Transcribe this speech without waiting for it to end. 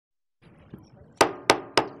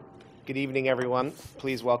Good evening, everyone.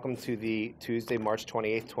 Please welcome to the Tuesday, March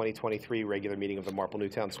 28th, 2023 regular meeting of the Marple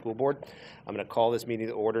Newtown School Board. I'm going to call this meeting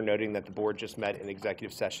to order, noting that the board just met in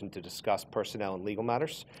executive session to discuss personnel and legal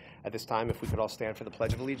matters. At this time, if we could all stand for the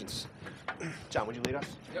Pledge of Allegiance. John, would you lead us?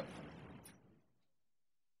 Yep.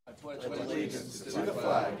 I pledge allegiance to the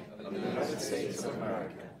flag of the United States of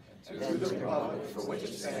America and to the republic for which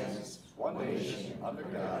it stands, one nation, under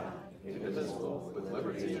God, indivisible, with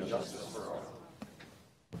liberty and justice for all.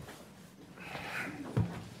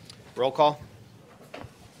 Roll call.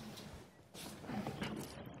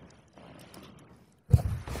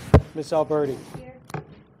 Ms. Alberti. Here.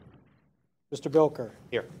 Mr. Bilker.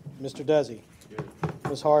 Here. Mr. Desi. Here.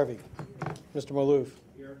 Ms. Harvey. Mr. Maloof.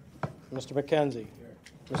 Here. Mr. McKenzie. Here.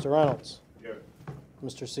 Mr. Reynolds. Here.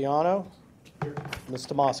 Mr. Ciano. Here. Ms.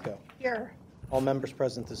 Tomasco. Here. All members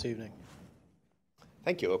present this evening.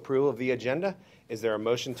 Thank you. Approval of the agenda. Is there a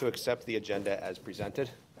motion to accept the agenda as presented?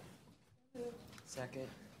 Second.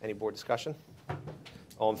 Any board discussion?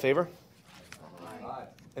 All in favor? Aye.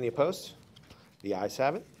 Any opposed? The ayes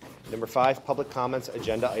have it. Number 5, public comments,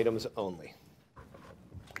 agenda items only.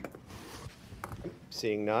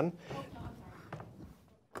 Seeing none.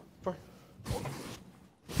 Sure.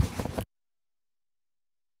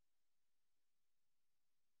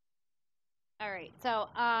 All right, so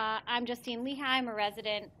I'm Justine Lehigh. I'm a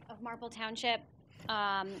resident of Marple Township,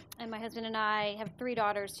 and my husband and I have 3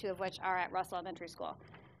 daughters, 2 of which are at Russell Elementary School.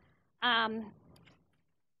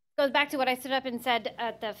 Goes back to what I stood up and said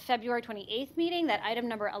at the February 28th meeting, that item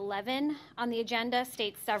number 11 on the agenda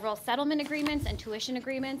states several settlement agreements and tuition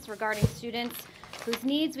agreements regarding students whose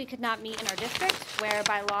needs we could not meet in our district, where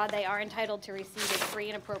by law they are entitled to receive a free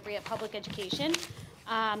and appropriate public education.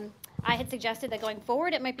 I had suggested that going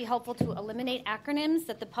forward it might be helpful to eliminate acronyms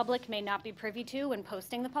that the public may not be privy to when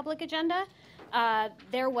posting the public agenda.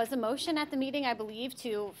 There was a motion at the meeting, I believe,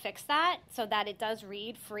 to fix that so that it does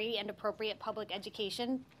read free and appropriate public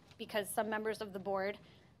education, because some members of the board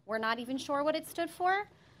were not even sure what it stood for.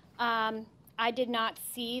 I did not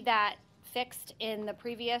see that fixed in the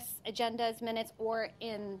previous agenda's minutes or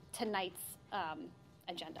in tonight's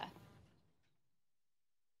agenda.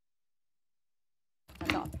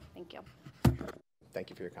 That's all. Thank you. Thank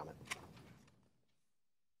you for your comment.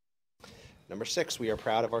 Number 6, we are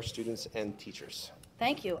proud of our students and teachers.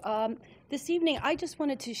 Thank you. This evening, I just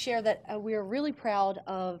wanted to share that we are really proud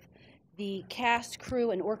of the cast,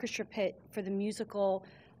 crew, and orchestra pit for the musical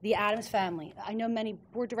The Addams Family. I know many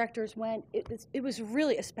board directors went. It was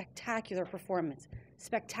really a spectacular performance,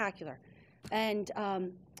 spectacular. And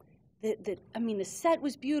the set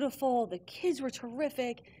was beautiful. The kids were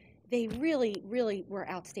terrific. They really, really were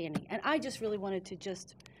outstanding. And I just really wanted to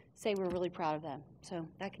just say we're really proud of them. So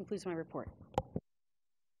that concludes my report.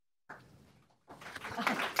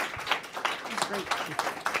 Great.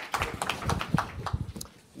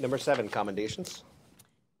 Number 7, commendations.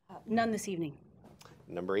 None this evening.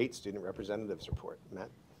 Number 8, student representatives report. Matt?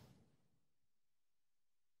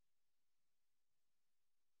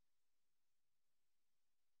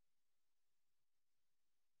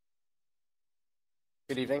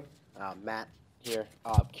 Good evening. Matt here.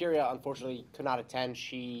 Kyria, unfortunately, could not attend.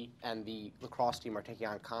 She and the lacrosse team are taking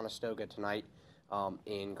on Conestoga tonight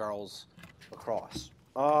in girls lacrosse.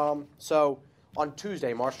 So on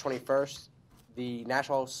Tuesday, March 21st, the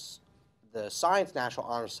Science National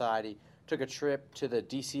Honor Society took a trip to the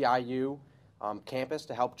DCIU campus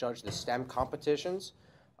to help judge the STEM competitions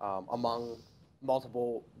among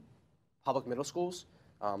multiple public middle schools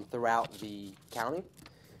throughout the county.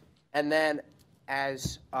 And then,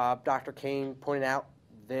 as Dr. Kane pointed out,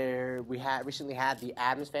 we recently had the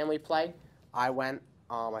Addams Family play. I went.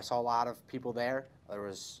 I saw a lot of people there. It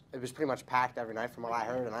was pretty much packed every night from what I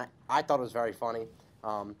heard, and I thought it was very funny.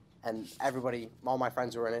 And everybody, all my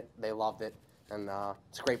friends who were in it, they loved it, and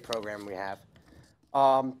it's a great program we have.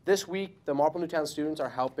 This week, the Marple Newtown students are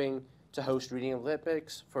helping to host Reading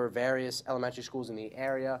Olympics for various elementary schools in the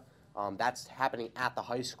area. That's happening at the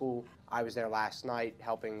high school. I was there last night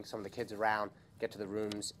helping some of the kids around get to the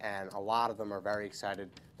rooms, and a lot of them are very excited.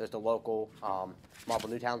 There's the local Marple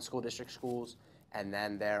Newtown School District schools, and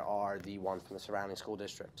then there are the ones from the surrounding school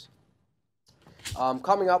districts.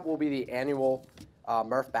 Coming up will be the annual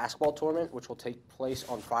Murph basketball tournament, which will take place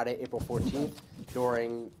on Friday, April 14th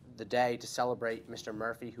during the day to celebrate Mr.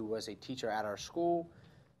 Murphy, who was a teacher at our school.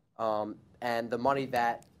 And the money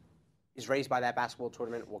that is raised by that basketball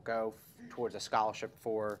tournament will go towards a scholarship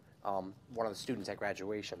for one of the students at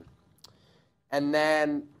graduation. And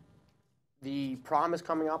then the prom is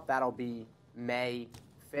coming up. That'll be May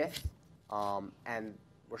 5th. And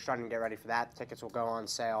we're starting to get ready for that. Tickets will go on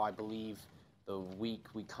sale, I believe, the week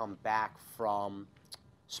we come back from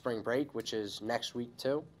spring break, which is next week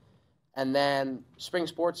too. And then spring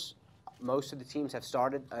sports, most of the teams have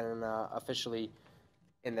started and officially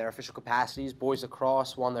in their official capacities. Boys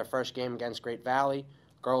lacrosse won their first game against Great Valley.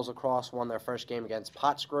 Girls lacrosse won their first game against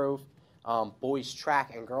Pottsgrove. Boys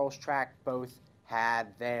track and girls track both had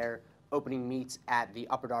their opening meets at the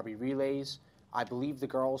Upper Darby Relays. I believe the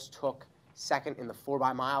girls took second in the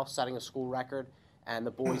 4x mile, setting a school record, and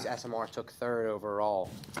the boys SMR took third overall.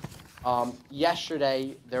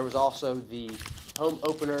 Yesterday, there was also the home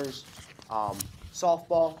openers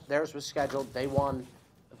softball. Theirs was scheduled. They won,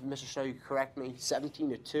 Mr. Snow, you correct me,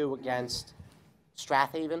 17-2 against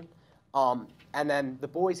Strathaven. And then the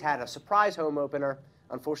boys had a surprise home opener.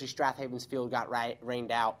 Unfortunately, Strathaven's field got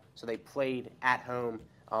rained out, so they played at home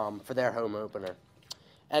for their home opener.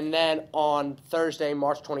 And then on Thursday,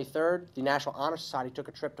 March 23rd, the National Honor Society took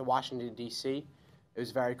a trip to Washington, D.C. It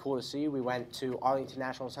was very cool to see. We went to Arlington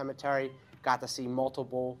National Cemetery, got to see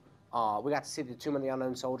multiple, we got to see the Tomb of the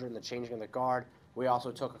Unknown Soldier and the changing of the guard. We also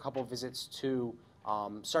took a couple of visits to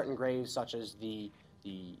certain graves, such as the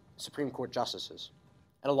Supreme Court justices,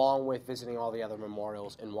 and along with visiting all the other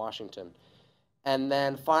memorials in Washington. And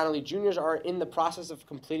then finally, juniors are in the process of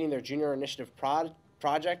completing their junior initiative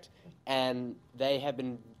project, and they have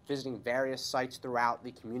been visiting various sites throughout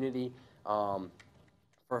the community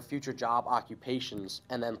for future job occupations,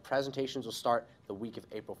 and then presentations will start the week of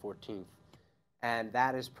April 14th. And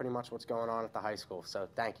that is pretty much what's going on at the high school, so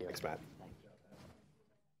thank you. Thanks, Matt.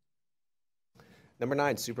 Number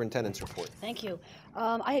 9, Superintendent's Report. Thank you.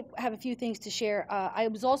 I have a few things to share. I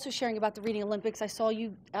was also sharing about the Reading Olympics. I saw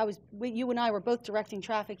you, you and I were both directing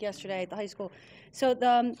traffic yesterday at the high school. So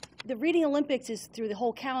the Reading Olympics is through the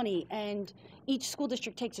whole county, and each school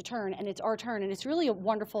district takes a turn, and it's our turn, and it's really a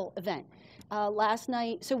wonderful event. Last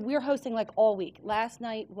night, so we're hosting like all week. Last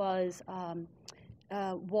night was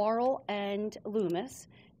Warrell and Loomis,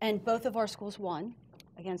 and both of our schools won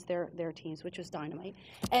against their teams, which was dynamite.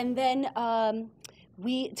 And then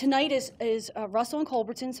tonight is Russell and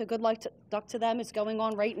Culbertson, so good luck to them. It's going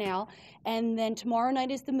on right now. And then tomorrow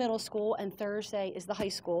night is the middle school, and Thursday is the high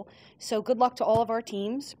school. So good luck to all of our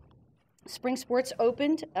teams. Spring sports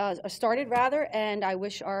started, and I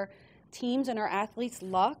wish our teams and our athletes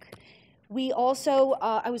luck. We also,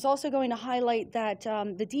 I was also going to highlight that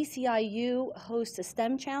the DCIU hosts a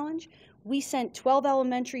STEM challenge. We sent 12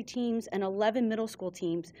 elementary teams and 11 middle school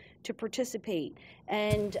teams to participate,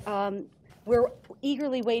 and we're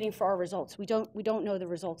eagerly waiting for our results. We don't know the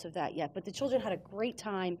results of that yet, but the children had a great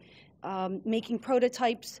time making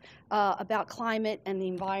prototypes about climate and the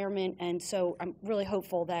environment, and so I'm really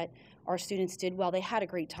hopeful that our students did well. They had a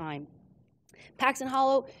great time. Paxton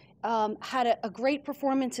Hollow had a great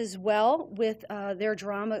performance as well with their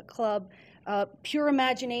drama club, Pure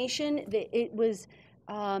Imagination. It was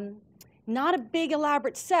not a big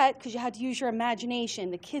elaborate set because you had to use your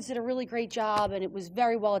imagination. The kids did a really great job, and it was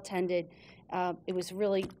very well attended. It was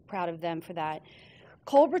really proud of them for that.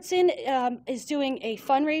 Culbertson is doing a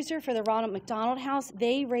fundraiser for the Ronald McDonald House.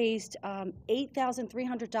 They raised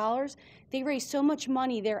 $8,300. They raised so much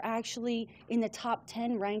money, they're actually in the top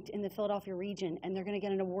 10 ranked in the Philadelphia region, and they're going to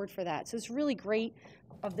get an award for that. So it's really great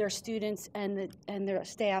of their students and their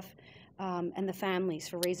staff and the families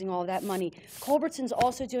for raising all of that money. Culbertson's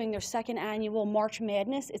also doing their second annual March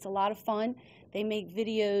Madness. It's a lot of fun. They make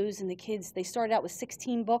videos, and the kids, they started out with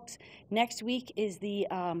 16 books. Next week is the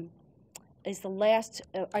last,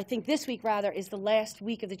 I think this week rather, is the last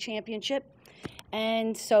week of the championship.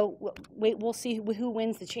 And so we'll see who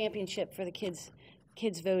wins the championship for the kids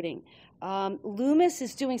voting. Loomis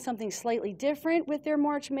is doing something slightly different with their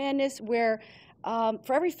March Madness, where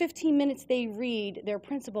for every 15 minutes they read, their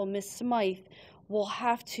principal, Miss Smythe, will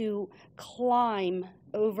have to climb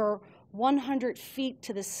over 100 feet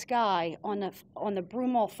to the sky on the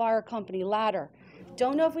Broomall Fire Company ladder.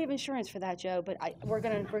 Don't know if we have insurance for that, Joe, but we're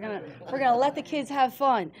gonna let the kids have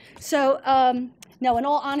fun. So no, in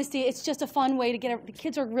all honesty, it's just a fun way to the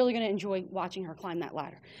kids are really gonna enjoy watching her climb that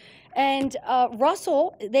ladder. And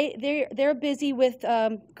Russell, they're busy with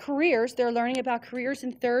careers. They're learning about careers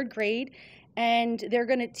in 3rd grade, and they're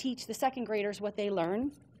gonna teach the 2nd graders what they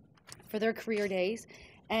learn for their career days.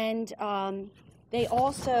 And they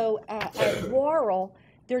also at Warrell,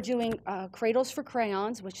 they're doing Cradles for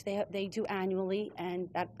Crayons, which they do annually, and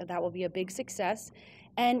that will be a big success.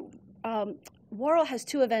 And Warrell has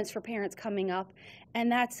 2 events for parents coming up, and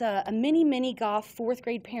that's a mini golf 4th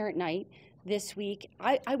grade parent night this week.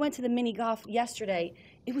 I went to the mini golf yesterday.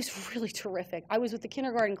 It was really terrific. I was with the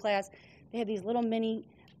kindergarten class. They had these little mini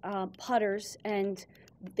putters, and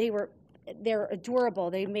they're adorable.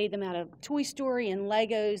 They made them out of Toy Story and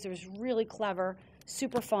Legos. It was really clever.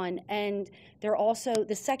 super fun. And they're also,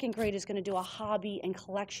 the second grade is going to do a hobby and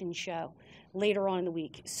collection show later on in the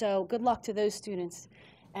week. So good luck to those students.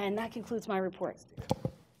 And that concludes my report.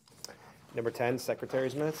 Number 10,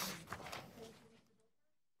 Secretary's Minutes.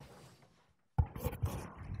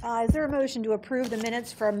 Is there a motion to approve the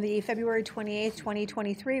minutes from the February 28th,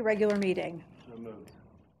 2023 regular meeting? So moved.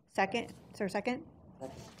 Second? Is there a second?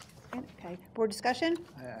 Second. Okay. Board discussion?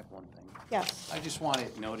 I have one thing. Yes. I just want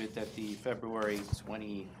it noted that the February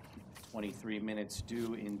 2023 minutes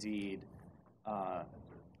do indeed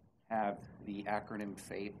have the acronym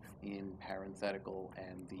FAPE in parenthetical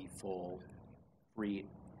and the full Free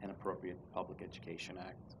and Appropriate Public Education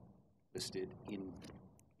Act listed in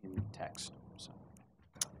text. So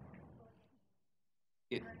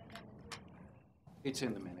it's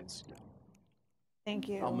in the minutes. Yeah. Thank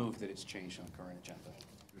you. I'll move that it's changed on the current agenda.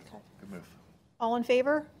 Good move. All in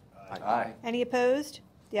favor? Aye. Any opposed?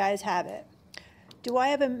 The ayes have it. Do I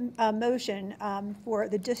have a motion for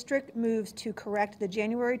the district moves to correct the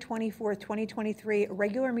January 24th, 2023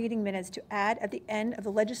 regular meeting minutes to add at the end of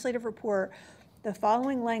the legislative report the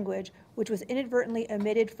following language, which was inadvertently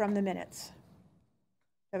omitted from the minutes?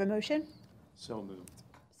 Do I have a motion? So moved.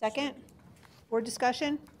 Second? Board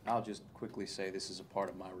discussion? I'll just quickly say this is a part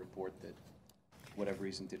of my report that, for whatever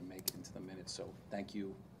reason, didn't make it into the minutes, so thank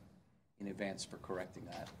you in advance for correcting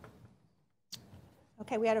that.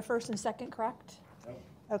 Okay, we had a first and second, correct?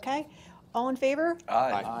 Okay. All in favor?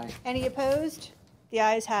 Aye. Any opposed? The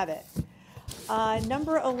ayes have it.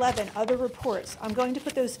 Number 11, other reports. I'm going to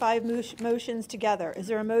put those five motions together. Is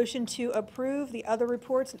there a motion to approve the other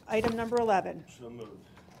reports, item number 11? So moved.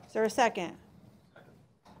 Is there a second?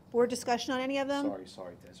 Board discussion on any of them?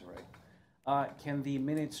 Sorry, Desiree. Can the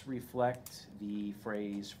minutes reflect the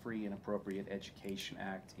phrase Free and Appropriate Education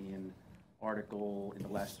Act in the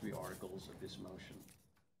last three articles of this motion?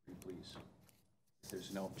 Please. If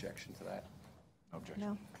there's no objection to that. No objection.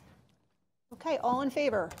 No. Okay, all in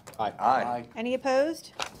favor? Aye. Any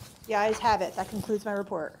opposed? The ayes have it. That concludes my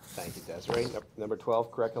report. Thank you, Desiree. Number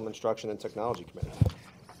 12, Curriculum Instruction and Technology Committee.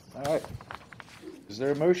 All right. Is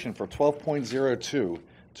there a motion for 12.02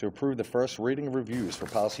 to approve the first reading of reviews for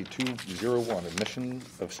Policy 201, admission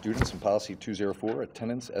of students, and Policy 204,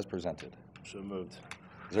 attendance as presented? So moved.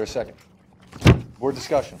 Is there a second? Board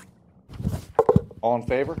discussion. All in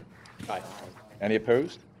favor? Aye. Any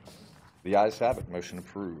opposed? The ayes have it. Motion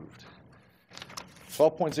approved.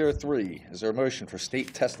 12.03, is there a motion for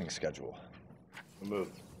state testing schedule? So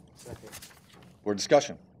moved. Board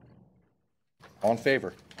discussion. All in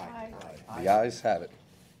favor? Aye. The ayes have it.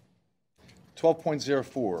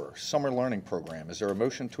 12.04, Summer Learning Program. Is there a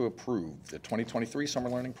motion to approve the 2023 Summer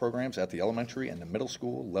Learning Programs at the elementary and the middle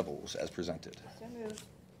school levels as presented? So moved.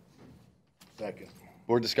 Second.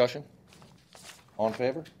 Board discussion? All in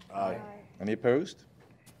favor? Aye. Any opposed?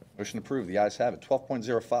 Motion approved. The ayes have it.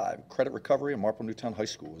 12.05, Credit Recovery at Marple Newtown High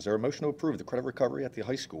School. Is there a motion to approve the credit recovery at the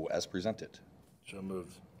high school as presented? So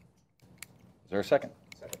moved. Is there a second?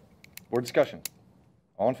 Second. Board discussion?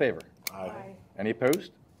 All in favor? Aye. Any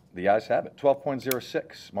opposed? The ayes have it.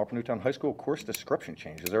 12.06, Marple Newtown High School course description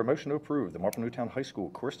change. Is there a motion to approve the Marple Newtown High School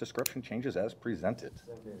course description changes as presented?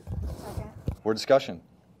 Second. Board discussion?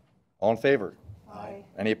 All in favor? Aye.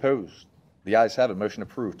 Any opposed? The ayes have it. Motion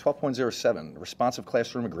approved. 12.07, responsive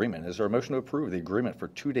classroom agreement. Is there a motion to approve the agreement for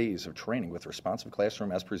 2 days of training with responsive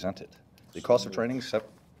classroom as presented? The cost of training is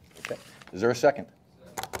okay. Is there a second?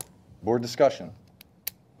 Board discussion?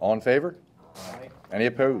 All in favor? Aye. Any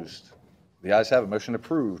opposed? The ayes have it. Motion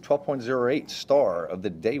approved. 12.08, Star of the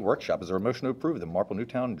Day Workshop. Is there a motion to approve the Marple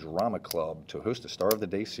Newtown Drama Club to host a Star of the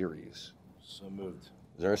Day series? So moved.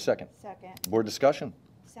 Is there a second? Second. Board discussion?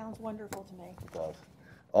 Sounds wonderful to me.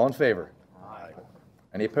 All in favor? Aye.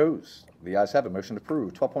 Any opposed? The ayes have it. Motion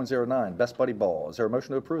approved. 12.09, Best Buddy Ball. Is there a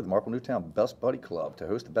motion to approve the Marple Newtown Best Buddy Club to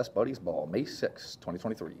host the Best Buddies Ball May 6,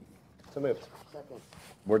 2023? So moved.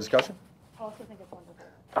 Board discussion? I also think it's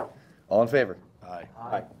wonderful. All in favor?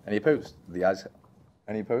 Aye. Any opposed? The ayes.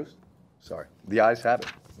 Any opposed? Sorry. The ayes have it.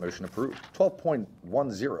 Motion approved. 12.10,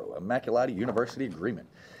 Immaculata University Agreement.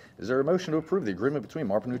 Is there a motion to approve the agreement between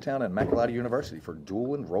Marple Newtown and Immaculata University for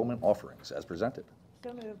dual enrollment offerings as presented?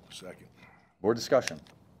 So moved. Second. Board discussion.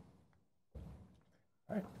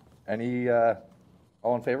 All right. Any,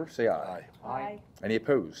 all in favor? Say aye. Aye. Any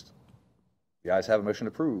opposed? The ayes have a motion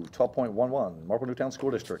approved. 12.11, Marple Newtown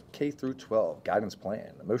School District K through 12 Guidance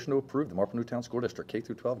Plan. A motion to approve the Marple Newtown School District K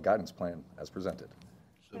through 12 Guidance Plan as presented.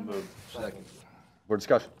 So moved. Second. Board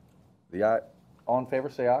discussion. The aye, all in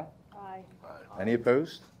favor, say aye. Aye. Any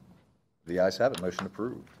opposed? The ayes have it. Motion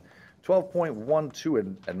approved.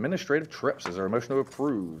 12.12, administrative trips. Is there a motion to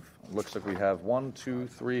approve Looks like we have 1, 2,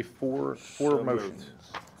 3, 4 So motions. moved.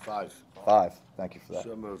 5. 5. Thank you for that.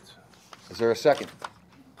 So moved. Is there a second?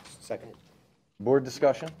 Second. Board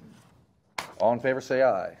discussion? All in favor, say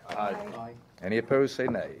aye. Aye. Any opposed, say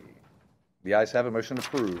nay. The ayes have it, motion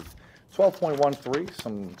approved. 12.13,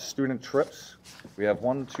 some student trips. We have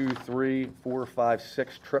 1, 2, 3, 4, 5,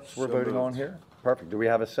 6 trips we're So voting on moved. here. Perfect. Do we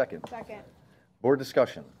have a second? Second. Board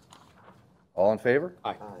discussion? All in favor?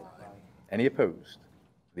 Aye. Any opposed?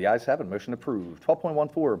 The ayes have it, motion approved.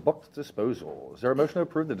 12.14, book disposal. Is there a motion to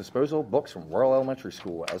approve the disposal of books from Royal Elementary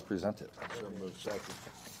School as presented? So moved. Second.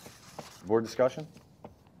 Board discussion?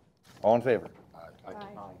 All in favor? Aye.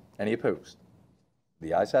 Any opposed?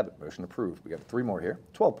 The ayes have it, motion approved. We got 3 more here.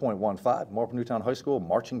 12.15, Marple Newtown High School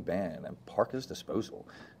Marching Band and Parkas disposal.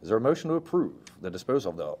 Is there a motion to approve the disposal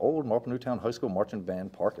of the old Marple Newtown High School Marching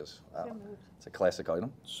Band Parkas? Wow. It's a classic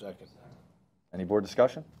item. Second. Any board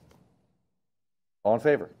discussion? All in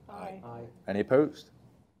favor? Aye. Any opposed?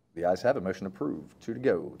 The ayes have it, motion approved. 2 to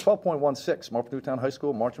go. 12.16, Marple Newtown High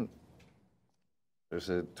School Marching. There's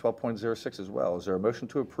a 12.06 as well. Is there a motion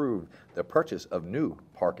to approve the purchase of new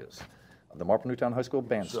parkas of the Marple Newtown High School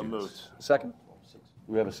band So students? moved. Second? Do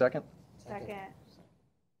we have a second? Second.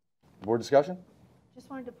 Board discussion? Just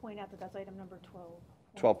wanted to point out that that's item number 12.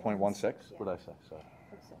 12.16? What did I say? Sorry.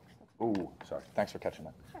 That's six. Ooh, sorry. Thanks for catching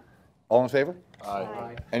that. All in favor?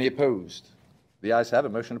 Aye. Any opposed? The ayes have it,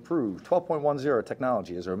 motion approved. 12.10,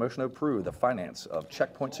 technology. Is there a motion to approve the finance of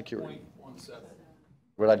checkpoint security?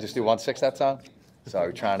 What did I just do, 1.6 that time?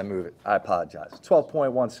 Sorry, trying to move it. I apologize.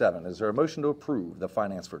 12.17, is there a motion to approve the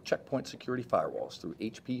finance for checkpoint security firewalls through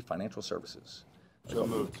HP Financial Services? So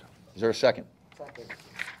moved. Is there a second? Second.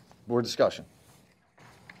 Board discussion.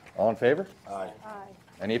 All in favor? Aye. Aye.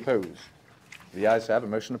 Any opposed? The ayes have it,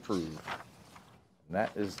 motion approved. And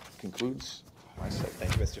that concludes my segment.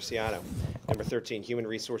 Thank you, Mr. Ciano. Number 13, Human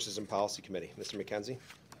Resources and Policy Committee. Mr. McKenzie?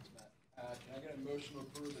 Can I get a motion to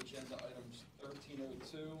approve agenda items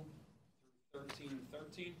 1302 through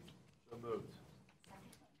 1313? So moved.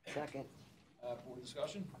 Second. Board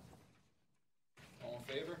discussion? All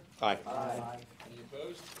in favor? Aye. Any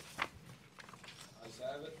opposed? Ayes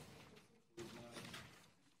have it.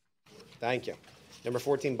 Thank you. Number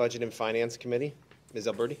 14, Budget and Finance Committee. Ms.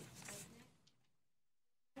 Alberti?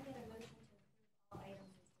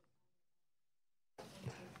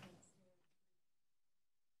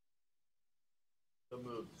 So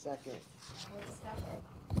moved. Second.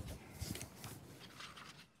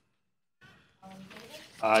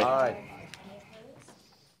 Aye.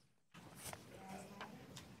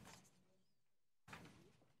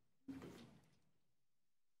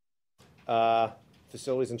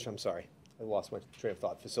 Facilities and, I'm sorry, I lost my train of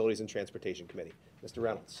thought. Facilities and Transportation Committee. Mr.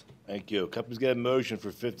 Reynolds? Thank you. Company's got a motion for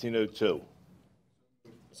 1502.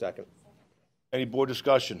 Second. Any board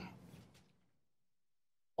discussion?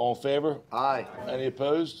 All in favor? Aye. Any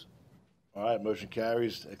opposed? All right, motion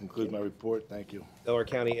carries. That concludes my report. Thank you. Delaware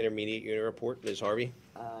County Intermediate Unit Report. Ms. Harvey?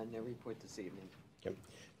 No report this evening. Okay.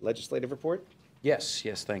 Legislative Report? Yes,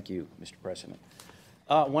 thank you, Mr. President.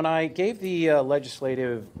 When I gave the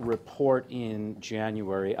legislative report in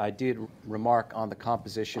January, I did remark on the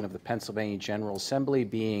composition of the Pennsylvania General Assembly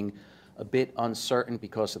being a bit uncertain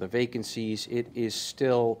because of the vacancies. It is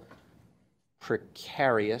still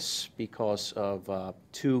precarious because of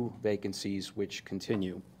 2 vacancies which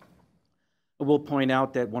continue. I will point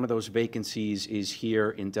out that one of those vacancies is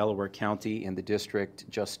here in Delaware County in the district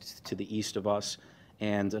just to the east of us,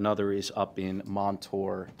 and another is up in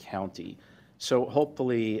Montour County. So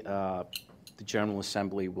hopefully the General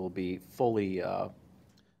Assembly will be fully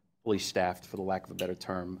staffed, for the lack of a better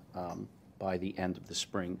term, by the end of the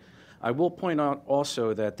spring. I will point out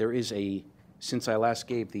also that there is since I last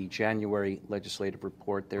gave the January legislative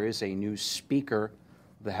report, there is a new Speaker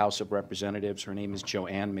of the House of Representatives. Her name is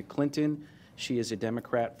Joanne McClinton. She is a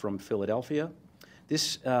Democrat from Philadelphia.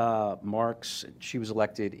 This she was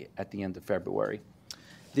elected at the end of February.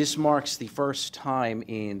 This marks the first time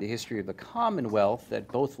in the history of the Commonwealth that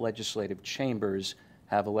both legislative chambers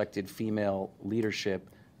have elected female leadership,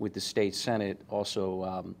 with the state Senate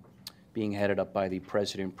also being headed up by the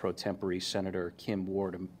President pro tempore, Senator Kim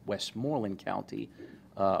Ward of Westmoreland County,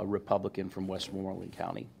 a Republican from Westmoreland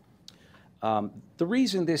County. The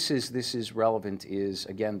reason this is relevant is,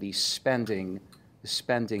 again, the spending. The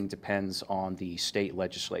spending depends on the state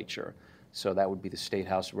legislature. So that would be the State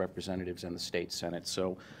House of Representatives and the State Senate.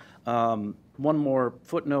 So one more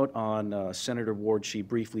footnote on Senator Ward. She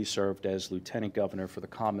briefly served as Lieutenant Governor for the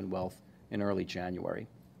Commonwealth in early January.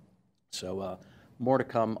 So more to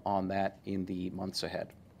come on that in the months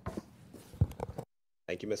ahead.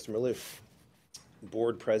 Thank you, Mr. Maloof.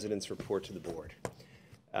 Board President's Report to the Board.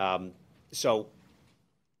 So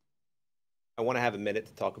I want to have a minute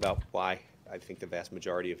to talk about why I think the vast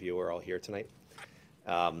majority of you are all here tonight.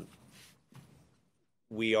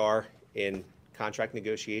 We are in contract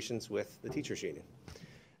negotiations with the teachers union.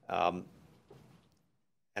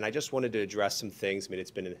 And I just wanted to address some things. I mean,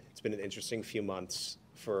 it's been an interesting few months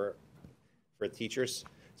for teachers.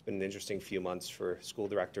 It's been an interesting few months for school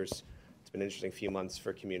directors. It's been an interesting few months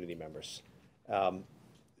for community members.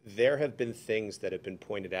 There have been things that have been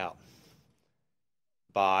pointed out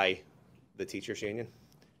by the teachers union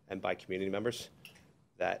and by community members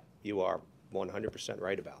that you are 100%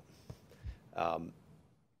 right about.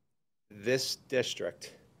 This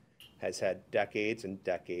district has had decades and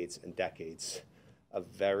decades and decades of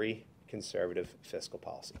very conservative fiscal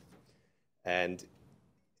policy. And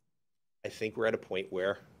I think we're at a point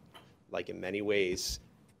where, like in many ways,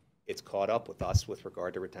 it's caught up with us with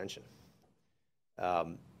regard to retention.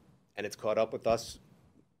 And it's caught up with us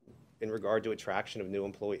in regard to attraction of new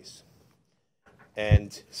employees.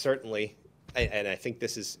 And certainly, and I think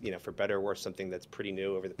this is, for better or worse, something that's pretty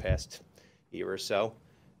new over the past year or so.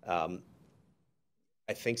 I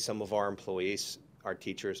think some of our employees, our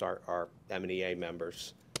teachers, our MNEA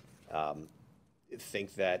members,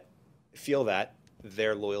 feel that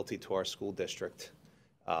their loyalty to our school district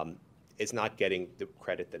is not getting the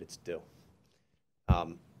credit that it's due.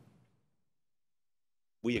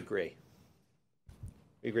 We agree.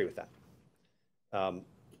 We agree with that.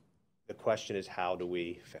 The question is, how do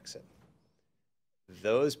we fix it?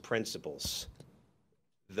 Those principles,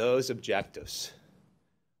 those objectives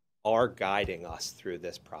are guiding us through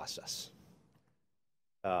this process.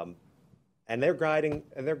 And they're guiding,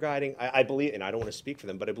 I believe, and I don't want to speak for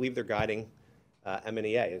them, but I believe they're guiding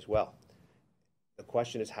MNEA as well. The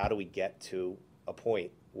question is, how do we get to a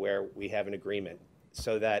point where we have an agreement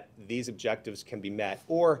so that these objectives can be met,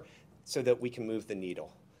 or so that we can move the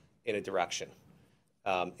needle in a direction,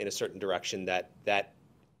 in a certain direction that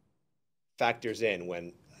factors in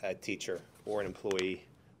when a teacher or an employee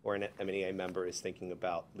or an MNEA member is thinking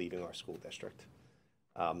about leaving our school district.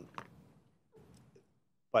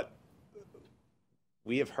 But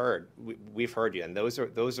we've heard you, and those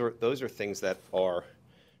are things that are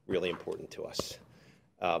really important to us.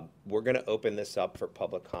 We're going to open this up for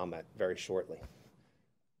public comment very shortly.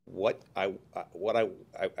 What I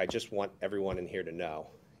just want everyone in here to know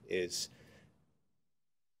is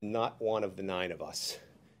not one of the 9 of us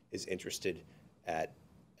is interested at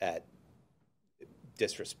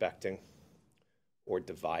disrespecting or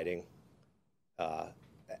dividing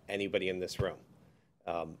anybody in this room.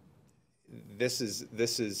 This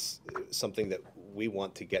is something that we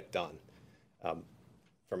want to get done.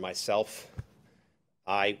 For myself,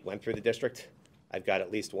 I went through the district. I've got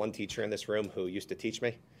at least one teacher in this room who used to teach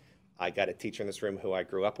me. I got a teacher in this room who I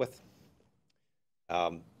grew up with.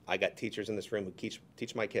 I got teachers in this room who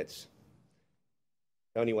teach my kids.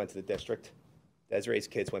 Tony went to the district. Desiree's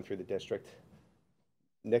kids went through the district.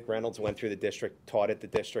 Nick Reynolds went through the district, taught at the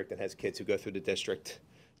district, and has kids who go through the district.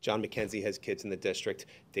 John McKenzie has kids in the district.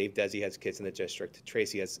 Dave Desi has kids in the district.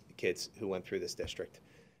 Tracy has kids who went through this district.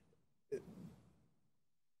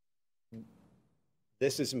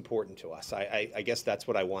 This is important to us. I guess that's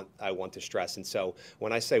what I want to stress. And so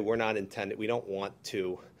when I say we're not intended, we don't want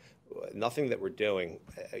to, nothing that we're doing,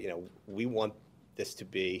 we want this to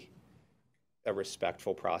be a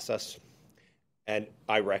respectful process. And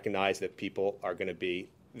I recognize that people are going to be,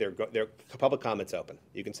 their public comment's open.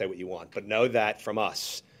 You can say what you want, but know that from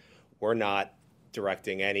us, we're not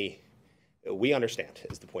directing any, we understand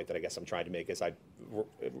is the point that I guess I'm trying to make as I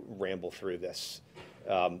ramble through this.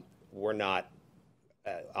 We're not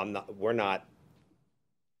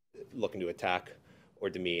looking to attack or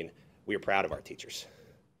demean. We are proud of our teachers.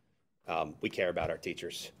 We care about our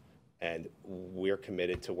teachers, and we're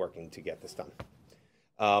committed to working to get this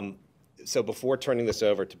done. So before turning this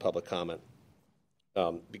over to public comment,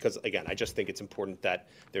 because again, I just think it's important that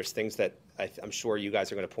there's things that I'm sure you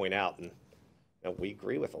guys are going to point out, and we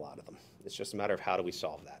agree with a lot of them. It's just a matter of how do we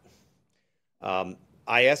solve that. I'm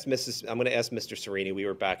going to ask Mr. Serini. We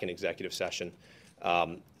were back in executive session.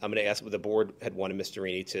 I'm going to ask, the board had wanted Mr.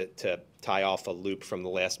 Serini to tie off a loop from the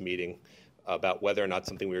last meeting about whether or not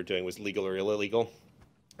something we were doing was legal or illegal.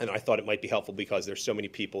 And I thought it might be helpful because there's so many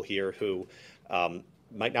people here who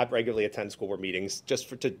might not regularly attend school board meetings,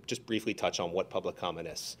 to briefly touch on what public comment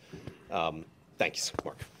is. Thanks,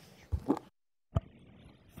 Mark.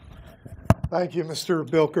 Thank you, Mr.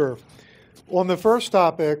 Bilker. On the first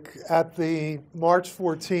topic, at the March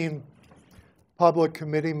 14 public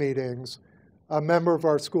committee meetings, a member of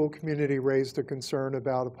our school community raised a concern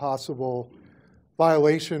about a possible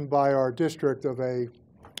violation by our district of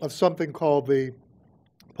something called the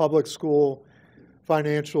Public School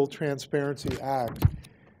Financial Transparency Act.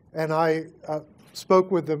 And I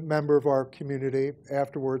spoke with a member of our community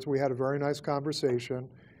afterwards. We had a very nice conversation.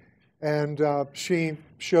 And she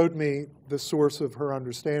showed me the source of her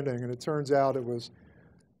understanding. And it turns out it was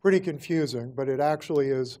pretty confusing, but it actually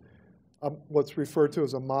is what's referred to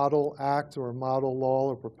as a model act or a model law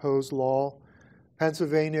or proposed law.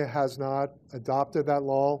 Pennsylvania has not adopted that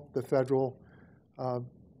law. The federal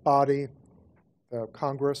body,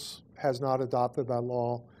 Congress, has not adopted that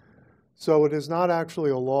law. So it is not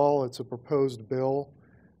actually a law, it's a proposed bill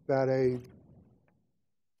that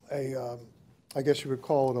I guess you would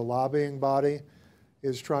call it a lobbying body,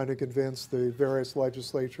 is trying to convince the various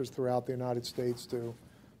legislatures throughout the United States to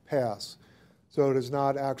pass. So it is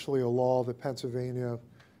not actually a law that Pennsylvania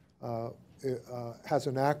has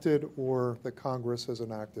enacted or that Congress has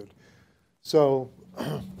enacted. So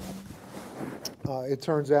it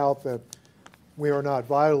turns out that we are not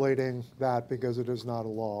violating that because it is not a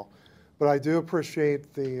law. But I do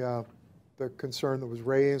appreciate the concern that was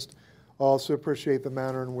raised. I also appreciate the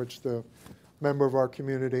manner in which the member of our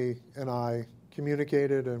community and I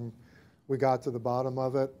communicated, and we got to the bottom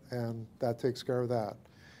of it, and that takes care of that.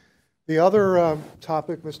 The other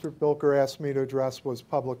topic Mr. Bilker asked me to address was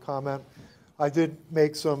public comment. I did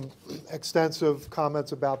make some extensive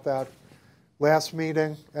comments about that last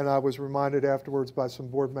meeting, and I was reminded afterwards by some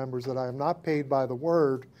board members that I am not paid by the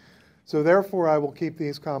word, so therefore I will keep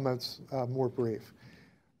these comments more brief.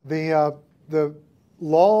 The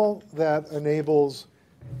law that enables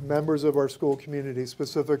members of our school community,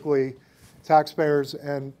 specifically taxpayers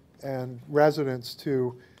and residents,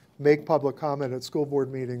 to make public comment at school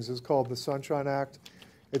board meetings is called the Sunshine Act.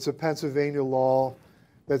 It's a Pennsylvania law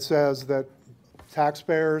that says that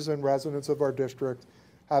taxpayers and residents of our district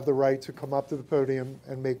have the right to come up to the podium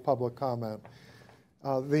and make public comment.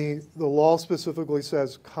 The law specifically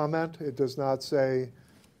says comment. It does not say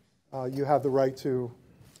you have the right to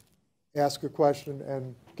ask a question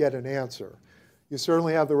and get an answer. You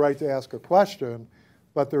certainly have the right to ask a question,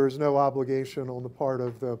 but there is no obligation on the part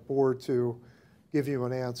of the board to give you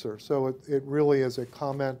an answer. So it really is a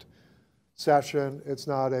comment session. It's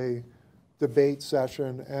not a debate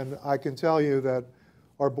session. And I can tell you that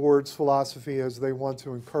our board's philosophy is they want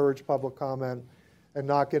to encourage public comment and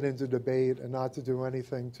not get into debate and not to do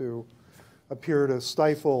anything to appear to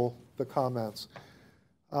stifle the comments.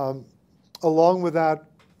 Along with that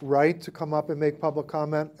right to come up and make public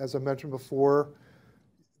comment, as I mentioned before,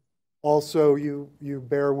 also you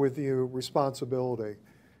bear with you responsibility.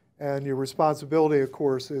 And your responsibility, of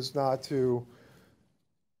course, is not to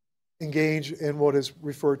engage in what is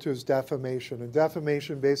referred to as defamation. And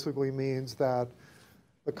defamation basically means that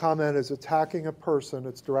the comment is attacking a person,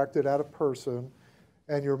 it's directed at a person,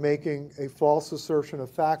 and you're making a false assertion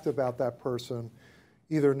of fact about that person,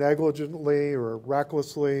 either negligently or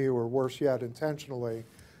recklessly or worse yet, intentionally,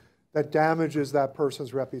 that damages that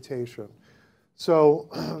person's reputation.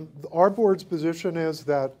 So our board's position is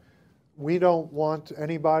that we don't want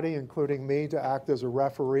anybody, including me, to act as a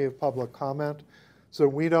referee of public comment. So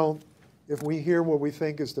we don't, if we hear what we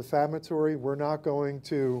think is defamatory, we're not going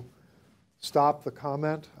to stop the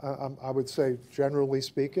comment, I would say generally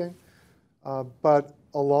speaking. But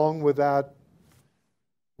along with that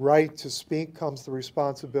right to speak comes the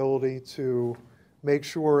responsibility to make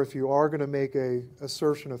sure if you are going to make an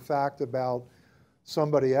assertion of fact about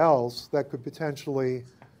somebody else that could potentially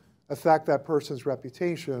affect that person's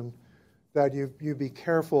reputation, that you be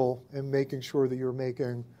careful in making sure that you're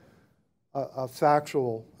making a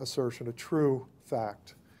factual assertion, a true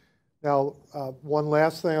fact. Now, one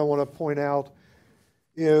last thing I want to point out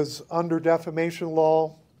is under defamation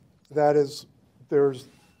law, that is, there's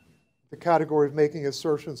the category of making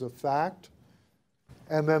assertions of fact,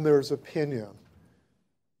 and then there's opinion.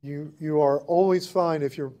 You are always fine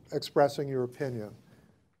if you're expressing your opinion.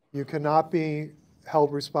 You cannot be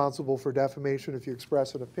held responsible for defamation if you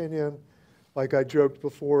express an opinion. Like I joked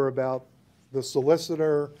before about the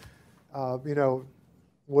solicitor, you know,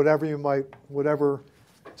 whatever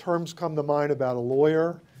terms come to mind about a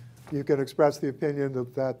lawyer, you can express the opinion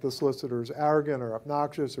that the solicitor is arrogant or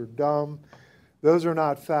obnoxious or dumb. Those are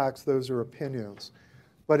not facts, those are opinions.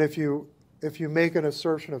 But if you make an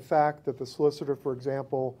assertion of fact that the solicitor, for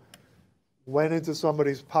example, went into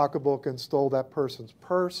somebody's pocketbook and stole that person's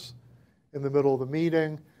purse in the middle of the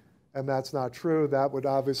meeting, and that's not true, that would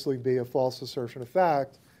obviously be a false assertion of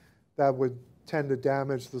fact that would tend to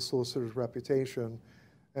damage the solicitor's reputation.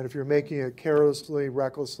 And if you're making it carelessly,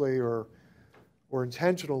 recklessly, or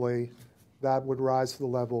intentionally, that would rise to the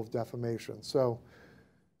level of defamation. So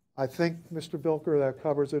I think, Mr. Bilker, that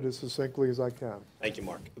covers it as succinctly as I can. Thank you,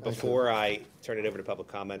 Mark. Before I turn it over to public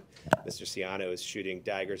comment, Mr. Ciano is shooting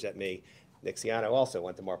daggers at me. Nick Ciano also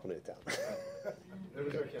went to Marple Newtown. It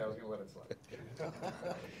was okay, I was gonna let it slide.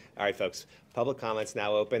 All right, folks, public comments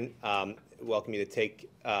now open. Welcome you to take,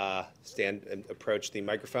 stand and approach the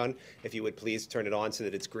microphone. If you would please turn it on so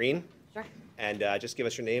that it's green. Sure. And just give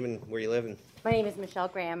us your name and where you live. And My name is Michelle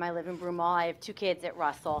Graham. I live in Broomall. I have 2 kids at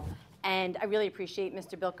Russell. And I really appreciate,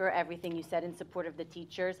 Mr. Bilker, everything you said in support of the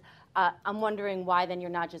teachers. I'm wondering why then you're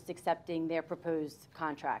not just accepting their proposed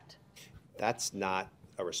contract. that's not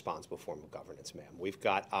a responsible form of governance, ma'am. We've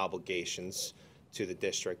got obligations to the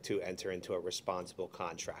district to enter into a responsible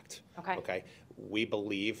contract. Okay. Okay? We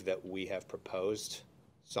believe that we have proposed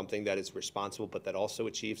something that is responsible, but that also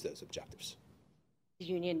achieves those objectives. The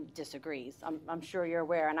union disagrees. I'm sure you're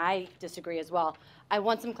aware, and I disagree as well. I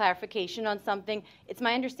want some clarification on something. It's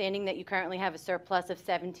my understanding that you currently have a surplus of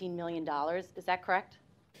 $17 million. Is that correct?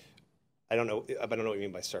 I don't know what you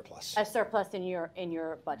mean by surplus. A surplus in your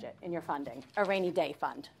budget, in your funding, a rainy day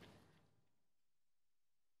fund.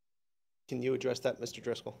 Can you address that, Mr.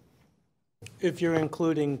 Driscoll? If you're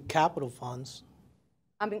including capital funds,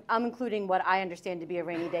 I'm including what I understand to be a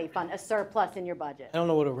rainy day fund, a surplus in your budget. I don't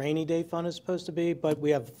know what a rainy day fund is supposed to be, but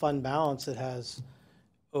we have a fund balance that has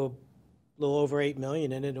a little over $8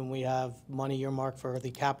 million in it, and we have money earmarked for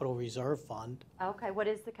the capital reserve fund. Okay, what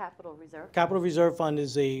is the capital reserve? Capital reserve fund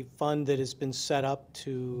is a fund that has been set up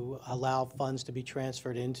to allow funds to be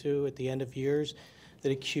transferred into at the end of years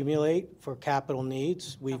that accumulate for capital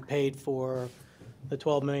needs. We've paid for the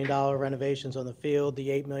 $12 million renovations on the field. The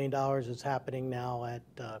 $8 million is happening now at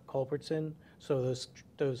Culbertson. So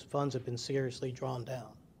those funds have been seriously drawn down.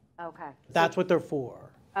 Okay. That's what they're for.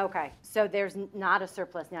 Okay, so there's not a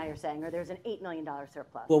surplus now, you're saying, or there's an $8 million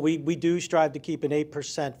surplus? Well, we do strive to keep an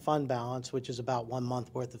 8% fund balance, which is about 1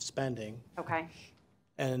 month worth of spending. Okay.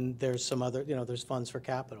 And there's some other, there's funds for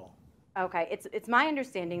capital. Okay, it's my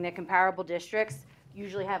understanding that comparable districts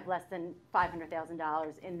usually have less than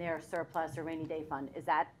 $500,000 in their surplus or rainy day fund. Is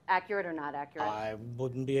that accurate or not accurate? I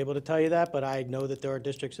wouldn't be able to tell you that, but I know that there are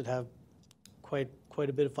districts that have quite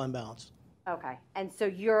a bit of fund balance. Okay, and so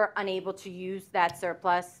you're unable to use that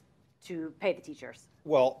surplus to pay the teachers?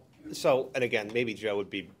 Well, and again, maybe Joe would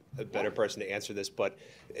be a better person to answer this, but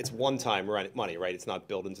it's one-time money, right? It's not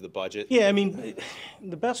built into the budget. Yeah, I mean,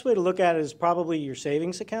 the best way to look at it is probably your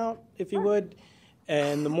savings account, if you would.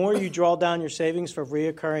 And the more you draw down your savings for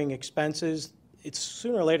reoccurring expenses,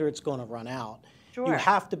 sooner or later it's going to run out. Sure. You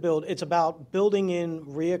have to build, it's about building in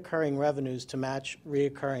reoccurring revenues to match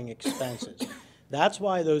reoccurring expenses. That's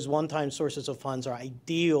why those one-time sources of funds are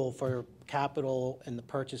ideal for capital and the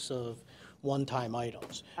purchase of one-time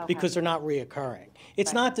items, because they're not reoccurring.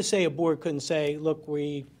 It's not to say a board couldn't say, look,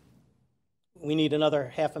 we need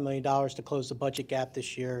another $500,000 to close the budget gap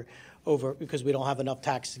this year because we don't have enough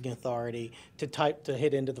taxing authority to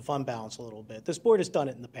hit into the fund balance a little bit. This board has done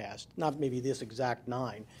it in the past, not maybe this exact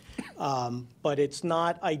 9, but it's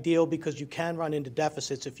not ideal because you can run into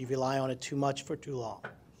deficits if you rely on it too much for too long.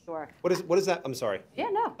 Sure. What is that? I'm sorry. Yeah,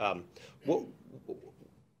 no.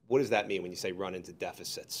 What does that mean when you say run into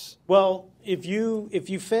deficits? Well, if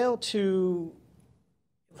you fail to,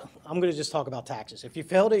 I'm going to just talk about taxes. If you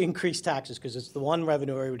fail to increase taxes, because it's the one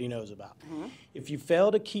revenue everybody knows about, if you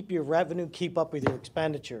fail to keep your revenue keep up with your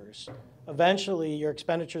expenditures, eventually your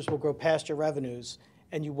expenditures will grow past your revenues,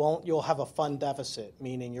 and you'll have a fund deficit,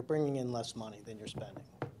 meaning you're bringing in less money than you're spending.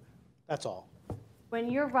 That's all. When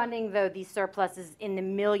you're running, though, these surpluses in the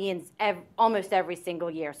millions almost every single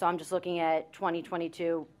year, so I'm just looking at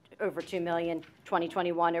 2022 over $2 million,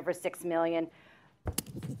 2021 over $6 million,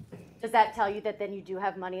 does that tell you that then you do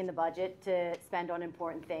have money in the budget to spend on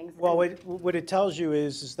important things? Well, what it tells you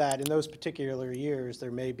is that in those particular years,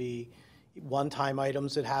 there may be one-time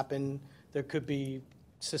items that happen. There could be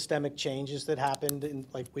systemic changes that happened.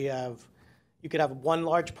 You could have one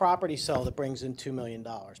large property sale that brings in $2 million,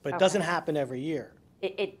 but it doesn't happen every year.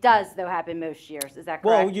 It does, though, happen most years. Is that correct?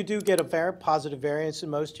 Well, you do get a very positive variance in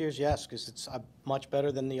most years, yes, because it's much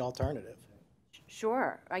better than the alternative.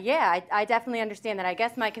 Sure. Yeah, I definitely understand that. I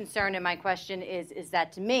guess my concern and my question is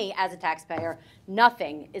that to me, as a taxpayer,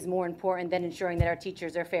 nothing is more important than ensuring that our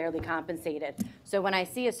teachers are fairly compensated. So when I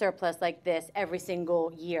see a surplus like this every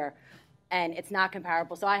single year, and it's not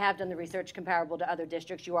comparable, so I have done the research comparable to other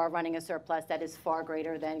districts, you are running a surplus that is far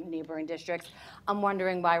greater than neighboring districts. I'm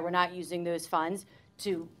wondering why we're not using those funds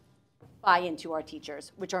to buy into our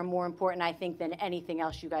teachers, which are more important, I think, than anything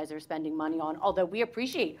else you guys are spending money on. Although we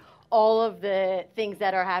appreciate all of the things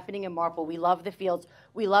that are happening in Marple. We love the fields.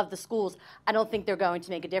 We love the schools. I don't think they're going to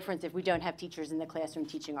make a difference if we don't have teachers in the classroom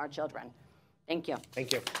teaching our children. Thank you.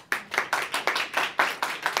 Thank you.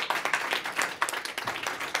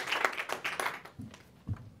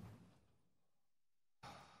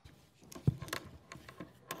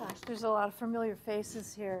 Gosh, there's a lot of familiar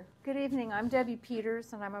faces here. Good evening, I'm Debbie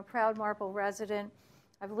Peters, and I'm a proud Marple resident.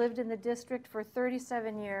 I've lived in the district for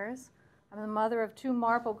 37 years. I'm the mother of 2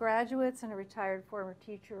 Marple graduates and a retired former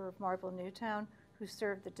teacher of Marple Newtown who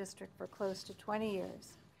served the district for close to 20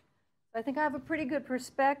 years. I think I have a pretty good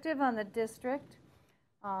perspective on the district.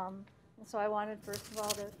 And so I wanted, first of all,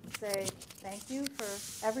 to say thank you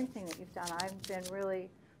for everything that you've done. I've been really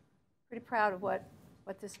pretty proud of what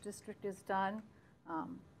this district has done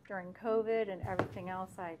during COVID and everything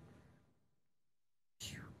else.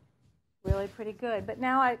 Really pretty good. But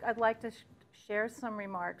now I'd like to share some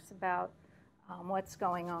remarks about what's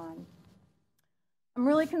going on. I'm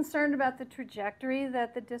really concerned about the trajectory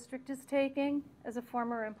that the district is taking. As a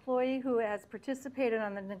former employee who has participated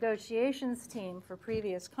on the negotiations team for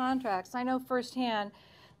previous contracts, I know firsthand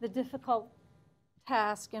the difficult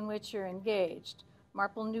task in which you're engaged.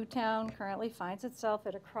 Marple Newtown currently finds itself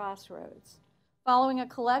at a crossroads. Following a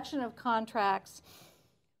collection of contracts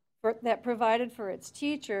that provided for its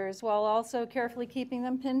teachers while also carefully keeping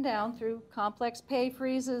them pinned down through complex pay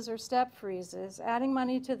freezes or step freezes, adding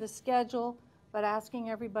money to the schedule, but asking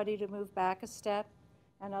everybody to move back a step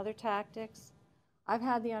and other tactics. I've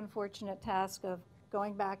had the unfortunate task of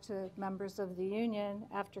going back to members of the union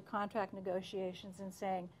after contract negotiations and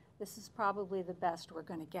saying, this is probably the best we're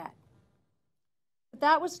going to get. But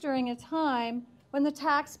that was during a time when the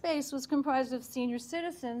tax base was comprised of senior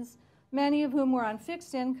citizens, many of whom were on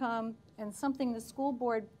fixed income, and something the school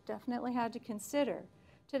board definitely had to consider.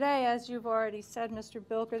 Today, as you've already said, Mr.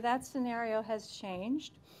 Bilker, that scenario has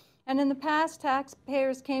changed. And in the past,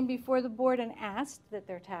 taxpayers came before the board and asked that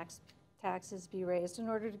their taxes be raised in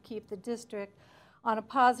order to keep the district on a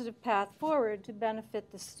positive path forward to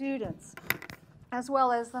benefit the students, as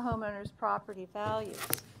well as the homeowners' property values.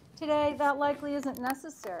 Today, that likely isn't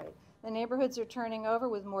necessary. The neighborhoods are turning over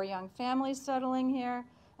with more young families settling here,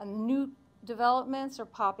 and new developments are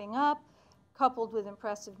popping up, coupled with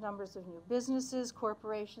impressive numbers of new businesses,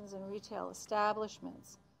 corporations, and retail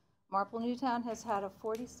establishments. Marple Newtown has had a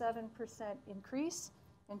 47% increase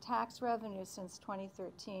in tax revenue since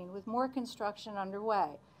 2013, with more construction underway.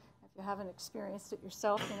 If you haven't experienced it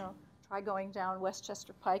yourself, try going down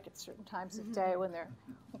Westchester Pike at certain times of day when they're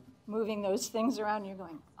moving those things around. You're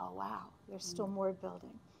going, oh wow, there's still more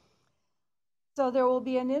building. So there will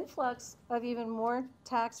be an influx of even more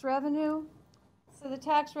tax revenue. So the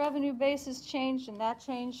tax revenue base has changed, and that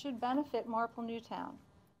change should benefit Marple Newtown.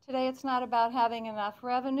 Today, it's not about having enough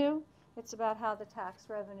revenue. It's about how the tax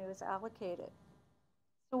revenue is allocated.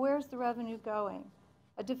 So where's the revenue going?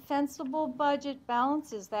 A defensible budget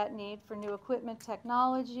balances that need for new equipment,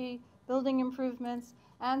 technology, building improvements,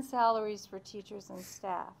 and salaries for teachers and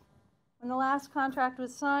staff. When the last contract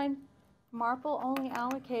was signed, Marple only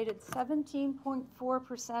allocated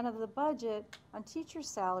 17.4% of the budget on teacher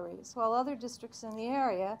salaries, while other districts in the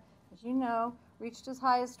area, as you know, reached as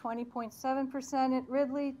high as 20.7% at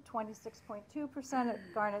Ridley, 26.2% at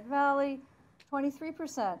Garnet Valley,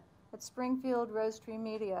 23% at Springfield, Rose Tree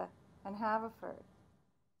Media, and Haverford.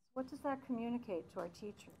 What does that communicate to our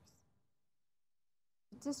teachers?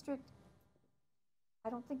 The district, I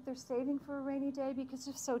don't think they're saving for a rainy day, because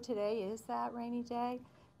if so, today is that rainy day.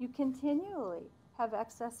 You continually have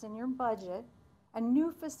excess in your budget, and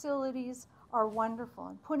new facilities are wonderful.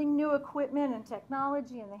 And putting new equipment and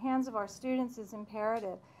technology in the hands of our students is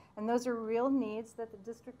imperative. And those are real needs that the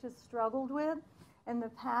district has struggled with in the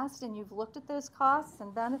past, and you've looked at those costs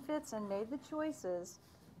and benefits and made the choices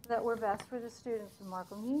that were best for the students in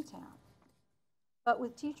Marple Newtown. But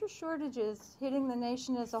with teacher shortages hitting the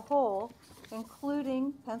nation as a whole,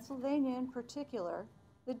 including Pennsylvania in particular,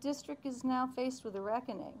 the district is now faced with a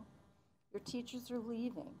reckoning. Your teachers are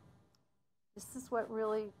leaving. This is what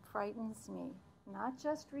really frightens me. Not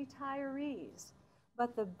just retirees,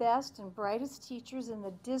 but the best and brightest teachers in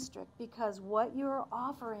the district, because what you're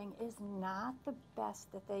offering is not the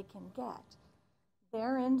best that they can get.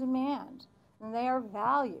 They're in demand, and they are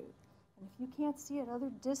valued. And if you can't see it,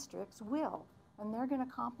 other districts will, and they're going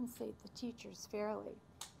to compensate the teachers fairly.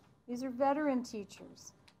 These are veteran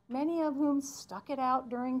teachers, many of whom stuck it out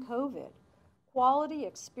during COVID. Quality,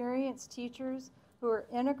 experienced teachers who are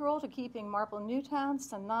integral to keeping Marple Newtown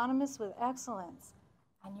synonymous with excellence.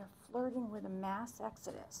 And you're flirting with a mass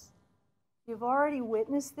exodus. You've already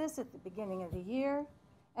witnessed this at the beginning of the year,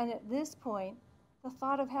 and at this point, the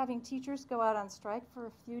thought of having teachers go out on strike for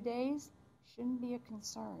a few days shouldn't be a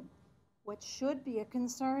concern. What should be a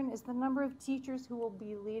concern is the number of teachers who will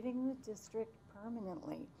be leaving the district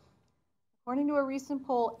permanently. According to a recent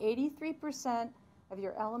poll, 83% of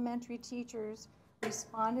your elementary teachers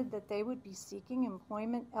responded that they would be seeking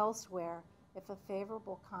employment elsewhere if a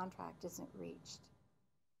favorable contract isn't reached.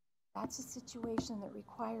 That's a situation that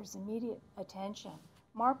requires immediate attention.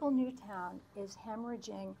 Marple Newtown is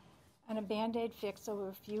hemorrhaging, and a Band-Aid fix over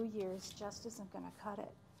a few years just isn't going to cut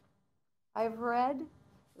it. I've read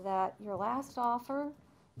that your last offer,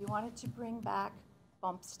 you wanted to bring back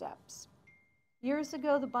bump steps. Years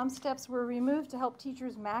ago, the bump steps were removed to help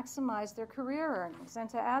teachers maximize their career earnings, and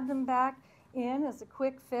to add them back in as a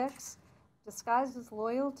quick fix, disguised as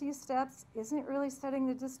loyalty steps, isn't really setting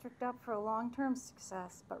the district up for a long-term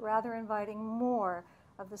success, but rather inviting more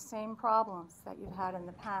of the same problems that you've had in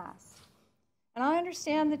the past. And I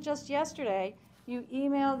understand that just yesterday, you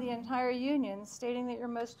emailed the entire union stating that your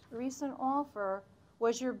most recent offer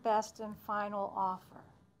was your best and final offer.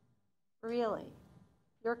 Really?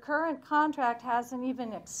 Your current contract hasn't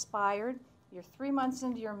even expired. You're 3 months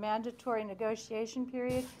into your mandatory negotiation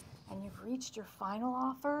period, and you've reached your final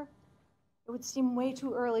offer? It would seem way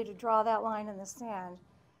too early to draw that line in the sand.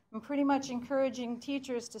 I'm pretty much encouraging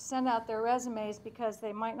teachers to send out their resumes because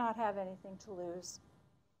they might not have anything to lose.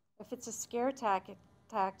 If it's a scare tactic,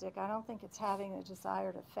 I don't think it's having the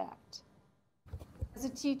desired effect. As a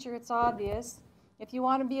teacher, it's obvious. If you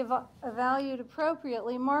want to be valued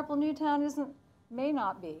appropriately, Marple Newtown may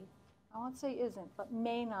not be, I won't say isn't, but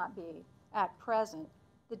may not be, at present,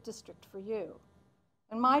 the district for you.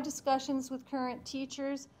 In my discussions with current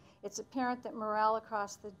teachers, it's apparent that morale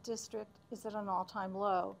across the district is at an all-time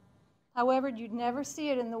low. However, you'd never see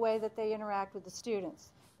it in the way that they interact with the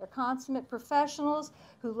students. They're consummate professionals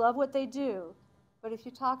who love what they do, but if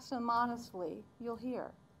you talk to them honestly, you'll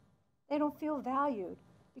hear. They don't feel valued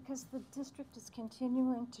because the district is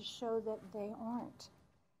continuing to show that they aren't.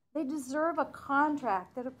 They deserve a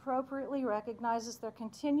contract that appropriately recognizes their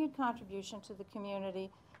continued contribution to the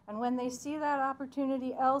community, and when they see that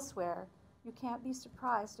opportunity elsewhere, you can't be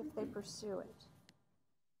surprised if they pursue it.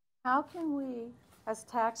 How can we, as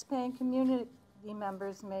tax-paying community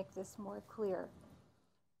members, make this more clear?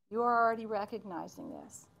 You are already recognizing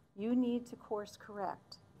this. You need to course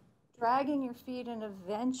correct. Dragging your feet and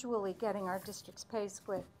eventually getting our district's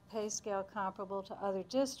pay scale comparable to other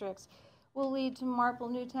districts will lead to Marple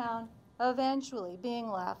Newtown eventually being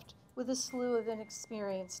left with a slew of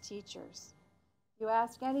inexperienced teachers. You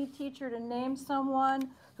ask any teacher to name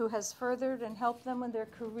someone who has furthered and helped them in their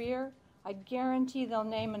career, I guarantee they'll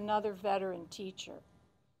name another veteran teacher.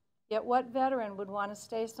 Yet what veteran would want to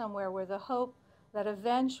stay somewhere where the hope that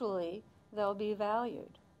eventually they'll be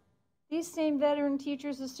valued? These same veteran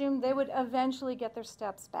teachers assumed they would eventually get their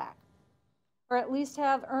steps back, or at least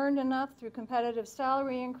have earned enough through competitive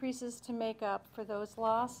salary increases to make up for those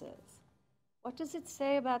losses. What does it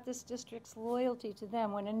say about this district's loyalty to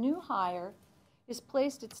them when a new hire is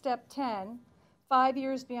placed at step 10, 5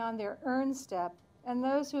 years beyond their earned step, and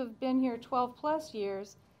those who have been here 12 plus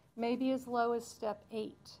years may be as low as step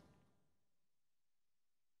 8?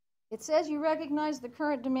 It says you recognize the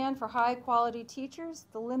current demand for high-quality teachers,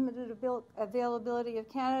 the limited availability of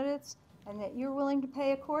candidates, and that you're willing to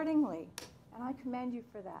pay accordingly. And I commend you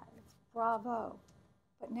for that. It's bravo.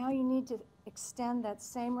 But now you need to extend that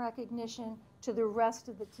same recognition to the rest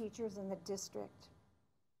of the teachers in the district.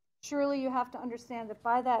 Surely you have to understand that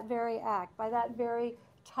by that very act, by that very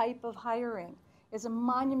type of hiring, is a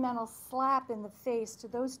monumental slap in the face to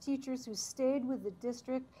those teachers who stayed with the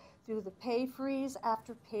district through the pay freeze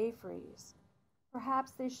after pay freeze.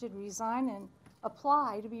 Perhaps they should resign and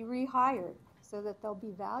apply to be rehired so that they'll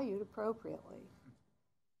be valued appropriately.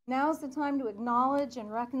 Now's the time to acknowledge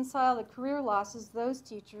and reconcile the career losses those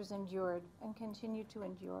teachers endured and continue to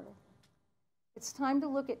endure. It's time to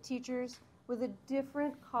look at teachers with a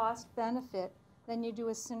different cost benefit than you do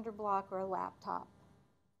a cinder block or a laptop.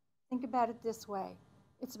 Think about it this way.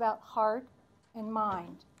 It's about heart and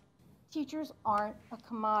mind. Teachers aren't a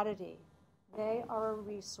commodity. They are a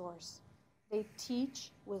resource. They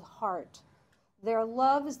teach with heart. Their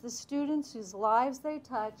love is the students whose lives they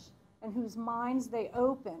touch and whose minds they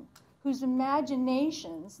open, whose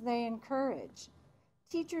imaginations they encourage.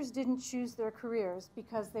 Teachers didn't choose their careers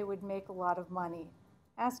because they would make a lot of money.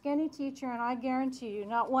 Ask any teacher, and I guarantee you,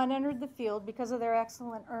 not one entered the field because of their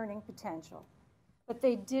excellent earning potential. But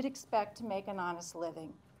they did expect to make an honest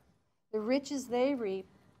living. The riches they reap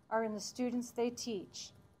are in the students they teach.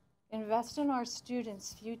 Invest in our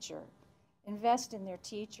students' future. Invest in their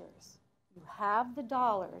teachers. You have the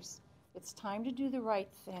dollars. It's time to do the right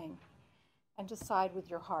thing and decide with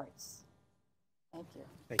your hearts. Thank you.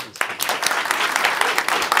 Thank you.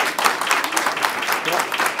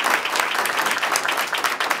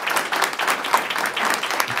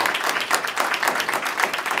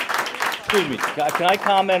 Excuse me, can I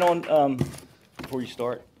comment on, before you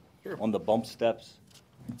start? Sure. On the bump steps?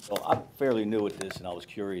 So I'm fairly new at this, and I was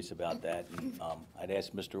curious about that. And, I'd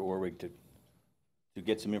asked Mr. Orwig to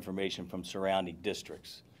get some information from surrounding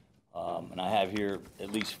districts. And I have here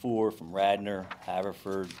at least 4 from Radnor,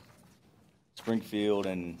 Haverford, Springfield,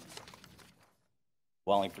 and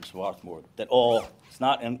Wallingford, Swarthmore, that all, it's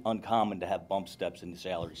not uncommon to have bump steps in the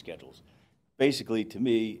salary schedules. Basically, to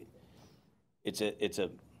me, it's a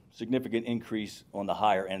significant increase on the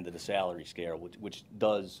higher end of the salary scale, which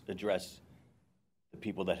does address the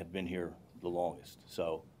people that have been here the longest.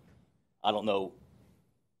 So I don't know,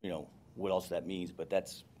 what else that means, but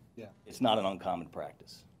it's not an uncommon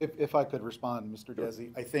practice. If I could respond, Mr.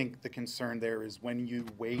 Desi, I think the concern there is when you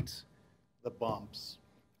weight the bumps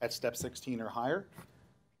at step 16 or higher,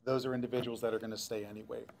 those are individuals that are going to stay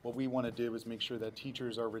anyway. What we want to do is make sure that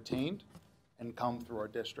teachers are retained and come through our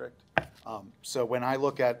district. So when I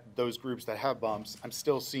look at those groups that have bumps, I'm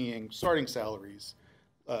still seeing starting salaries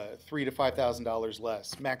 $3,000 to $5,000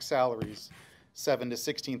 less, max salaries $7,000 to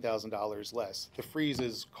 $16,000 less. The freeze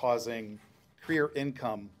is causing career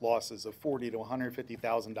income losses of $40,000 to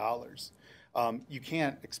 $150,000. You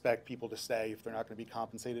can't expect people to stay if they're not going to be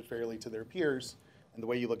compensated fairly to their peers. And the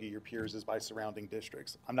way you look at your peers is by surrounding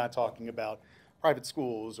districts. I'm not talking about private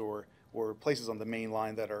schools or places on the main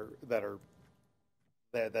line that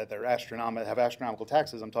have astronomical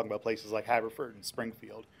taxes. I'm talking about places like Haverford and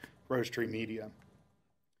Springfield, Rose Tree Media.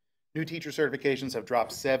 New teacher certifications have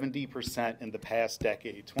dropped 70% in the past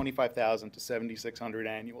decade, 25,000 to 7,600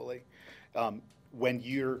 annually. When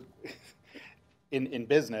you're in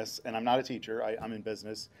business, and I'm not a teacher, I'm in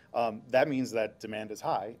business, that means that demand is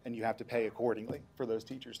high and you have to pay accordingly for those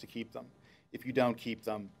teachers to keep them. If you don't keep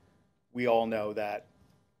them, we all know that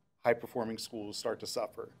high-performing schools start to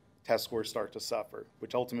suffer, test scores start to suffer,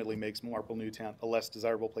 which ultimately makes Marple Newtown a less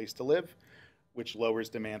desirable place to live, which lowers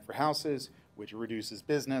demand for houses, which reduces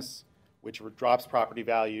business, which drops property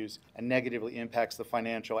values, and negatively impacts the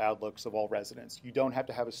financial outlooks of all residents. You don't have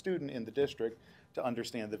to have a student in the district to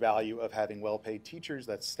understand the value of having well-paid teachers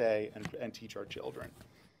that stay and teach our children.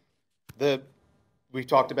 We've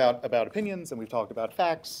talked about opinions and we've talked about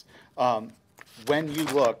facts. When you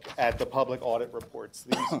look at the public audit reports,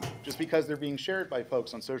 these, just because they're being shared by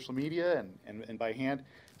folks on social media and by hand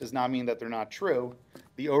does not mean that they're not true.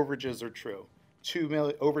 The overages are true.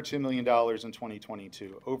 Over $2 million in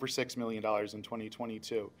 2022, over $6 million in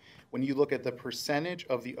 2022. When you look at the percentage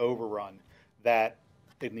of the overrun that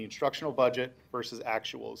in the instructional budget versus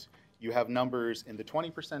actuals, you have numbers in the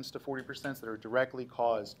 20% to 40% that are directly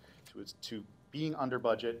caused to being under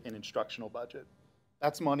budget in instructional budget.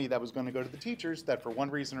 That's money that was going to go to the teachers that for one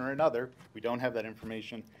reason or another, we don't have that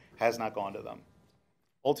information, has not gone to them.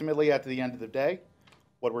 Ultimately, at the end of the day,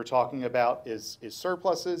 what we're talking about is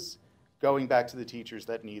surpluses going back to the teachers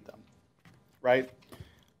that need them, right?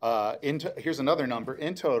 Here's another number.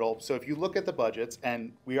 In total, so if you look at the budgets,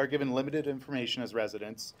 and we are given limited information as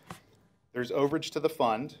residents, there's overage to the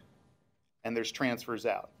fund, and there's transfers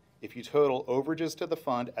out. If you total overages to the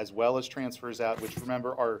fund as well as transfers out, which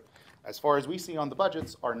remember are, as far as we see on the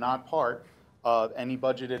budgets, are not part of any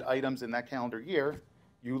budgeted items in that calendar year,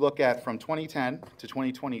 you look at from 2010 to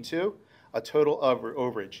 2022, a total of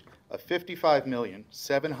overage of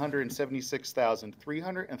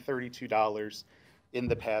 $55,776,332 in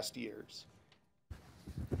the past years.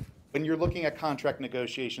 When you're looking at contract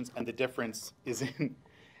negotiations and the difference is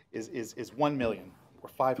 $1 million or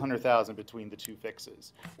 $500,000 between the two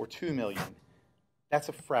fixes, or $2 million, that's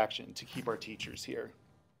a fraction to keep our teachers here.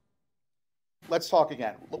 Let's talk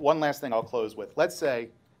again. One last thing I'll close with. Let's say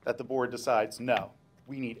that the board decides, no,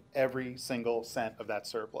 we need every single cent of that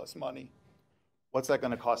surplus money. What's that going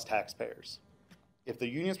to cost taxpayers? If the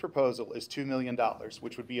union's proposal is $2 million,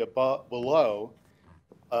 which would be below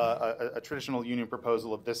a traditional union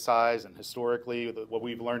proposal of this size, and historically, what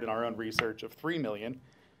we've learned in our own research of $3 million,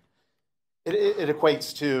 it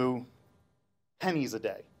equates to pennies a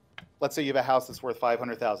day. Let's say you have a house that's worth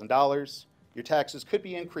 $500,000. Your taxes could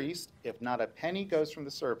be increased if not a penny goes from the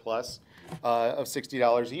surplus of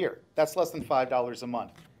 $60 a year. That's less than $5 a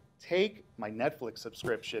month. Take my Netflix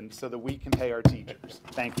subscription so that we can pay our teachers.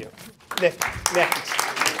 Thank you. Next.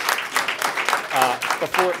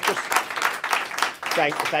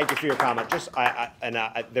 Thank you for your comment.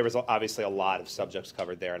 There was obviously a lot of subjects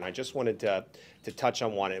covered there, and I just wanted to touch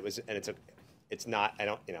on one. It's not. I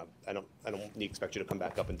don't expect you to come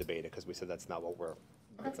back up and debate it because we said that's not what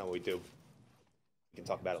we do. We can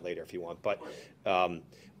talk about it later if you want. But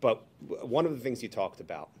one of the things you talked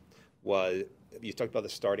about was you talked about the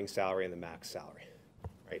starting salary and the max salary,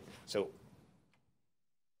 right? So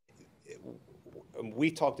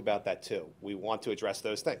we talked about that too. We want to address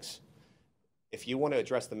those things. If you want to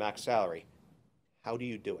address the max salary, how do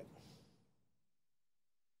you do it?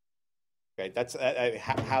 Okay, that's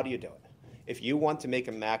how do you do it? If you want to make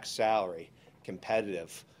a max salary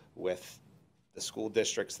competitive with the school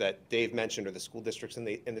districts that Dave mentioned or the school districts in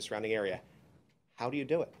the surrounding area, how do you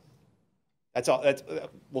do it? That's all.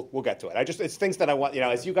 We'll get to it. It's things that I want,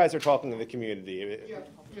 as you guys are talking to the community.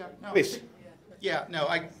 No, please. Yeah, no,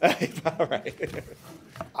 All right.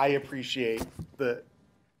 I appreciate the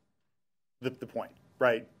point,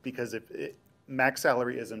 right? Because max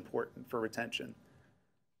salary is important for retention.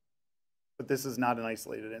 But this is not an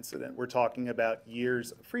isolated incident. We're talking about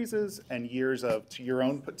years of freezes and years of, to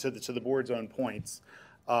the board's own points,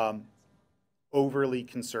 overly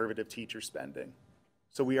conservative teacher spending.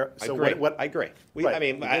 So we are. So I agree. Right. I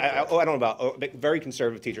mean, I don't know about very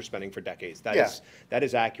conservative teacher spending for decades. That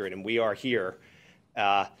is accurate, and we are here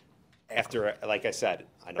after, like I said.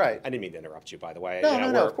 I didn't mean to interrupt you, by the way.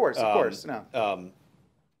 No, of course, no.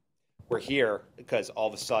 We're here because all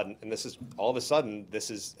of a sudden, this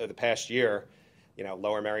is the past year.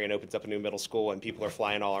 Lower Merion opens up a new middle school, and people are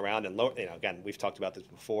flying all around. And again, we've talked about this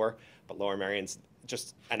before, but Lower Merion's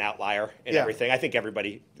just an outlier in everything. I think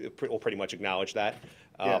everybody will pretty much acknowledge that.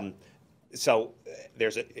 So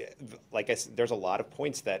there's a lot of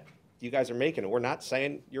points that you guys are making, and we're not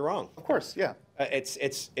saying you're wrong. Of course, yeah. It's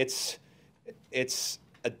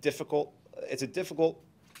a difficult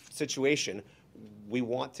situation. We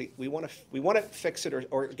want to fix it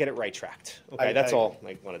or get it right tracked. Okay, that's all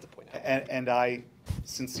I wanted to point out. And I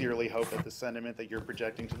sincerely hope that the sentiment that you're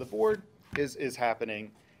projecting to the board is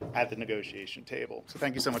happening at the negotiation table. So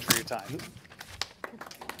thank you so much for your time.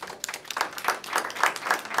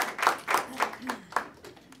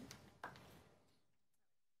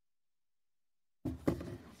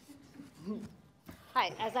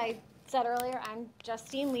 Hi, as I said earlier, I'm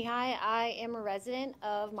Justine Lehigh. I am a resident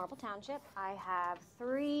of Marple Township. I have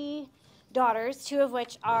 3 daughters, 2 of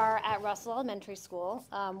which are at Russell Elementary School.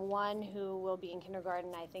 One who will be in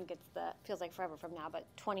kindergarten, I think feels like forever from now, but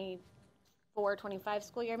 24, 25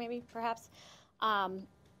 school year maybe, perhaps. And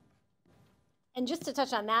just to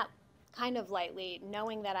touch on that kind of lightly,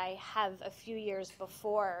 knowing that I have a few years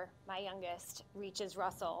before my youngest reaches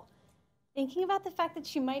Russell, thinking about the fact that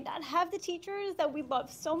she might not have the teachers that we love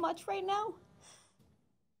so much right now.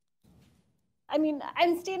 I mean,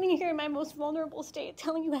 I'm standing here in my most vulnerable state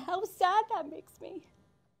telling you how sad that makes me.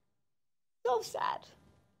 So sad.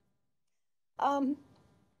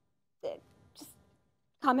 Just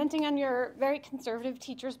commenting on your very conservative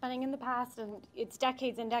teacher spending in the past, and it's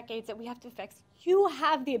decades and decades that we have to fix. You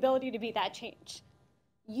have the ability to be that change.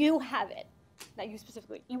 You have it. Not you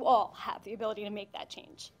specifically. You all have the ability to make that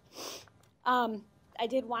change. I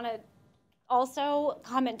did want to also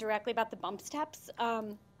comment directly about the bump steps.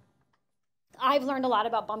 I've learned a lot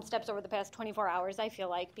about bump steps over the past 24 hours, I feel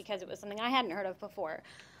like, because it was something I hadn't heard of before.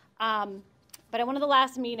 But at one of the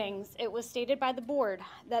last meetings, it was stated by the board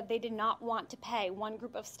that they did not want to pay one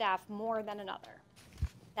group of staff more than another,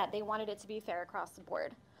 that they wanted it to be fair across the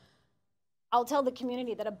board. I'll tell the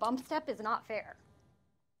community that a bump step is not fair.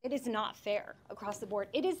 It is not fair across the board.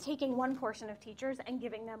 It is taking one portion of teachers and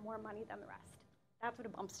giving them more money than the rest. That's what a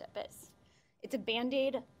bump step is. It's a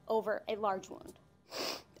Band-Aid over a large wound.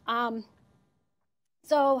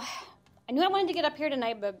 So I knew I wanted to get up here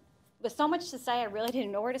tonight, but with so much to say, I really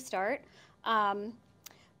didn't know where to start.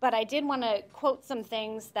 But I did want to quote some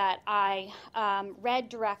things that I read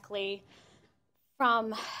directly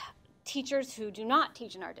from teachers who do not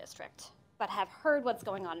teach in our district, but have heard what's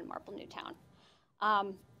going on in Marple Newtown.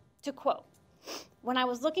 To quote, "When I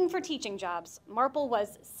was looking for teaching jobs, Marple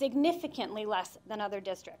was significantly less than other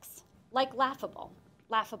districts, like laughable.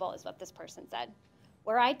 Laughable is what this person said.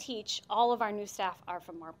 Where I teach, all of our new staff are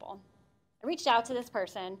from Marple." I reached out to this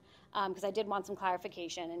person because I did want some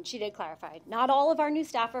clarification, and she did clarify. Not all of our new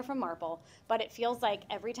staff are from Marple, but it feels like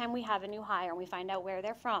every time we have a new hire and we find out where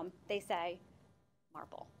they're from, they say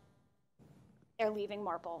Marple. They're leaving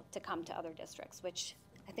Marple to come to other districts, which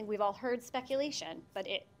I think we've all heard speculation, but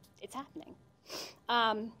it's happening.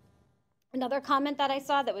 Another comment that I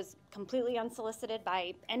saw that was completely unsolicited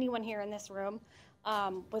by anyone here in this room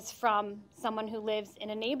was from someone who lives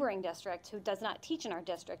in a neighboring district who does not teach in our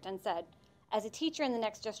district and said, "As a teacher in the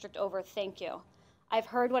next district over, thank you. I've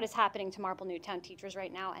heard what is happening to Marple Newtown teachers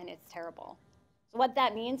right now, and it's terrible." So what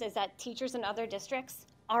that means is that teachers in other districts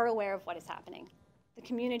are aware of what is happening. The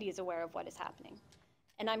community is aware of what is happening.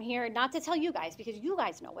 And I'm here not to tell you guys, because you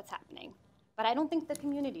guys know what's happening, but I don't think the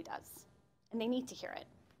community does, and they need to hear it.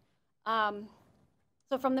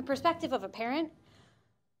 So from the perspective of a parent,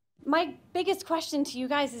 My biggest question to you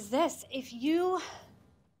guys is this.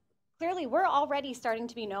 Clearly, we're already starting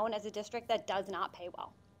to be known as a district that does not pay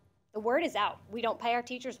well. The word is out. We don't pay our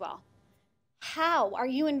teachers well. How are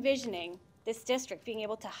you envisioning this district being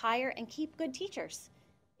able to hire and keep good teachers?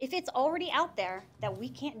 If it's already out there that we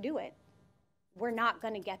can't do it, we're not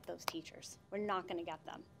going to get those teachers. We're not going to get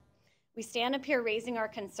them. We stand up here raising our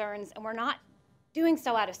concerns, and we're not doing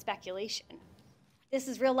so out of speculation. This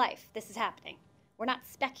is real life. This is happening. We're not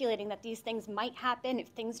speculating that these things might happen if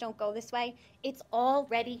things don't go this way. It's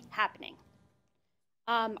already happening.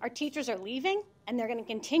 Our teachers are leaving, and they're going to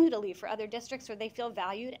continue to leave for other districts where they feel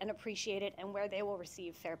valued and appreciated and where they will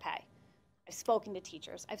receive fair pay. I've spoken to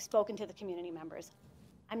teachers. I've spoken to the community members.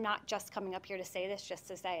 I'm not just coming up here to say this just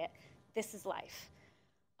to say it. This is life.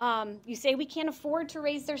 You say we can't afford to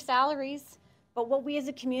raise their salaries, but what we as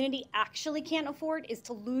a community actually can't afford is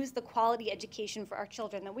to lose the quality education for our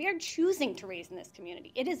children that we are choosing to raise in this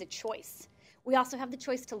community. It is a choice. We also have the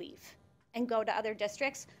choice to leave and go to other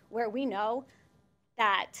districts where we know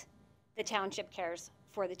that the township cares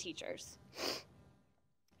for the teachers.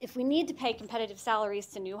 If we need to pay competitive salaries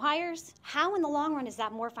to new hires, how in the long run is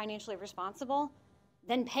that more financially responsible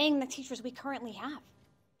than paying the teachers we currently have?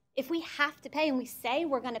 If we have to pay and we say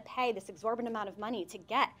we're going to pay this exorbitant amount of money to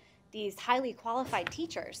get these highly qualified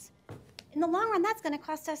teachers, in the long run, that's going to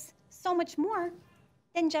cost us so much more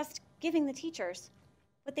than just giving the teachers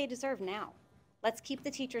what they deserve now. Let's keep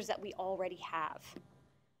the teachers that we already have.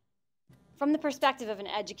 From the perspective of an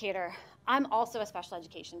educator, I'm also a special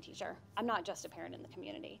education teacher. I'm not just a parent in the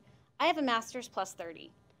community. I have a master's plus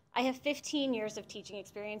 30. I have 15 years of teaching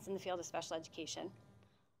experience in the field of special education.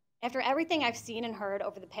 After everything I've seen and heard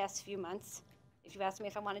over the past few months, if you asked me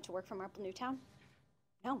if I wanted to work for Marple Newtown,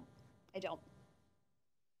 no, I don't.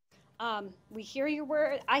 We hear your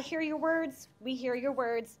word. I hear your words. We hear your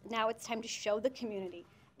words. Now it's time to show the community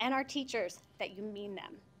and our teachers that you mean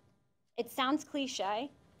them. It sounds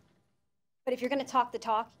cliche, but if you're going to talk the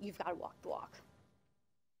talk, you've got to walk the walk.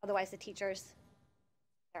 Otherwise, the teachers,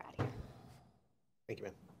 they're out of here. Thank you,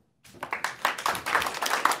 ma'am.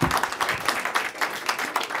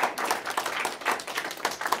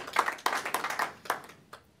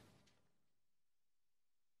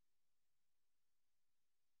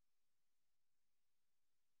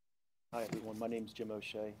 Hi, everyone. My name's Jim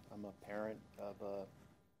O'Shea. I'm a parent of a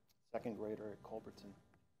second grader at Culbertson.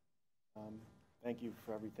 Thank you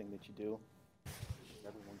for everything that you do,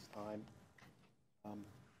 everyone's time.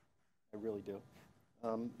 I really do.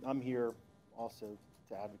 I'm here also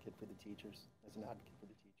to advocate for the teachers, as an advocate for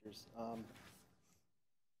the teachers.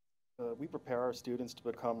 We prepare our students to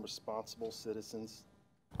become responsible citizens,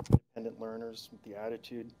 independent learners with the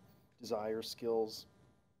attitude, desire, skills,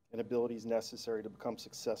 and abilities necessary to become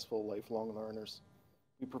successful lifelong learners.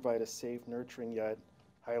 We provide a safe, nurturing, yet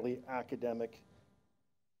highly academic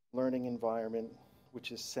learning environment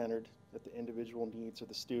which is centered at the individual needs of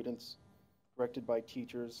the students, directed by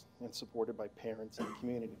teachers, and supported by parents and the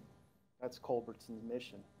community. That's Culbertson's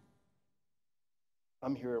mission.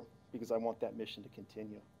 I'm here because I want that mission to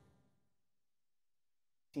continue. It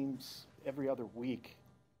seems every other week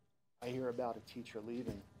I hear about a teacher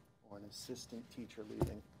leaving or an assistant teacher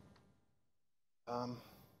leaving. A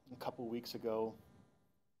couple weeks ago,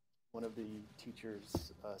 one of the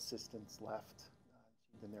teacher's assistants left.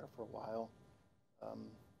 She'd been there for a while. Can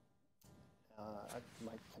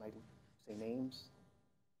I say names? Is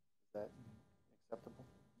that acceptable?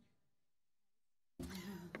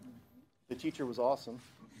 The teacher was awesome.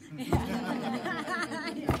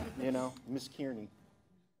 You know, Miss Kearney,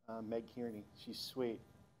 Meg Kearney, she's sweet.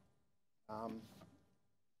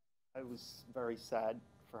 I was very sad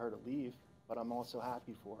for her to leave, but I'm also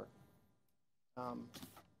happy for her.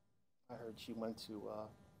 I heard she went to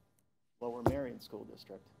Lower Merion School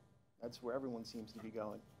District. That's where everyone seems to be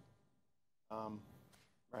going,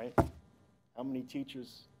 right? How many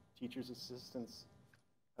teachers assistants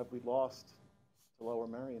have we lost to Lower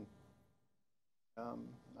Merion?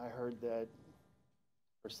 I heard that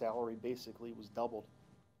her salary basically was doubled.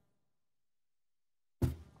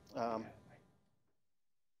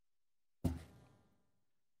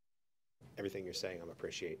 Everything you're saying, I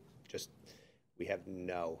appreciate. Just, we have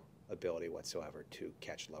no ability whatsoever to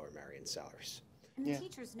catch Lower Merion salaries. And the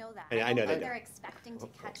teachers know that. I know they they're don't. expecting to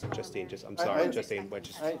catch Lower Justine, Merion. I'm sorry, Justine, but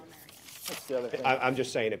just, That's the other thing. I'm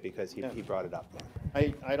just saying it because he brought it up.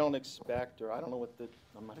 I don't expect, or I don't know what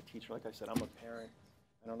I'm not a teacher, like I said, I'm a parent.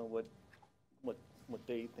 I don't know what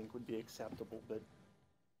they think would be acceptable, but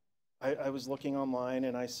I was looking online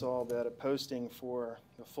and I saw that a posting for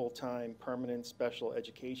a full-time permanent special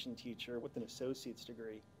education teacher with an associate's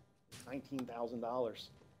degree is $19,000.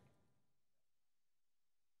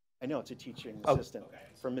 I know, it's a teaching Oh, assistant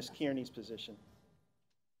for Miss Kearney's position.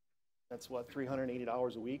 That's what,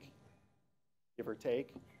 $380 a week, give or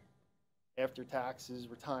take? After taxes,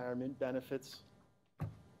 retirement, benefits,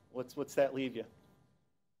 what's that leave you?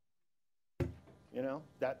 You know,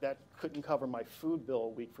 that couldn't cover my food bill a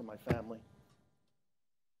week for my family.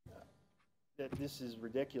 This is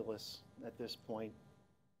ridiculous at this point.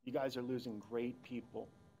 You guys are losing great people.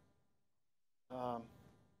 A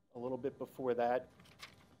little bit before that,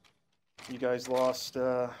 you guys lost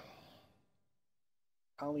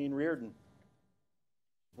Colleen Reardon.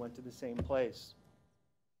 Went to the same place.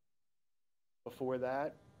 Before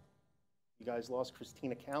that, you guys lost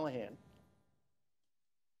Christina Callahan.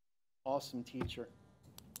 Awesome teacher.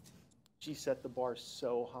 She set the bar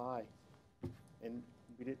so high, and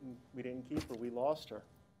we didn't keep her. We lost her.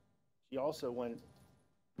 She also went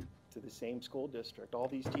to the same school district. All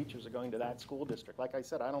these teachers are going to that school district. Like I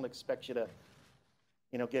said, I don't expect you to,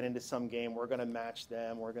 you know, get into some game. We're going to match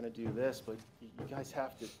them. We're going to do this, but you guys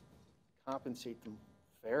have to compensate them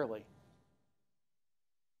fairly.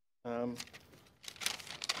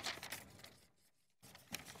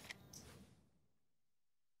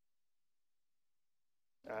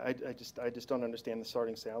 I just don't understand the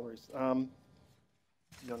starting salaries.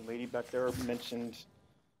 Young lady back there mentioned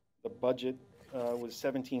the budget was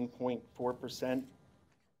 17.4%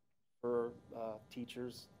 for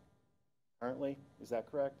teachers currently. Is that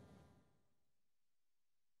correct?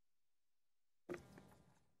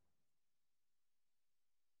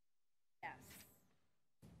 Yes.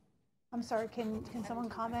 I'm sorry, can someone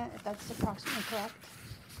comment if that's approximately correct?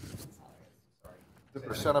 The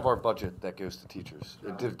percent of our budget that goes to teachers.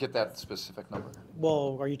 Did get that specific number?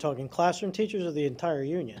 Well, are you talking classroom teachers or the entire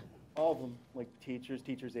union? All of them, like teachers,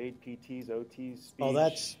 teachers aid, PTs, OTs, speech. Oh,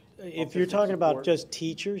 that's, if you're talking about just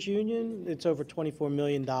teachers union, it's over $24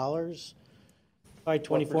 million. Probably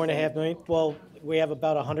 24.5 million. Well, we have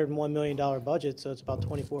about $101 million budget, so it's about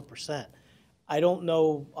 24%. I don't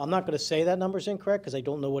know, I'm not going to say that number's incorrect because I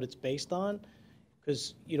don't know what it's based on.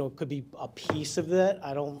 Because, you know, it could be a piece of that.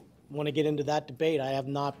 I don't want to get into that debate. I have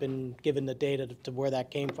not been given the data to where that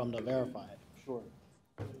came from to verify it. Sure.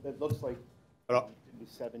 It looks like it was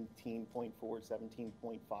 17.4,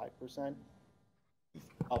 17.5%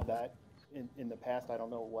 of that in the past. I don't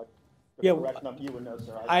know what the correct number, you would know,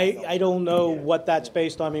 sir. I don't know what that's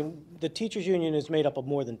based on. I mean, the teachers union is made up of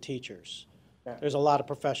more than teachers. Yeah. There's a lot of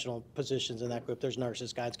professional positions in that group. There's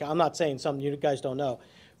nurses, guides. I'm not saying something you guys don't know,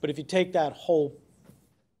 but if you take that whole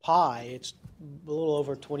pie, it's a little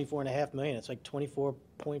over 24.5 million. It's like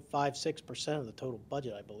 24.56% of the total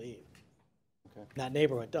budget, I believe. Okay. In that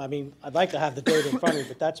neighborhood. I mean, I'd like to have the data in front of me,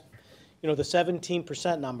 but that's, you know, the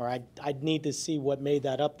 17% number. I'd need to see what made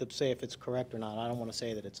that up to say if it's correct or not. I don't want to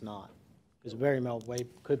say that it's not, because very well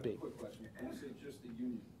could be. Quick question. When you say just the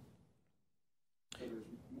union, so there's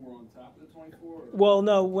more on top of the 24? Or? Well,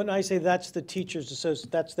 no, when I say that's the teachers association,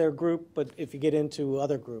 that's their group, but if you get into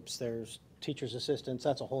other groups, there's teachers assistants,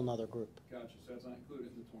 that's a whole nother group. Gotcha, so that's not included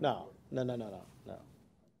in the 24? No.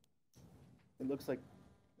 It looks like,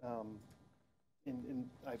 I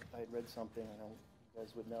read something, I know you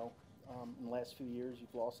guys would know. In the last few years,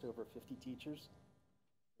 you've lost over 50 teachers.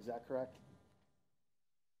 Is that correct?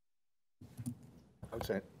 I would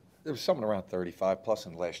say there was something around 35 plus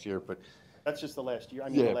in the last year, but That's just the last year. I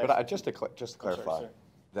mean, yeah, the last but just to clarify, sorry.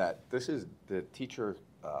 that this is the teacher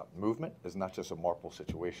movement is not just a Marple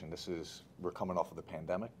situation. This is, we're coming off of the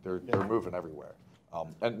pandemic. They're moving everywhere,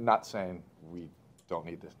 and not saying we don't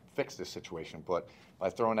need to fix this situation, but by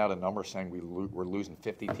throwing out a number saying we're losing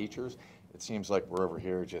 50 teachers, it seems like we're over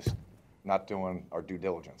here just not doing our due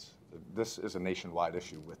diligence. This is a nationwide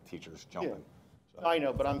issue with teachers jumping. Yeah. I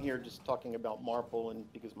know, but I'm here just talking about Marple,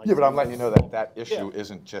 and because my Yeah, but I'm letting you know that that issue Yeah.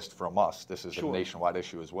 isn't just from us. This is Sure. a nationwide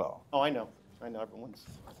issue as well. Oh, I know everyone's.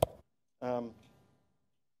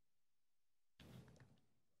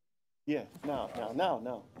 Yeah, no.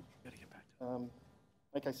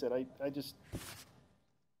 Like I said, I just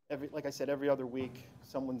every other week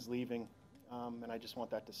someone's leaving, and I just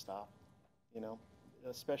want that to stop. You know,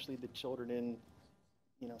 especially the children in,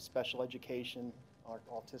 you know, special education, or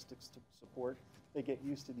autistic support. They get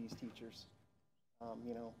used to these teachers.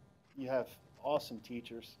 You know, you have awesome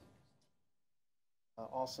teachers,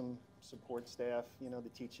 awesome support staff, you know, the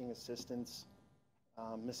teaching assistants.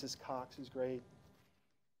 Mrs. Cox is great.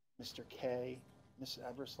 Mr. K, Mrs.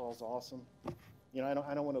 Ebersol's awesome. You know,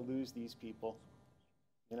 I don't want to lose these people,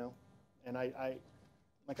 you know. And I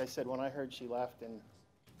like I said, when I heard she left and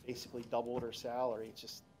basically doubled her salary, it's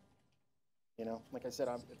just, you know, like I said,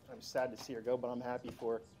 I'm sad to see her go, but I'm happy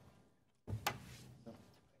for her. So,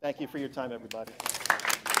 thank you for your time, everybody.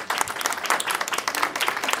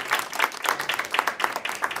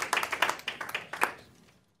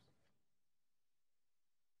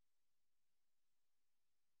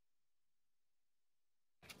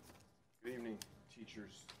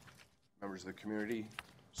 members of the community,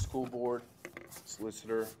 school board,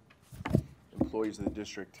 solicitor, employees of the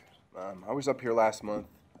district. I was up here last month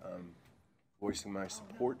voicing my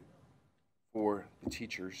support for the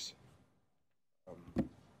teachers.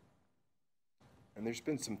 And there's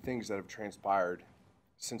been some things that have transpired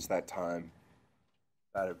since that time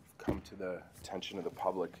that have come to the attention of the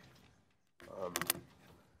public.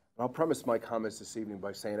 I'll premise my comments this evening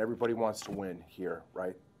by saying everybody wants to win here,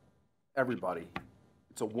 right? Everybody.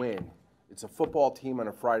 It's a win. It's a football team on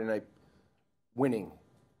a Friday night winning,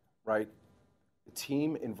 right? The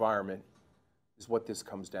team environment is what this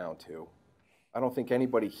comes down to. I don't think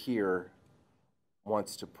anybody here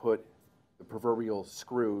wants to put the proverbial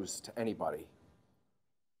screws to anybody.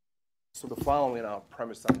 So the following I'll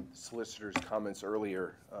premise on the solicitor's comments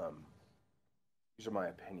earlier. These are my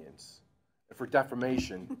opinions. And for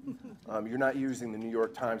defamation, you're not using the New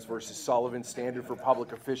York Times versus Sullivan standard for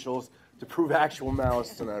public officials to prove actual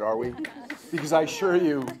malice tonight, are we? Because I assure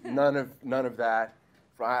you, none of that.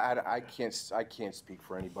 I can't speak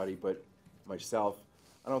for anybody but myself.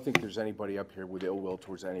 I don't think there's anybody up here with ill will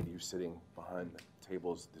towards any of you sitting behind the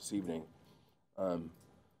tables this evening.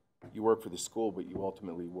 You work for the school, but you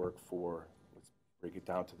ultimately work for, let's break it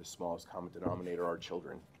down to the smallest common denominator, our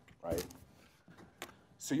children, right?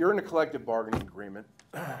 So you're in a collective bargaining agreement.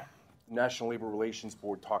 The National Labor Relations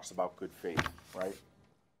Board talks about good faith, right?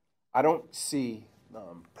 I don't see,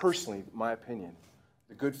 personally, my opinion,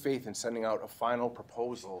 the good faith in sending out a final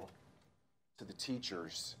proposal to the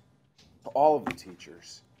teachers, to all of the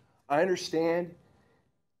teachers. I understand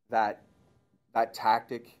that that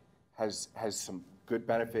tactic has some good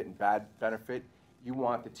benefit and bad benefit. You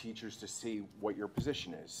want the teachers to see what your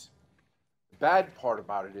position is. The bad part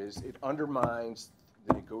about it is it undermines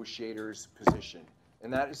the negotiator's position,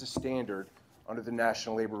 and that is a standard under the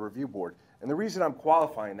National Labor Review Board. And the reason I'm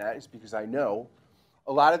qualifying that is because I know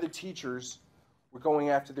a lot of the teachers were going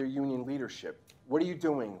after their union leadership. What are you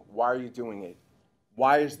doing? Why are you doing it?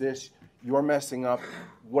 Why is this? You're messing up.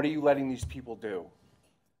 What are you letting these people do?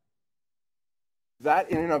 That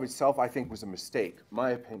in and of itself, I think, was a mistake,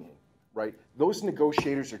 my opinion, right? Those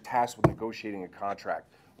negotiators are tasked with negotiating a contract.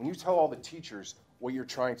 When you tell all the teachers what you're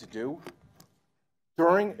trying to do,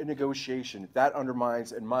 during a negotiation, that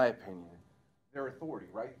undermines, in my opinion, their authority,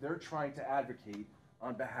 right? They're trying to advocate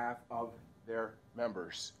on behalf of their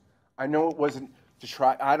members. I know it wasn't to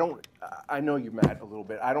try, I know you, Matt, a little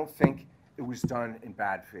bit. I don't think it was done in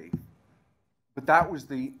bad faith. But that was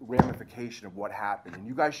the ramification of what happened, and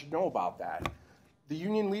you guys should know about that. The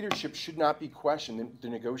union leadership should not be questioned, the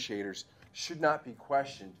negotiators should not be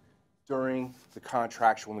questioned during the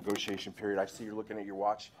contractual negotiation period. I see you're looking at your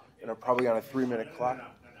watch, and I'm probably on a 3-minute clock. No,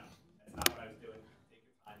 that's not what I was doing. Take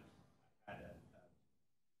your time.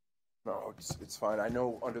 No, it's fine. I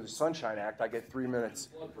know under the Sunshine Act, I get 3 minutes,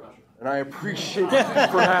 and I appreciate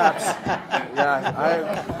perhaps.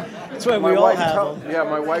 Yeah, that's what we all have. Yeah,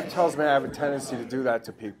 my wife tells me I have a tendency to do that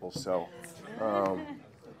to people. So,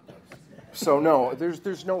 so no,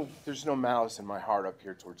 there's no malice in my heart up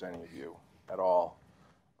here towards any of you at all.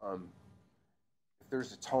 If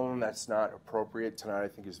there's a tone that's not appropriate tonight, I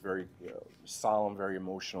think is very solemn, very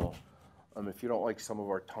emotional. If you don't like some of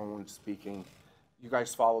our tone speaking, you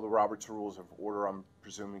guys follow the Robert's Rules of Order, I'm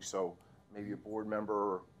presuming, so maybe a board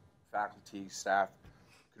member or faculty, staff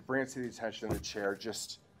could bring it to the attention of the chair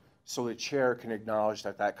just so the chair can acknowledge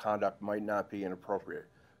that that conduct might not be inappropriate.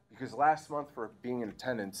 Because last month, for being in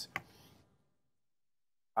attendance,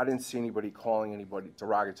 I didn't see anybody calling anybody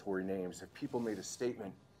derogatory names. If people made a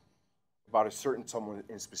statement about a certain someone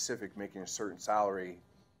in specific making a certain salary,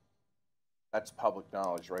 that's public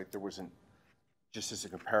knowledge, right? There wasn't, just as a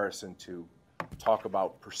comparison, to talk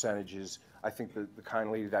about percentages. I think the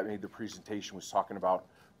kind lady that made the presentation was talking about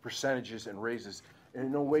percentages and raises. And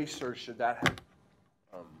in no way, sir, should that have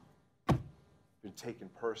been taken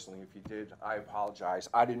personally. If you did, I apologize.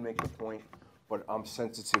 I didn't make the point, but I'm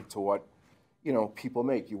sensitive to what, you know, people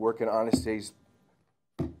make. You work in honest days.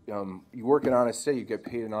 You work an honest day, you get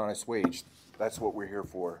paid an honest wage. That's what we're here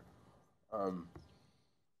for.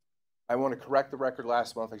 I want to correct the record.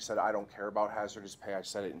 Last month I said I don't care about hazardous pay. I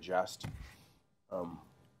said it in jest.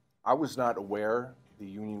 I was not aware the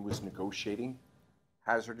union was negotiating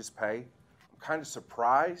hazardous pay. I'm kind of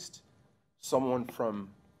surprised someone from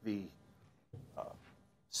the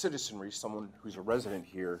citizenry, someone who's a resident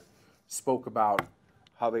here, spoke about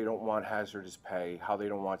how they don't want hazardous pay, how they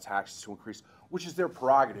don't want taxes to increase, which is their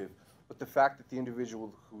prerogative. But the fact that the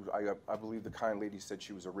individual who, I believe the kind lady said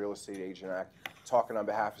she was a real estate agent, talking on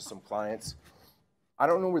behalf of some clients, I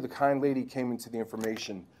don't know where the kind lady came into the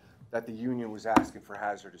information that the union was asking for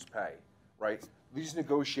hazardous pay, right? these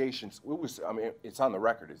negotiations, it was, I mean, it's on the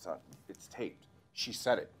record, it's taped. She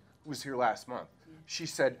said it. It was here last month. She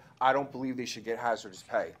said, I don't believe they should get hazardous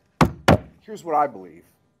pay. Here's what I believe.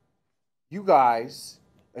 You guys,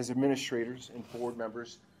 as administrators and board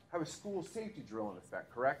members, have a school safety drill in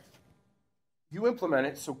effect, correct? You implement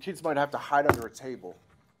it so kids might have to hide under a table.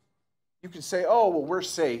 You can say, oh, well, we're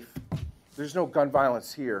safe. There's no gun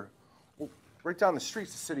violence here. Well, right down the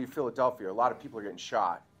streets of the city of Philadelphia, a lot of people are getting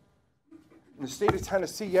shot. In the state of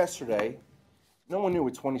Tennessee yesterday, no one knew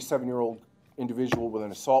a 27-year-old individual with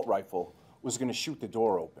an assault rifle was going to shoot the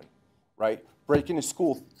door open, right? Break into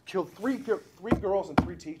school, kill three girls and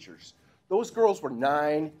 3 teachers. Those girls were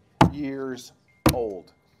 9 years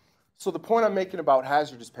old. So the point I'm making about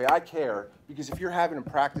hazardous pay, I care, because if you're having them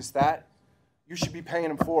practice that, you should be paying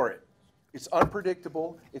them for it. It's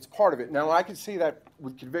unpredictable. It's part of it. Now, I can see that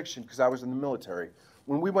with conviction because I was in the military.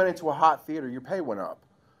 When we went into a hot theater, your pay went up.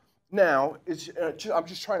 Now, I'm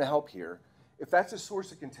just trying to help here. If that's a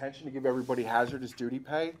source of contention to give everybody hazardous duty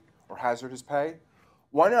pay or hazardous pay,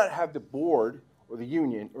 why not have the board or the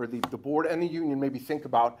union, or the board and the union maybe think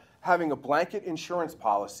about having a blanket insurance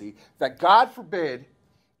policy that, God forbid,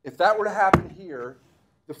 if that were to happen here,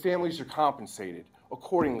 the families are compensated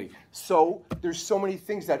accordingly. So there's so many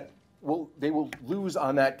things that they will lose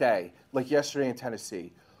on that day, like yesterday in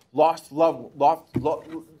Tennessee. Lost your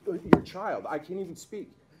child. I can't even speak.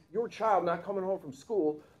 Your child not coming home from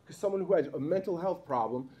school because someone who has a mental health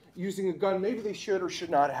problem using a gun maybe they should or should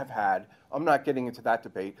not have had. I'm not getting into that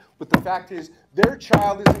debate. But the fact is, their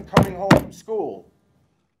child isn't coming home from school.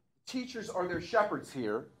 Teachers are their shepherds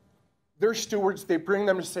here. They're stewards. They bring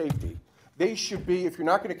them to safety. They should be, if you're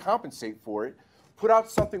not going to compensate for it, put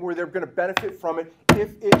out something where they're going to benefit from it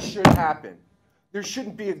if it should happen. There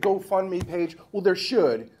shouldn't be a GoFundMe page. Well, there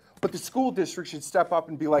should. But the school district should step up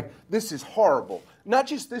and be like, this is horrible. Not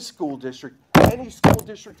just this school district, any school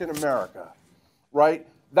district in America, right?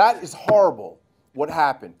 That is horrible, what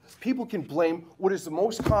happened. People can blame what is the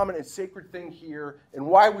most common and sacred thing here, and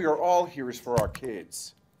why we are all here is for our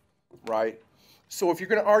kids, right? So if you're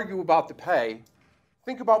going to argue about the pay,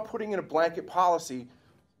 think about putting in a blanket policy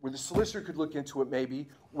where the solicitor could look into it maybe,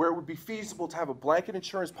 where it would be feasible to have a blanket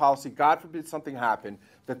insurance policy, God forbid something happened,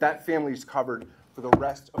 that family is covered for the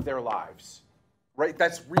rest of their lives, right?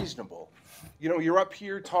 That's reasonable. You know, you're up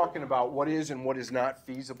here talking about what is and what is not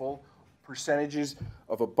feasible, percentages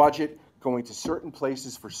of a budget going to certain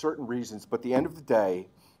places for certain reasons, but at the end of the day,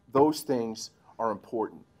 those things are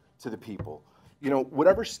important to the people. You know,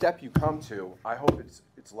 whatever step you come to, I hope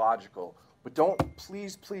it's logical, but don't,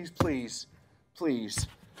 please,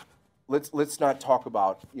 let's not talk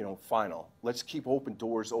about, final. Let's keep open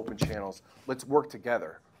doors, open channels. Let's work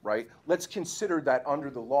together, right? Let's consider that under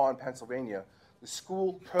the law in Pennsylvania, the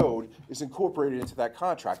school code is incorporated into that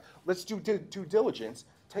contract. Let's do due diligence,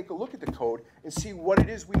 take a look at the code, and see what it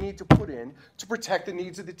is we need to put in to protect the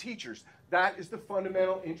needs of the teachers. That is the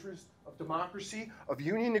fundamental interest of democracy, of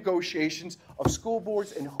union negotiations, of school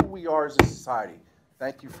boards, and who we are as a society.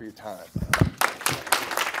 Thank you for your time.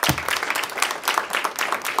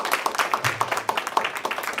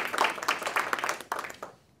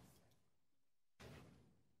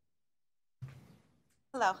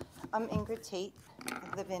 Hello, I'm Ingrid Tate.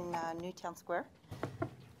 I live in Newtown Square.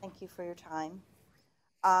 Thank you for your time.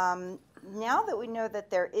 Now that we know that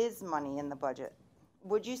there is money in the budget,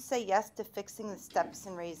 would you say yes to fixing the steps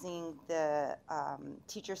and raising the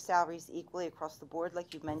teacher salaries equally across the board,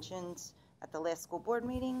 like you mentioned at the last school board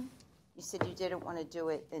meeting? You said you didn't want to do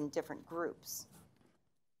it in different groups.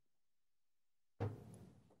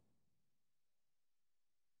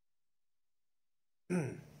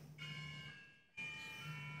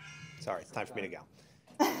 Sorry, it's time for me to go.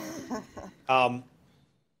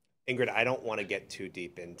 Ingrid, I don't want to get too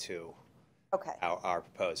deep into our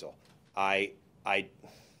proposal. Let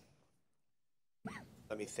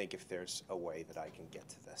me think if there's a way that I can get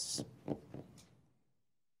to this.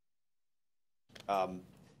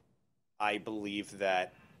 I believe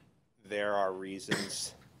that there are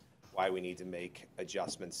reasons why we need to make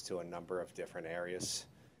adjustments to a number of different areas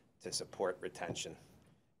to support retention,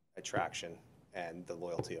 attraction, and the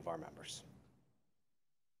loyalty of our members.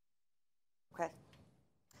 Okay.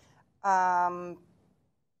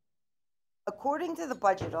 According to the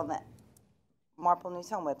budget on the Marple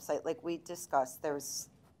Newtown website, like we discussed, there's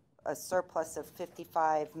a surplus of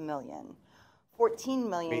 $55 million. $14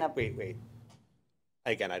 million of... Wait.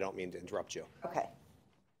 Again, I don't mean to interrupt you. Okay.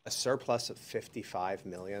 A surplus of $55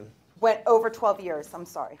 million? Went over 12 years, I'm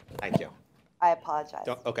sorry. Thank you. I apologize.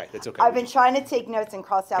 Okay, that's okay. I've been trying to take notes and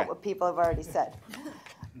cross out what people have already said.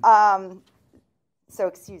 So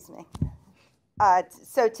excuse me.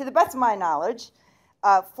 So to the best of my knowledge,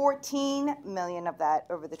 14 million of that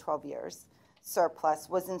over the 12 years surplus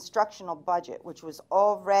was instructional budget, which was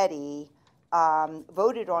already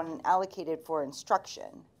voted on and allocated for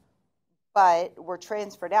instruction, but were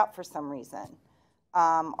transferred out for some reason.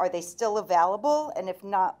 Are they still available? And if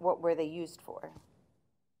not, what were they used for?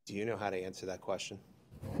 Do you know how to answer that question?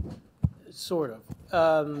 Sort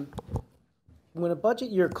of. When a budget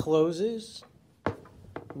year closes,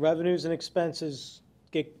 revenues and expenses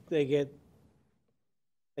get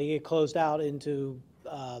closed out into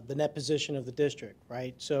the net position of the district,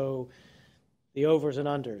 right? So the overs and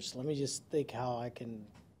unders. Let me just think how I can.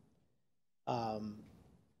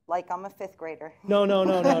 Like I'm a fifth grader. No.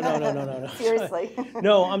 Seriously.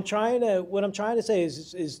 No, what I'm trying to say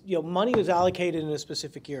is money is allocated in a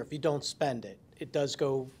specific year. If you don't spend it, it does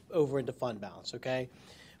go over into fund balance, okay?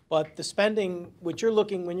 But the spending, when you're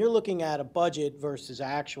looking at a budget versus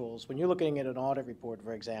actuals, when you're looking at an audit report,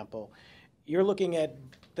 for example, you're looking at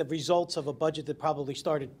the results of a budget that probably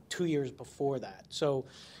started 2 years before that. So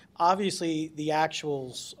obviously the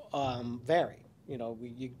actuals vary.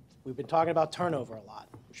 We've been talking about turnover a lot.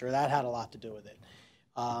 I'm sure that had a lot to do with it.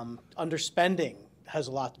 Underspending has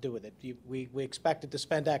a lot to do with it. We expected to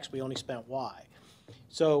spend X, we only spent Y.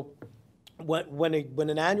 So when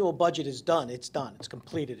an annual budget is done, it's done. It's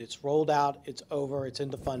completed. It's rolled out. It's over. It's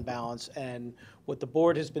into fund balance. And what the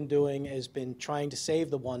board has been doing has been trying to save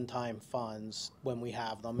the one-time funds when we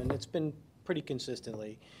have them, and it's been pretty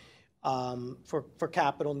consistently for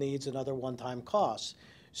capital needs and other one-time costs.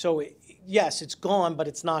 So yes, it's gone, but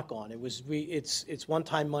it's not gone. It's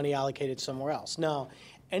one-time money allocated somewhere else. Now,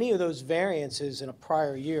 any of those variances in a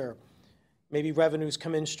prior year, maybe revenues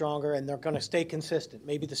come in stronger and they're going to stay consistent.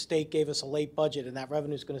 Maybe the state gave us a late budget and that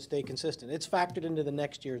revenue is going to stay consistent. It's factored into the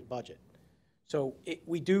next year's budget. So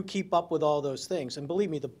we do keep up with all those things. And believe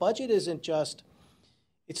me, the budget isn't just,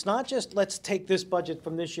 it's not just let's take this budget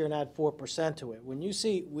from this year and add 4% to it. When you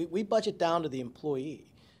see, we budget down to the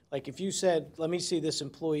employee. Like if you said, let me see this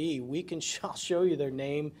employee, I'll show you their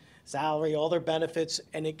name, salary, all their benefits,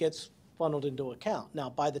 and it gets funneled into account. Now,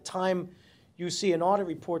 by the time you see an audit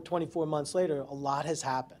report 24 months later, a lot has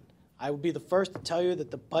happened. I would be the first to tell you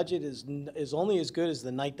that the budget is only as good as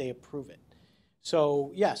the night they approve it.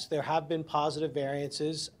 So yes, there have been positive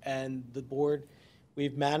variances, and the board,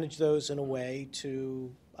 we've managed those in a way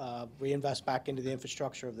to reinvest back into the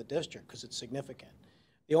infrastructure of the district because it's significant.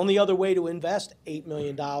 The only other way to invest $8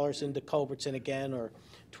 million into Culbertson again or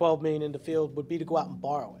 $12 million into field would be to go out and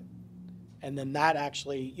borrow it. And then that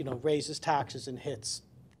actually, raises taxes and hits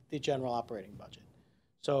the general operating budget.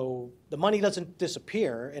 So the money doesn't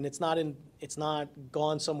disappear, and it's not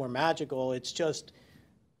gone somewhere magical. It's just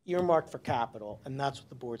earmarked for capital, and that's what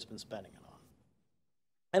the board's been spending it on.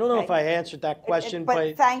 I don't know if I answered that question,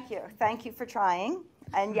 but thank you. Thank you for trying.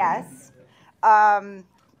 And yes,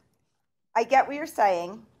 I get what you're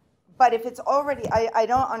saying, but if it's already, I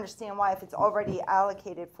don't understand why, if it's already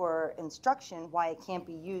allocated for instruction, why it can't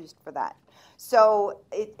be used for that. So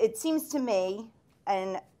it seems to me,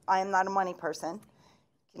 and I'm not a money person,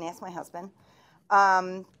 you can ask my husband,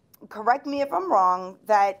 correct me if I'm wrong,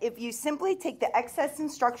 that if you simply take the excess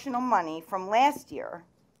instructional money from last year,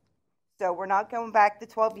 so we're not going back to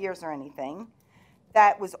 12 years or anything,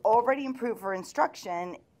 that was already improved for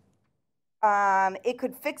instruction, it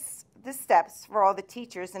could fix the steps for all the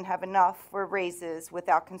teachers and have enough for raises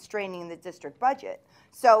without constraining the district budget.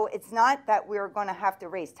 So it's not that we're going to have to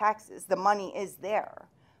raise taxes. The money is there.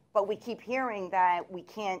 But we keep hearing that we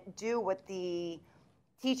can't do what the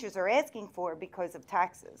teachers are asking for because of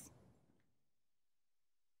taxes.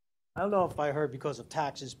 I don't know if I heard because of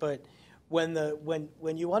taxes, but when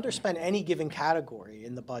you underspend any given category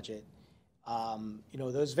in the budget,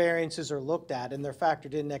 those variances are looked at and they're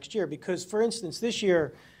factored in next year. Because, for instance, this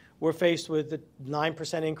year we're faced with a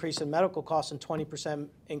 9% increase in medical costs and 20%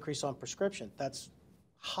 increase on prescription. That's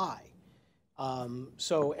high.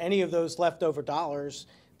 So any of those leftover dollars,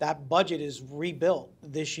 that budget is rebuilt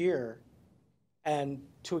this year and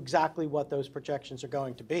to exactly what those projections are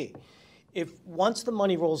going to be. If once the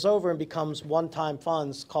money rolls over and becomes one-time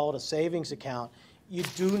funds, call it a savings account, you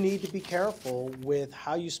do need to be careful with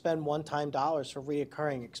how you spend one-time dollars for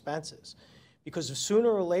reoccurring expenses. Because sooner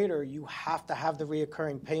or later, you have to have the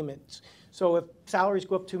reoccurring payments. So if salaries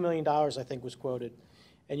go up $2 million, I think was quoted,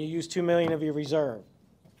 and you use $2 million of your reserve,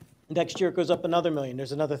 next year it goes up another $1 million.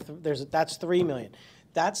 That's $3 million.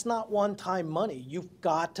 That's not one-time money. You've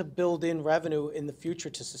got to build in revenue in the future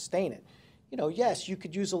to sustain it. Yes, you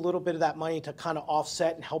could use a little bit of that money to kind of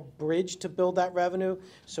offset and help bridge to build that revenue,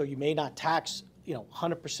 so you may not tax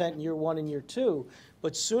 100% in year one and year two,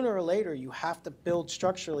 but sooner or later, you have to build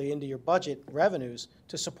structurally into your budget revenues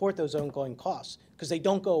to support those ongoing costs, because they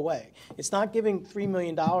don't go away. It's not giving $3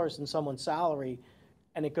 million in someone's salary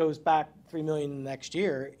and it goes back $3 million the next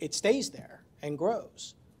year. It stays there and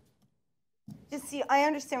grows. Just see, I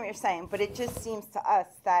understand what you're saying, but it just seems to us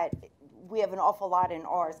that we have an awful lot in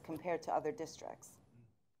ours compared to other districts.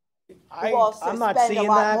 Who also I'm not spend seeing a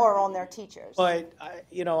lot that, more on their teachers. But,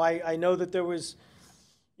 I know that there was,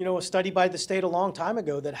 a study by the state a long time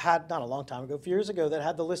ago that had, not a long time ago, a few years ago, that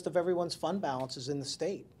had the list of everyone's fund balances in the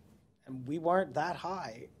state. And we weren't that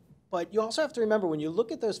high. But you also have to remember, when you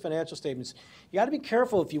look at those financial statements, you got to be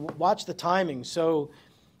careful if you watch the timing. So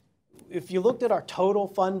if you looked at our total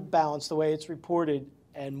fund balance, the way it's reported,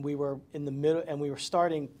 and we were in the middle, and we were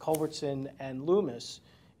starting Culbertson and Loomis,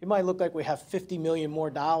 it might look like we have $50 million more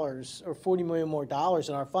dollars or $40 million more dollars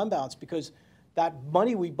in our fund balance, because that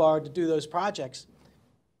money we borrowed to do those projects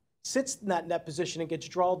sits in that net position and gets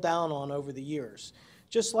drawn down on over the years.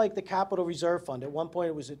 Just like the capital reserve fund, at one point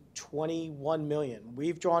it was at $21 million.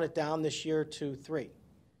 We've drawn it down this year to $3 million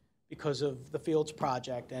because of the Fields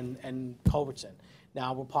project and Culbertson.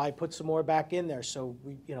 Now we'll probably put some more back in there, so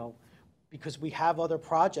we, because we have other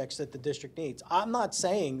projects that the district needs. I'm not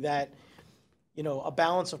saying that, a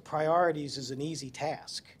balance of priorities is an easy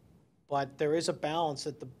task, but there is a balance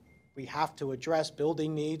that we have to address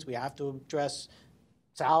building needs, we have to address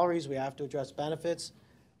salaries, we have to address benefits.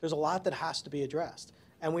 There's a lot that has to be addressed.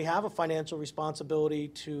 And we have a financial responsibility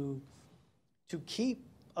to keep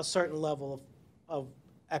a certain level of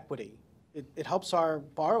equity. It helps our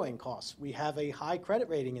borrowing costs. We have a high credit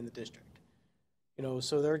rating in the district.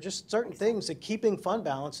 So there are just certain things that keeping fund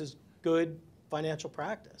balance is good financial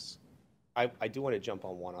practice. I do want to jump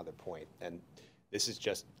on one other point, and this is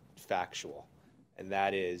just factual, and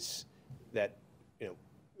that is that,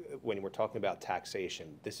 when we're talking about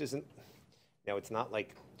taxation, this isn't, it's not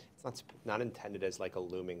like, it's not intended as like a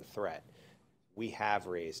looming threat. We have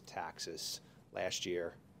raised taxes last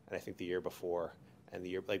year, and I think the year before, and the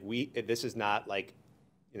year, this is not like,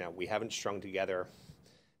 we haven't strung together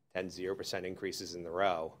 0% increases in the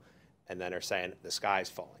row and then are saying the sky's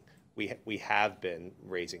falling. We have been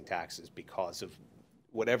raising taxes because of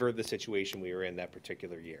whatever the situation we were in that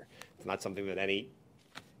particular year. It's not something that any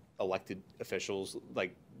elected officials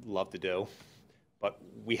love to do, but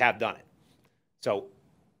we have done it. So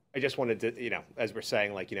I just wanted to, as we're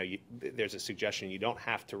saying, there's a suggestion you don't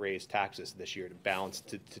have to raise taxes this year to balance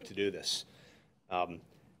to do this. I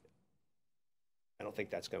don't think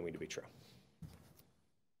that's going to be true.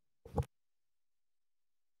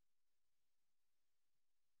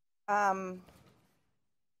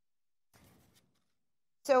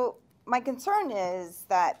 So my concern is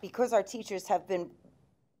that because our teachers have been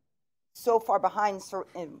so far behind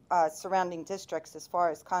surrounding districts as far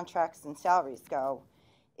as contracts and salaries go,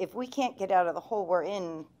 if we can't get out of the hole we're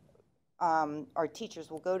in, our teachers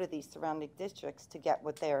will go to these surrounding districts to get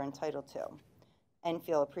what they are entitled to and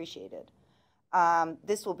feel appreciated.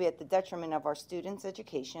 This will be at the detriment of our students'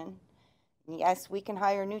 education. Yes, we can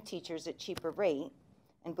hire new teachers at cheaper rate,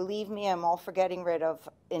 and believe me, I'm all for getting rid of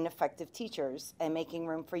ineffective teachers and making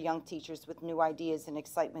room for young teachers with new ideas and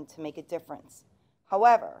excitement to make a difference.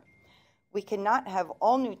 However, we cannot have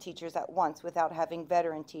all new teachers at once without having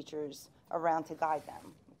veteran teachers around to guide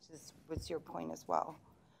them, which is your point as well.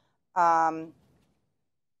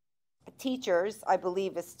 Teachers, I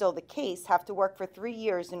believe is still the case, have to work for 3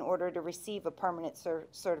 years in order to receive a permanent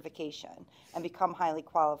certification and become highly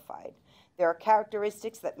qualified. There are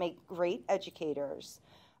characteristics that make great educators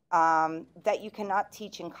that you cannot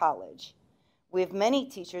teach in college. We have many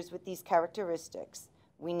teachers with these characteristics.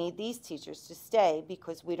 We need these teachers to stay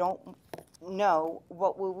because we don't know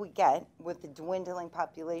what will we get with the dwindling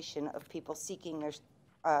population of people seeking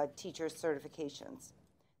their teachers' certifications.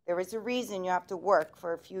 There is a reason you have to work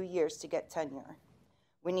for a few years to get tenure.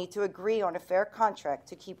 We need to agree on a fair contract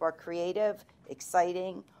to keep our creative,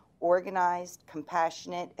 exciting, organized,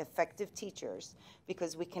 compassionate, effective teachers,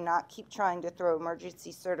 because we cannot keep trying to throw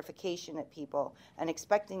emergency certification at people and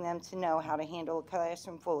expecting them to know how to handle a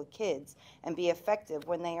classroom full of kids and be effective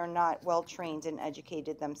when they are not well trained and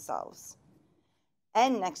educated themselves.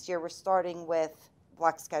 And next year we're starting with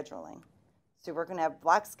block scheduling. So we're going to have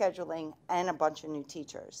block scheduling and a bunch of new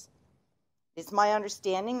teachers. It's my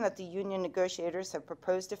understanding that the union negotiators have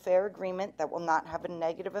proposed a fair agreement that will not have a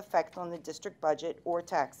negative effect on the district budget or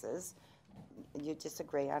taxes. You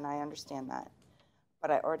disagree, and I understand that,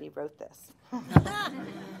 but I already wrote this.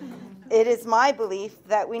 It is my belief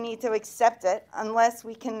that we need to accept it unless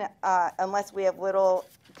we have little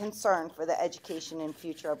concern for the education and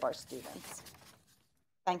future of our students.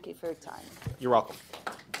 Thank you for your time. You're welcome.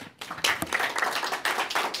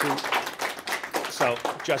 So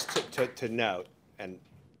just to note, and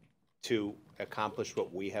to accomplish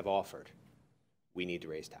what we have offered, we need to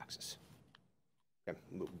raise taxes. Okay,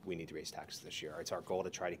 we need to raise taxes this year. It's our goal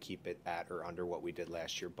to try to keep it at or under what we did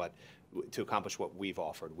last year, but to accomplish what we've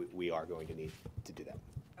offered, we are going to need to do that.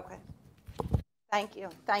 Okay. Thank you.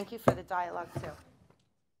 Thank you for the dialogue, too.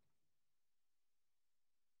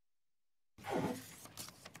 All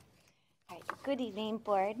right. Good evening,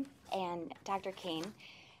 Board and Dr. Kane.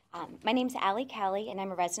 My name's Allie Callie, and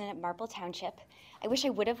I'm a resident of Marple Township. I wish I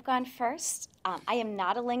would have gone first. I am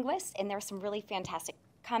not a linguist, and there were some really fantastic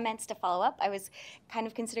comments to follow up. I was kind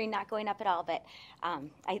of considering not going up at all, but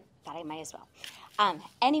I thought I might as well.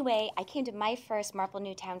 Anyway, I came to my first Marple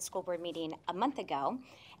Newtown School Board meeting a month ago,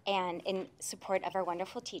 and in support of our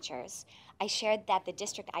wonderful teachers, I shared that the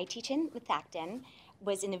district I teach in, with Acton,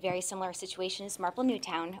 was in a very similar situation as Marple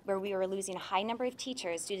Newtown, where we were losing a high number of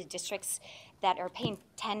teachers due to districts that are paying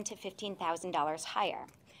 $10,000 to $15,000 higher.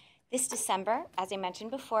 This December, as I mentioned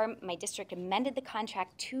before, my district amended the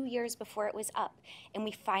contract 2 years before it was up, and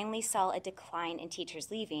we finally saw a decline in teachers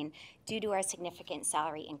leaving due to our significant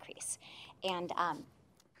salary increase. And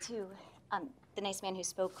to the nice man who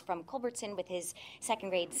spoke from Culbertson with his second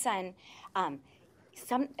grade son,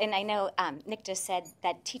 and I know Nick just said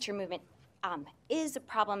that teacher movement is a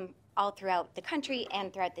problem all throughout the country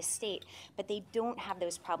and throughout the state, but they don't have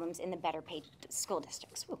those problems in the better paid school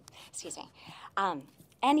districts. Ooh, excuse me.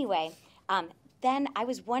 Anyway, then I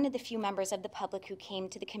was one of the few members of the public who came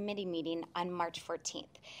to the committee meeting on March 14th.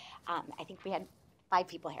 I think we had 5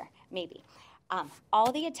 people here, maybe.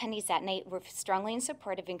 All the attendees that night were strongly in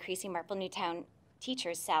support of increasing Marple Newtown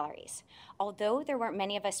teachers' salaries. Although there weren't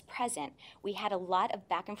many of us present, we had a lot of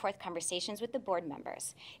back and forth conversations with the board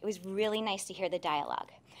members. It was really nice to hear the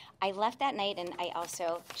dialogue. I left that night and I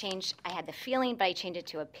also changed, I had the feeling, but I changed it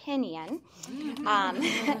to opinion,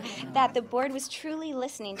 that the board was truly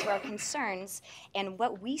listening to our concerns and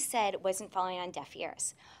what we said wasn't falling on deaf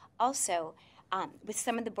ears. Also, with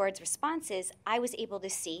some of the board's responses, I was able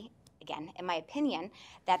to see, again, in my opinion,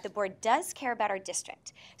 that the board does care about our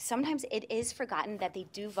district. Sometimes it is forgotten that they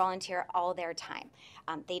do volunteer all their time.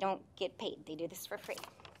 They don't get paid. They do this for free.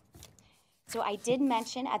 So I did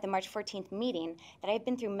mention at the March 14th meeting that I've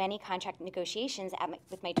been through many contract negotiations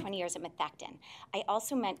with my 20 years at Methacton. I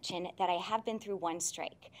also mentioned that I have been through one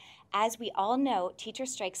strike. As we all know, teacher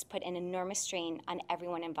strikes put an enormous strain on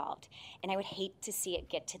everyone involved, and I would hate to see it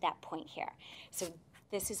get to that point here. So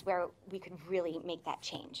this is where we could really make that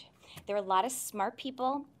change. There are a lot of smart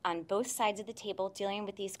people on both sides of the table dealing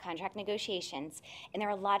with these contract negotiations, and there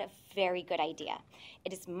are a lot of very good ideas.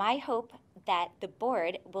 It is my hope that the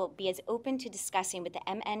board will be as open to discussing with the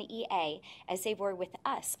MNEA as they were with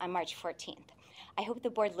us on March 14th. I hope the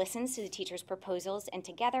board listens to the teachers' proposals and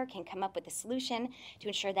together can come up with a solution to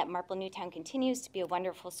ensure that Marple Newtown continues to be a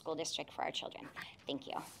wonderful school district for our children. Thank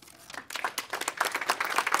you.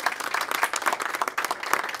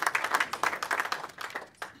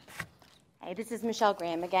 Hey, this is Michelle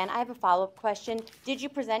Graham again. I have a follow-up question. Did you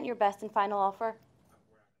present your best and final offer?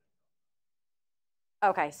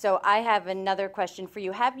 Okay, so I have another question for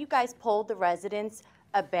you. Have you guys polled the residents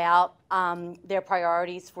about their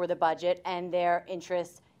priorities for the budget and their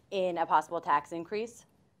interest in a possible tax increase?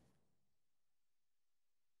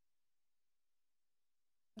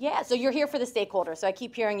 Yeah, so you're here for the stakeholders. So I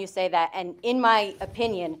keep hearing you say that, and in my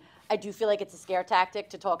opinion, I do feel like it's a scare tactic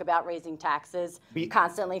to talk about raising taxes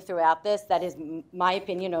constantly throughout this. That is my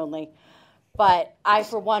opinion only. But I,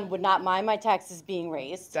 for one, would not mind my taxes being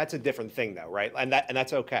raised. That's a different thing, though, right? And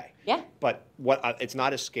that's okay. Yeah. But it's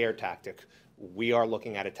not a scare tactic. We are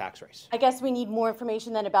looking at a tax raise. I guess we need more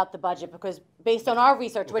information then about the budget, because based on our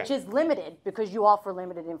research, which is limited, because you offer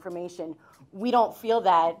limited information, we don't feel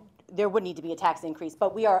that there would need to be a tax increase.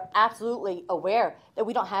 But we are absolutely aware that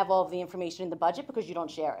we don't have all of the information in the budget because you don't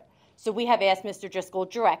share it. So we have asked Mr. Driscoll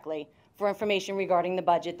directly for information regarding the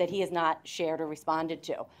budget that he has not shared or responded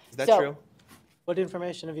to. Is that true? What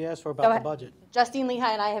information have you asked for about the budget? Justine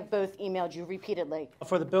Lehigh and I have both emailed you repeatedly.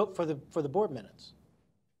 For the board minutes.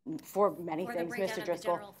 For many things, Mr.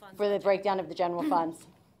 Driscoll. For the breakdown of the general funds.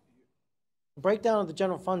 The breakdown of the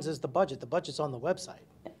general funds is the budget. The budget's on the website.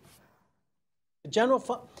 The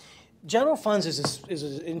general funds is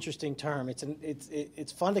an interesting term.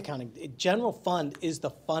 It's fund accounting. General fund is the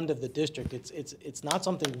fund of the district. It's not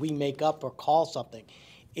something we make up or call something.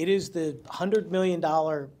 It is the $100 million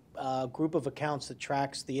group of accounts that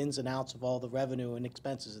tracks the ins and outs of all the revenue and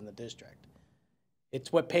expenses in the district.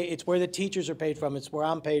 It's where the teachers are paid from. It's where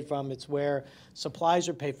I'm paid from. It's where supplies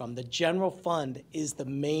are paid from. The general fund is the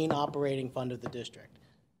main operating fund of the district.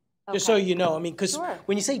 Just so Okay. you know, I mean, because Sure.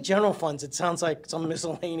 when you say general funds, it sounds like some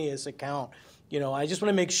miscellaneous account. You know, I just want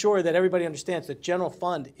to make sure that everybody understands that general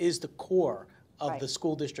fund is the core of the Right.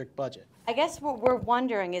 school district budget. I guess what we're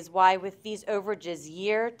wondering is why with these overages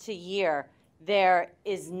year to year, there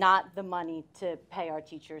is not the money to pay our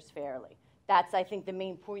teachers fairly. That's, I think, the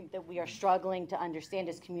main point that we are struggling to understand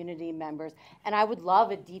as community members. And I would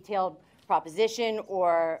love a detailed proposition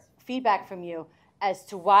or feedback from you as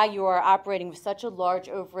to why you are operating with such a large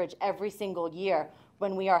overage every single year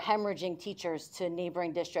when we are hemorrhaging teachers to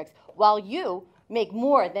neighboring districts, while you make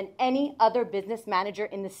more than any other business manager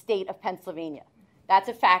in the state of Pennsylvania. That's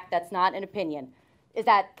a fact, that's not an opinion. Is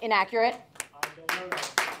that inaccurate? I don't know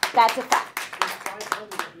that. That's a fact. There's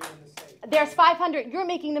 500 of you in the state. There's 500, you're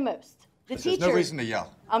making the most. The There's teachers. no reason to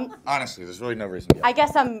yell. Honestly, there's really no reason to yell. I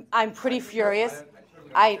guess I'm pretty furious.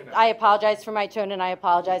 I apologize for my tone and I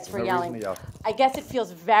apologize for No reason yelling. to yell. I guess it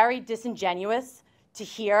feels very disingenuous to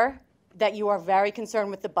hear that you are very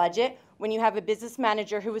concerned with the budget when you have a business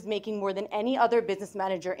manager who is making more than any other business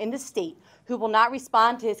manager in the state, who will not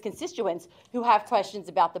respond to his constituents who have questions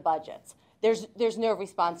about the budgets. There's no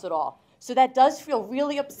response at all. So that does feel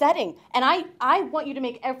really upsetting. And I want you to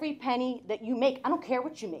make every penny that you make. I don't care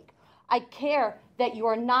what you make. I care that you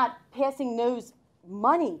are not passing those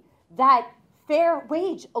money, that fair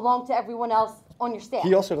wage, along to everyone else on your staff.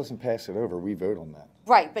 He also doesn't pass it over. We vote on that.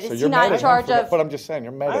 Right, but So is he you're not mad in at him charge for that, of? But I'm just saying,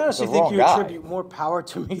 you're mad I at the honestly wrong think you guy. attribute more power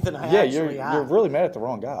to me than I Yeah, actually have. you're really mad at the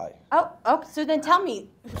wrong guy. Oh, so then tell me,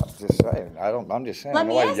 Just saying. I'm just saying. let I don't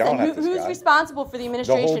me know why ask you're then, yelling at this who's guy. responsible for the The whole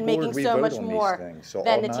administration board, making we so vote much on these more things. So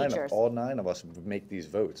than the all teachers? All 9 of us make these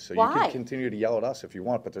votes. So you Why? can continue to yell at us if you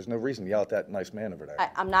want, but there's no reason to yell at that nice man over there.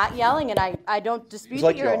 I'm not yelling, and I don't dispute It's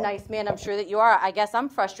like that you're you a are. nice man. I'm sure that you are. I guess I'm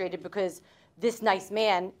frustrated because this nice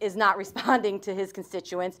man is not responding to his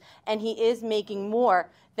constituents, and he is making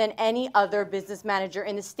more than any other business manager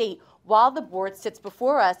in the state, while the board sits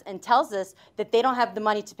before us and tells us that they don't have the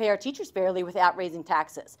money to pay our teachers fairly without raising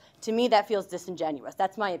taxes. To me, that feels disingenuous.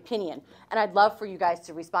 That's my opinion, and I'd love for you guys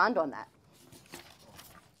to respond on that.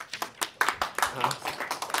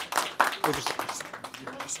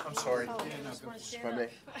 I'm sorry. If I may.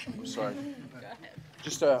 I'm sorry.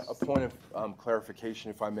 Just a point of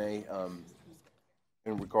clarification, if I may,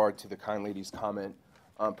 in regard to the kind lady's comment.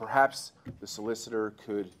 Perhaps the solicitor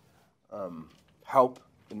could help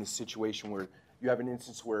in this situation where you have an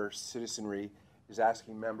instance where citizenry is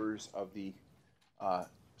asking members of the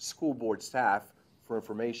school board staff for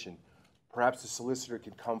information. Perhaps the solicitor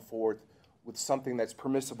could come forth with something that's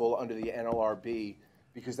permissible under the NLRB,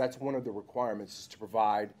 because that's one of the requirements, is to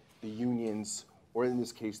provide the unions, or in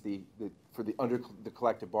this case, under the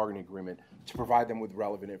collective bargaining agreement, to provide them with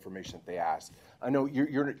relevant information that they ask. I know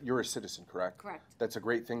you're a citizen, correct? Correct. That's a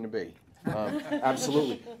great thing to be.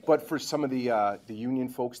 Absolutely. But for some of the union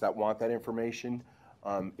folks that want that information,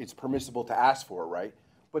 it's permissible to ask for it, right?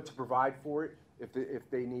 But to provide for it,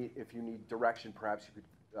 if you need direction, perhaps you could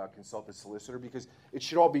consult the solicitor, because it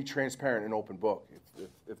should all be transparent and open book.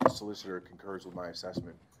 If the solicitor concurs with my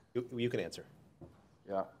assessment. You can answer.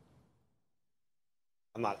 Yeah.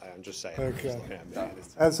 I'm just saying. Okay. Yeah,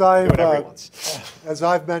 As do whatever he wants. as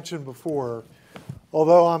I've mentioned before,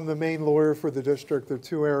 although I'm the main lawyer for the district, there are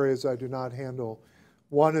 2 areas I do not handle.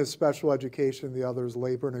 One is special education, the other is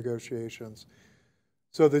labor negotiations.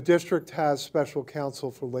 So the district has special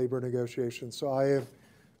counsel for labor negotiations. So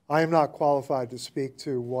I am not qualified to speak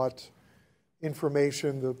to what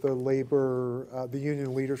information that the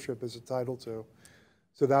union leadership is entitled to.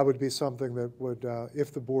 So that would be something that would,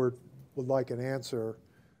 if the board would like an answer,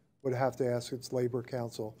 would have to ask its labor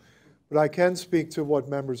counsel. But I can speak to what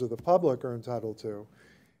members of the public are entitled to.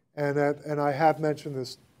 And I have mentioned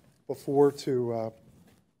this before to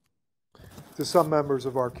some members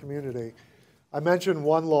of our community. I mentioned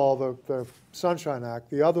one law, the Sunshine Act.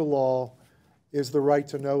 The other law is the Right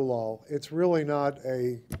to Know law. It's really not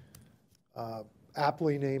a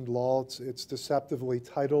aptly named law. It's deceptively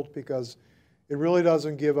titled because it really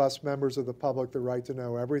doesn't give us members of the public the right to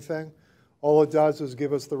know everything. All it does is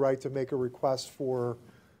give us the right to make a request for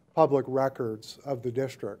public records of the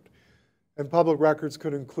district. And public records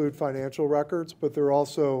could include financial records, but there are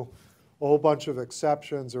also a whole bunch of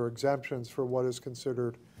exceptions or exemptions for what is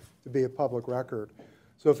considered to be a public record.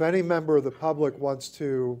 So if any member of the public wants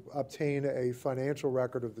to obtain a financial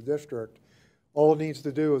record of the district, all it needs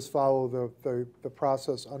to do is follow the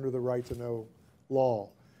process under the Right to Know law.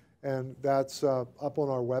 And that's up on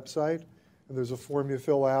our website, and there's a form you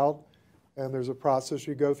fill out, and there's a process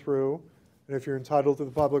you go through, and if you're entitled to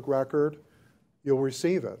the public record, you'll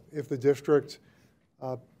receive it. If the district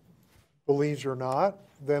believes you're not,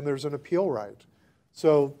 then there's an appeal right.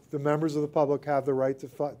 So the members of the public have the right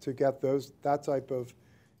to get that type of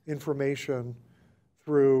information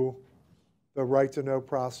through the right to know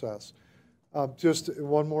process. Just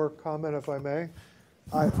one more comment, if I may.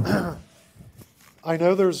 I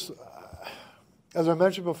know there's, as I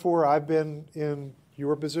mentioned before, I've been in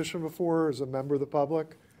your position before as a member of the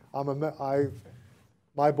public.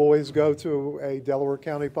 My boys go to a Delaware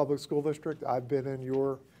County Public School District. I've been in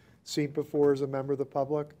your seat before as a member of the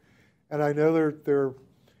public. And I know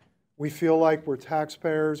we feel like we're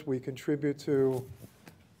taxpayers. We contribute to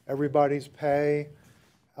everybody's pay.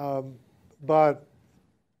 But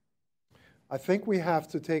I think we have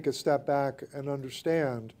to take a step back and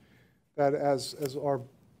understand that, as our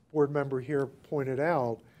board member here pointed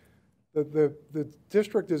out, the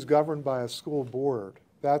district is governed by a school board.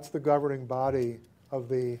 That's the governing body of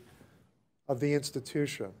the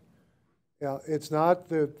institution. It's not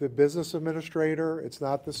the business administrator, it's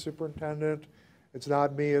not the superintendent, it's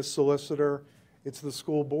not me as solicitor, it's the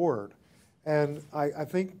school board. And I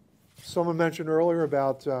think someone mentioned earlier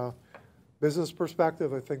about business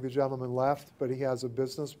perspective. I think the gentleman left, but he has a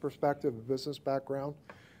business perspective, a business background.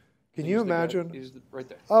 Can you imagine? He's right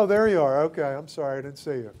there. Oh, there you are. Okay, I'm sorry, I didn't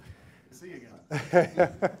see you. See you again.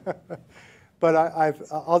 But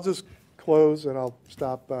I'll just close and I'll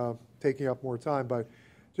stop taking up more time. But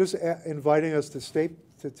just inviting us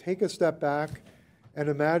to take a step back and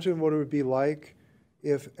imagine what it would be like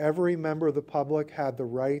if every member of the public had the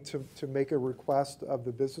right to make a request of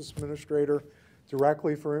the business administrator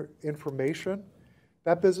directly for information.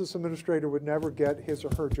 That business administrator would never get his or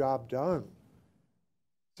her job done.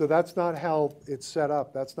 So that's not how it's set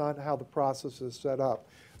up. That's not how the process is set up.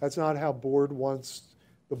 That's not how school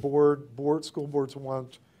boards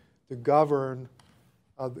want to govern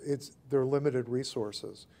their limited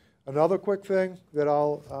resources. Another quick thing that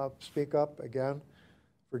I'll speak up again,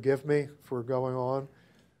 forgive me for going on,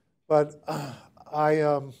 but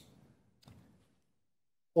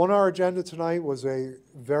on our agenda tonight was a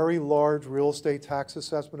very large real estate tax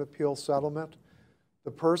assessment appeal settlement.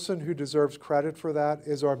 The person who deserves credit for that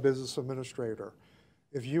is our business administrator.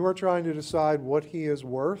 If you are trying to decide what he is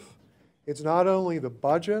worth, it's not only the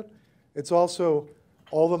budget, it's also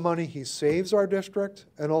all the money he saves our district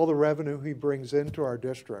and all the revenue he brings into our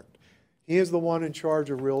district. He is the one in charge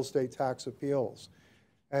of real estate tax appeals.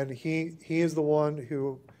 And he is the one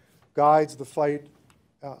who guides the fight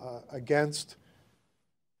against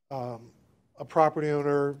a property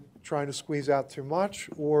owner trying to squeeze out too much,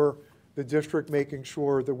 or the district making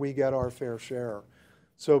sure that we get our fair share.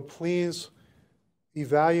 So please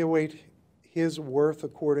evaluate his worth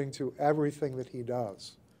according to everything that he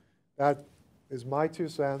does. That is my 2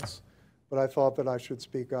 cents, but I thought that I should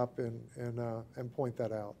speak up and point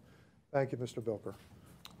that out. Thank you, Mr. Bilker.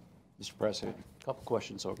 Mr. President, a couple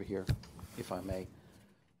questions over here, if I may,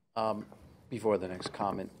 before the next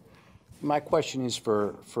comment. My question is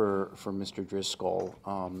for Mr. Driscoll.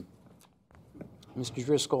 Mr.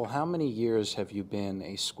 Driscoll, how many years have you been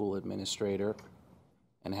a school administrator,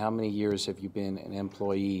 and how many years have you been an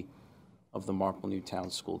employee of the Marple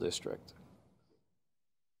Newtown School District?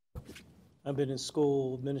 I've been a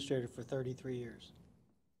school administrator for 33 years.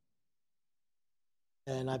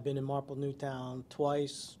 And I've been in Marple Newtown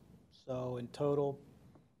twice, so in total,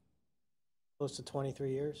 close to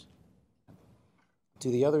 23 years.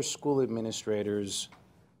 Do the other school administrators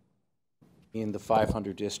in the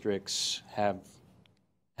 500 districts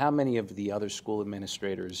how many of the other school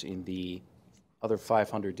administrators in the other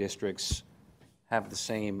 500 districts have the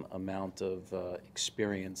same amount of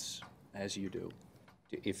experience as you do,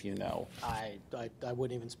 if you know? I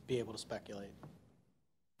wouldn't even be able to speculate.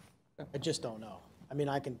 I just don't know. I mean,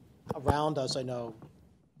 around us, I know,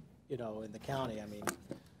 in the county, I mean,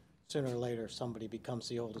 sooner or later, somebody becomes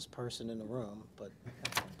the oldest person in the room, but,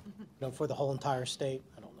 for the whole entire state,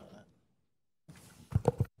 I don't know that.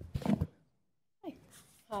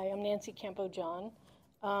 Hi, I'm Nancy Campo-John.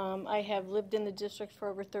 I have lived in the district for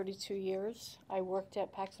over 32 years. I worked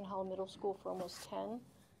at Paxton Hollow Middle School for almost 10.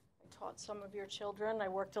 I taught some of your children. I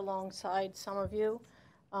worked alongside some of you,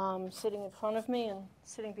 sitting in front of me and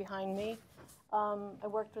sitting behind me. I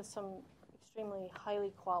worked with some extremely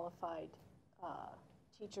highly qualified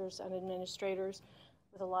teachers and administrators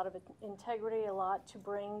with a lot of integrity, a lot to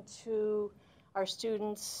bring to our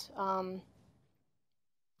students,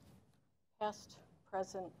 past,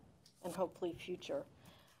 present, and hopefully future.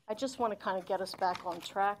 I just want to kind of get us back on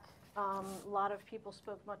track. A lot of people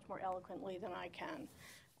spoke much more eloquently than I can.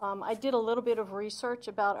 I did a little bit of research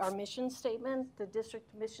about our mission statement, the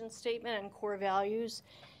district mission statement and core values,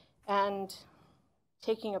 and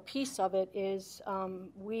taking a piece of it is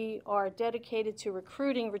we are dedicated to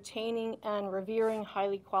recruiting, retaining, and revering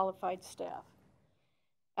highly qualified staff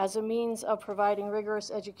as a means of providing rigorous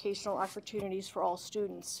educational opportunities for all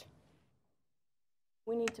students.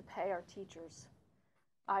 We need to pay our teachers.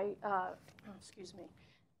 Excuse me.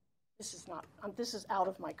 This is out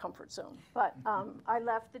of my comfort zone. But I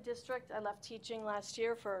left the district. I left teaching last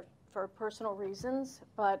year for personal reasons,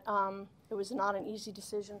 but it was not an easy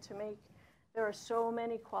decision to make. There are so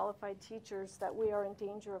many qualified teachers that we are in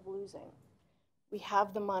danger of losing. We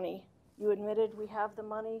have the money. You admitted we have the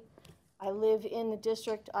money. I live in the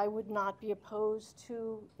district. I would not be opposed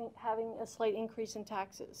to having a slight increase in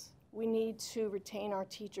taxes. We need to retain our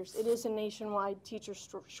teachers. It is a nationwide teacher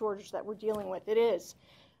shortage that we're dealing with. It is.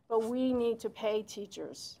 But we need to pay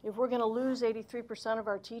teachers. If we're going to lose 83% of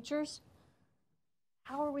our teachers,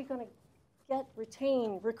 how are we going to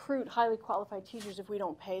retain, recruit highly qualified teachers if we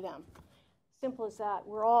don't pay them? Simple as that.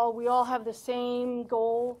 We all have the same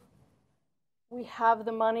goal. We have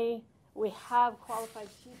the money. We have qualified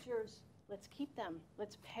teachers. Let's keep them.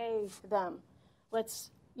 Let's pay them.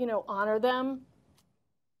 Let's, honor them.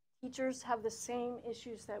 Teachers have the same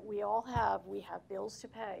issues that we all have. We have bills to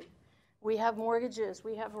pay. We have mortgages.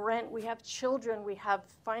 We have rent. We have children. We have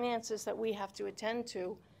finances that we have to attend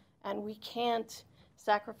to. And we can't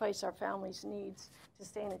sacrifice our families' needs to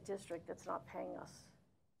stay in a district that's not paying us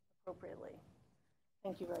appropriately.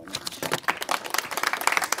 Thank you very much.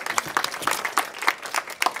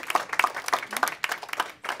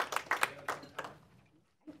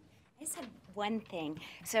 I just have one thing.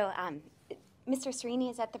 So, Mr. Serini,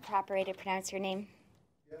 is that the proper way to pronounce your name?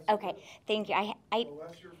 Yes. Okay, thank you.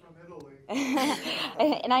 Unless you're from Italy.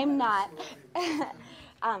 And I'm not.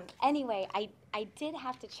 Anyway, I did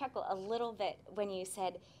have to chuckle a little bit when you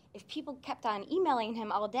said if people kept on emailing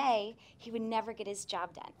him all day, he would never get his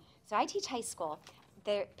job done. So I teach high school.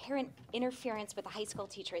 The parent interference with a high school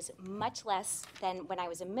teacher is much less than when I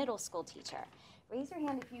was a middle school teacher. Raise your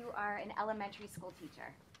hand if you are an elementary school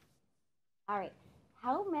teacher. All right.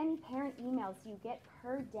 How many parent emails do you get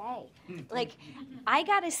per day? Like, I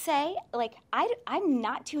gotta say, like, I'm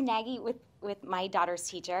not too naggy with my daughter's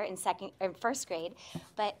teacher in first grade,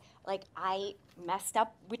 but like I messed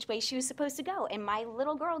up which way she was supposed to go, and my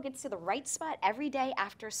little girl gets to the right spot every day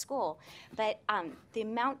after school. But the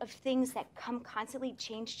amount of things that come constantly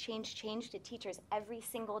change to teachers every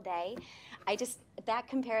single day, that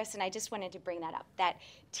comparison, I just wanted to bring that up. That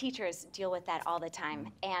teachers deal with that all the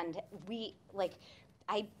time, and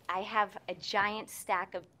I have a giant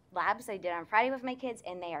stack of labs I did on Friday with my kids,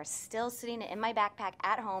 and they are still sitting in my backpack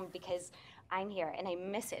at home because I'm here and I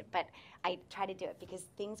miss it, but I try to do it because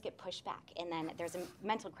things get pushed back, and then there's a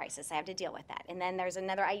mental crisis, I have to deal with that, and then there's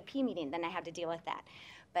another IEP meeting, then I have to deal with that.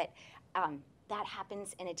 But that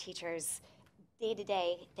happens in a teacher's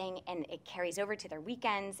day-to-day thing, and it carries over to their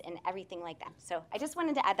weekends and everything like that. So I just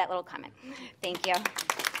wanted to add that little comment. Thank you.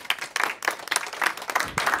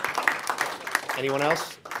 Anyone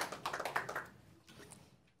else?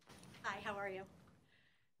 Hi, how are you?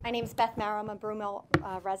 My name's Beth Marrow. I'm a Broomhill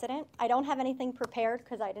resident. I don't have anything prepared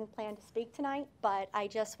because I didn't plan to speak tonight, but I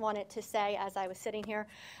just wanted to say, as I was sitting here,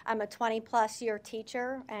 I'm a 20-plus year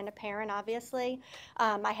teacher and a parent, obviously.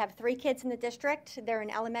 I have 3 kids in the district. They're in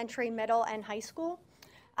elementary, middle, and high school.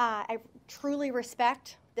 I truly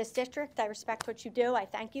respect this district. I respect what you do. I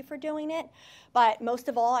thank you for doing it. But most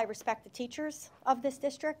of all, I respect the teachers of this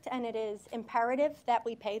district, and it is imperative that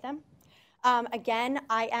we pay them. Again,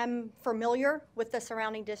 I am familiar with the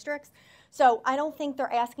surrounding districts, so I don't think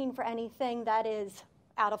they're asking for anything that is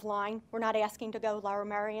out of line. We're not asking to go Lower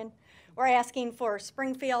Merion. We're asking for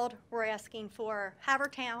Springfield. We're asking for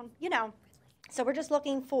Havertown, So we're just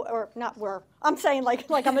looking for, or not we're, I'm saying like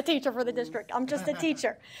I'm a teacher for the district. I'm just a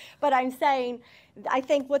teacher. But I'm saying I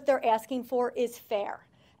think what they're asking for is fair.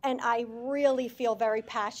 And I really feel very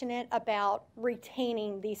passionate about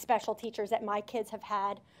retaining these special teachers that my kids have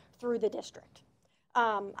had through the district.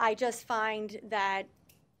 I just find that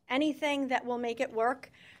anything that will make it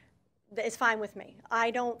work is fine with me.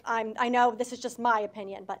 I know this is just my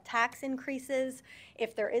opinion, but tax increases,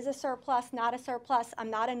 if there is a surplus, not a surplus,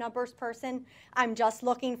 I'm not a numbers person. I'm just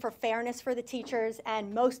looking for fairness for the teachers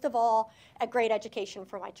and most of all, a great education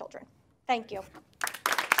for my children. Thank you.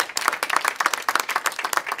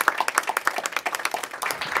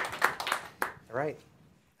 All right.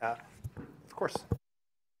 Of course.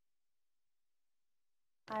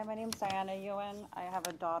 Hi, my name's Diana Ewan. I have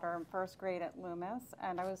a daughter in first grade at Loomis,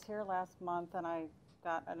 and I was here last month and I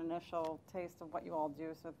got an initial taste of what you all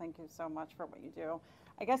do, so thank you so much for what you do.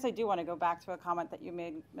 I guess I do want to go back to a comment that you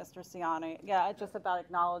made, Mr. Ciani. Yeah, just about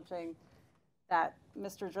acknowledging that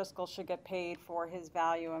Mr. Driscoll should get paid for his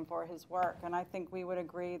value and for his work. And I think we would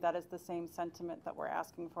agree that is the same sentiment that we're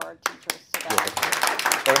asking for our teachers today.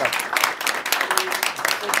 Fair enough.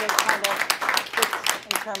 So just kind of, just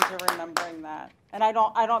in terms of remembering that. And I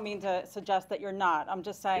don't mean to suggest that you're not. I'm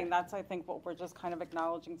just saying that's, I think, what we're just kind of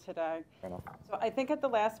acknowledging today. So I think at the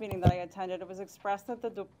last meeting that I attended, it was expressed that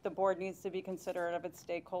the board needs to be considerate of its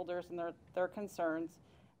stakeholders and their concerns,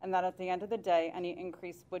 and that at the end of the day, any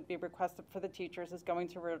increase would be requested for the teachers is going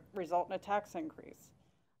to result in a tax increase.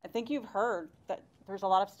 I think you've heard that there's a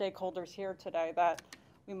lot of stakeholders here today that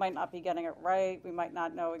we might not be getting it right, we might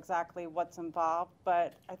not know exactly what's involved,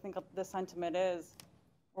 but I think the sentiment is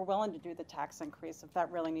we're willing to do the tax increase if that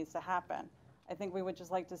really needs to happen. I think we would just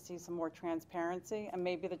like to see some more transparency, and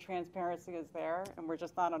maybe the transparency is there and we're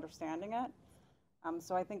just not understanding it.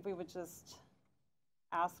 So I think we would just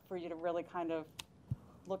ask for you to really kind of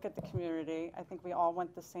look at the community. I think we all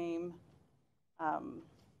want the same,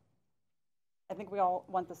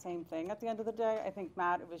 thing at the end of the day. I think,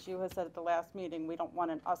 Matt, it was you who said at the last meeting, we don't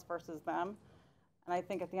want an us versus them. And I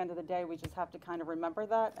think at the end of the day, we just have to kind of remember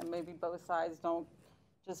that, and maybe both sides don't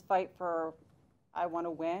just fight for, I want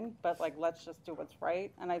to win, but like, let's just do what's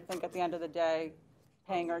right. And I think at the end of the day,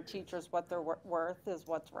 paying our teachers what they're worth is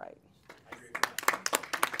what's right.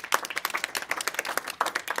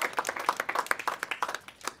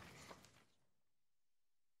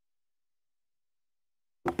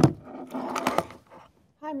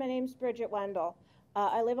 Hi, my name's Bridget Wendell.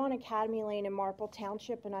 I live on Academy Lane in Marple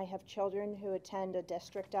Township, and I have children who attend a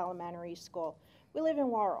district elementary school. We live in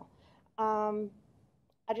Laurel.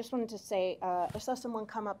 I just wanted to say, I saw someone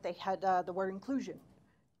come up, they had the word inclusion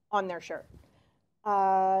on their shirt.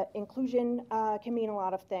 Inclusion can mean a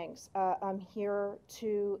lot of things. I'm here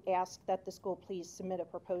to ask that the school please submit a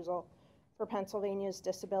proposal for Pennsylvania's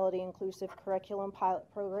Disability Inclusive Curriculum Pilot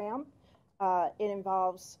Program. It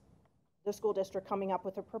involves the school district coming up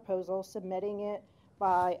with a proposal, submitting it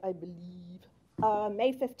by, I believe,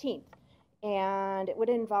 May 15th. And it would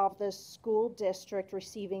involve the school district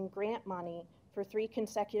receiving grant money for 3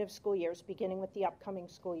 consecutive school years, beginning with the upcoming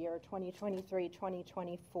school year,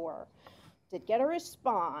 2023-2024. Did get a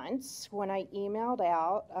response when I emailed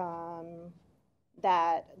out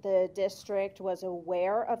that the district was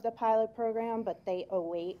aware of the pilot program, but they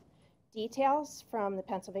await details from the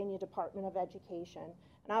Pennsylvania Department of Education.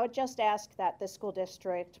 And I would just ask that the school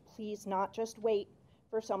district please not just wait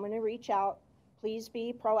for someone to reach out. Please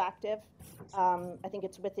be proactive. I think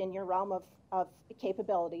it's within your realm of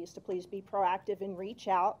capabilities to please be proactive and reach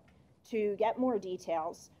out to get more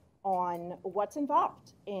details on what's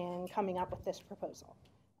involved in coming up with this proposal.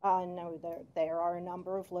 I know there are a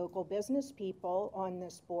number of local business people on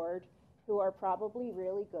this board who are probably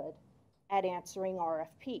really good at answering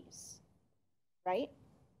RFPs, right?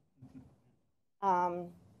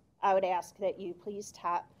 I would ask that you please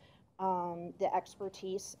tap the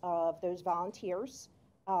expertise of those volunteers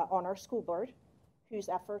on our school board, whose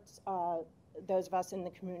efforts those of us in the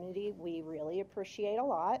community we really appreciate a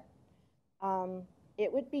lot.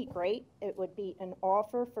 It would be great. It would be an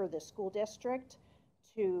offer for the school district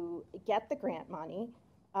to get the grant money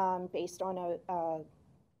based on a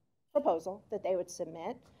proposal that they would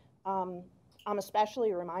submit. I'm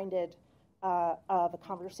especially reminded of a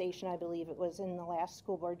conversation, I believe it was in the last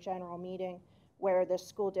school board general meeting, where the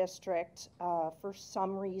school district, for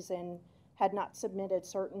some reason, had not submitted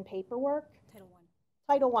certain paperwork.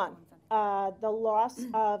 Title I. The loss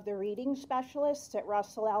of the reading specialists at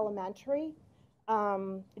Russell Elementary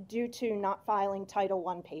due to not filing Title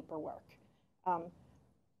I paperwork.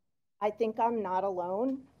 I think I'm not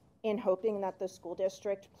alone in hoping that the school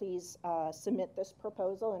district please submit this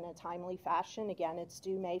proposal in a timely fashion. Again, it's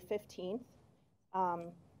due May 15th.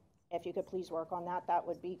 If you could please work on that, that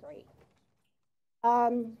would be great.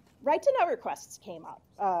 Right to know requests came up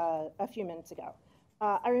a few minutes ago.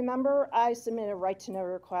 I remember I submitted a right to know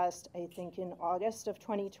request, I think in August of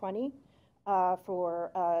 2020,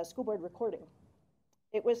 for school board recording.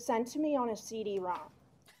 It was sent to me on a CD-ROM.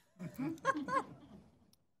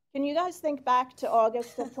 Can you guys think back to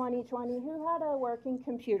August of 2020? Who had a working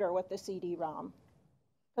computer with the CD-ROM?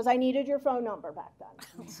 Because I needed your phone number back then,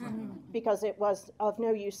 because it was of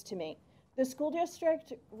no use to me. The school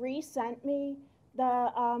district resent me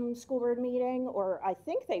the school board meeting, or I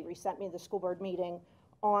think they resent me the school board meeting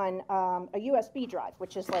on a USB drive,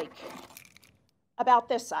 which is like about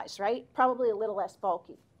this size, right? Probably a little less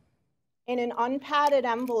bulky. In an unpadded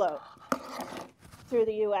envelope through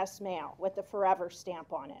the U.S. mail with the forever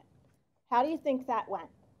stamp on it. How do you think that went?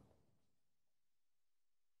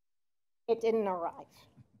 It didn't arrive.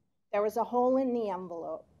 There was a hole in the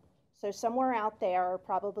envelope. So somewhere out there,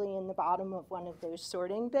 probably in the bottom of one of those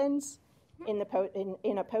sorting bins, in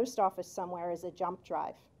a post office somewhere, is a jump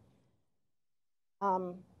drive.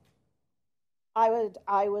 I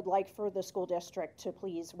would like for the school district to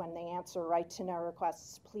please, when they answer right-to-know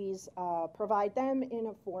requests, please provide them in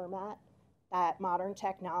a format that modern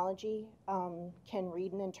technology can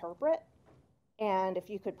read and interpret. And if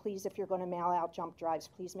you could please, if you're going to mail out jump drives,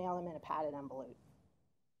 please mail them in a padded envelope.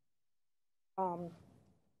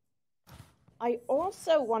 I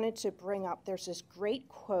also wanted to bring up, there's this great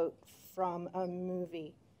quote from a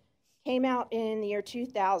movie. Came out in the year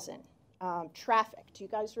 2000, Traffic. Do you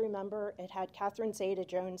guys remember? It had Catherine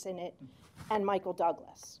Zeta-Jones in it and Michael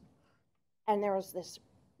Douglas. And there was this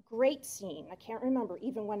great scene. I can't remember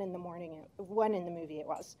even when in the movie it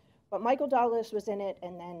was. But Michael Douglas was in it,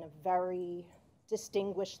 and then a very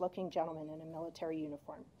distinguished-looking gentleman in a military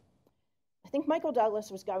uniform. I think Michael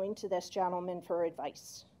Douglas was going to this gentleman for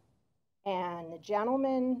advice. And the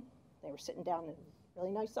gentleman, they were sitting down in a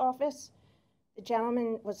really nice office. The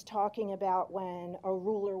gentleman was talking about when a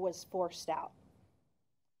ruler was forced out.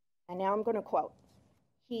 And now I'm going to quote.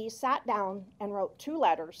 He sat down and wrote 2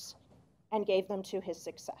 letters and gave them to his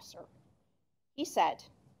successor. He said,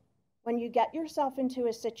 when you get yourself into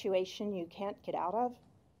a situation you can't get out of,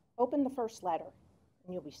 open the first letter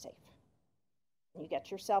and you'll be safe. When you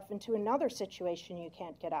get yourself into another situation you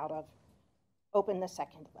can't get out of, open the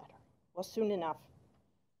second letter. Well, soon enough,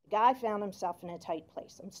 the guy found himself in a tight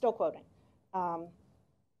place. I'm still quoting.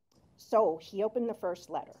 So he opened the first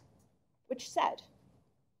letter, which said,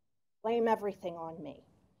 blame everything on me.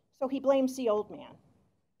 So he blames the old man.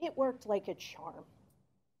 It worked like a charm.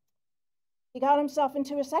 He got himself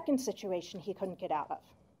into a second situation he couldn't get out of.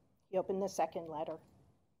 He opened the second letter.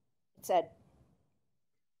 It said,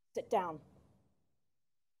 sit down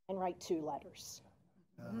and write 2 letters.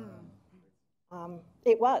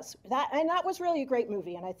 It was. That was really a great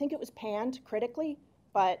movie, and I think it was panned critically,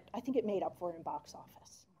 but I think it made up for it in box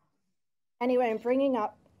office. Anyway, I'm bringing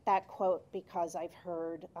up that quote because I've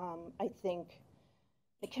heard, I think,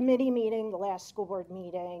 the committee meeting, the last school board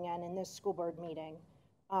meeting, and in this school board meeting,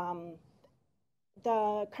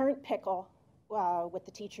 the current pickle with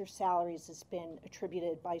the teachers' salaries has been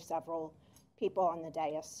attributed by several people on the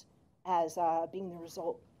dais as being the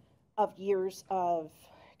result of years of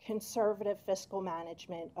conservative fiscal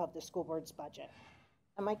management of the school board's budget.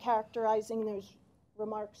 Am I characterizing those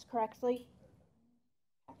remarks correctly?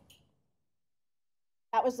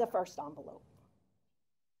 That was the first envelope.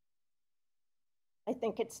 I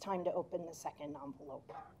think it's time to open the second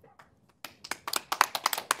envelope.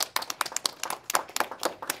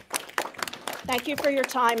 Thank you for your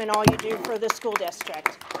time and all you do for the school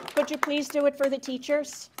district. Could you please do it for the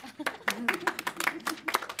teachers?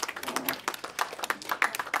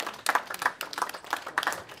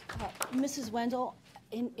 Mrs. Wendell,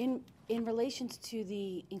 in relation to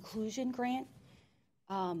the inclusion grant,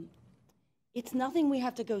 it's nothing we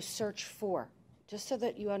have to go search for, just so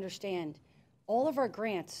that you understand. All of our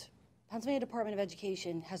grants, Pennsylvania Department of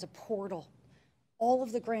Education has a portal. All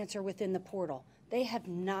of the grants are within the portal. They have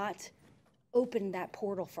not opened that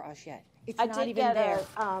portal for us yet. It's not even there.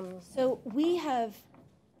 So we have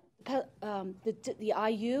the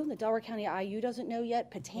IU, the Delaware County IU doesn't know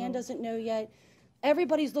yet, Patan doesn't know yet.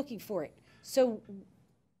 Everybody's looking for it. So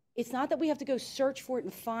it's not that we have to go search for it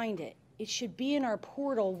and find it. It should be in our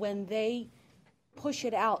portal when they push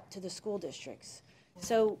it out to the school districts.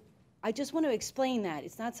 So I just want to explain that.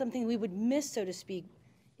 It's not something we would miss, so to speak.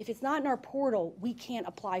 If it's not in our portal, we can't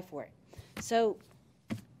apply for it. So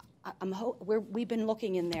we've been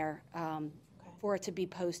looking in there for it to be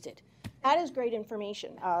posted. That is great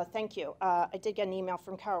information. Thank you. I did get an email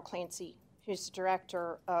from Carol Clancy, who's the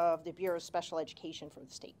director of the Bureau of Special Education for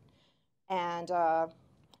the state. And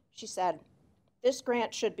she said, this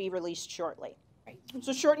grant should be released shortly. Right. It's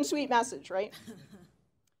a short and sweet message, right?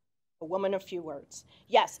 A woman of few words.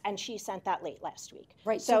 Yes, and she sent that late last week.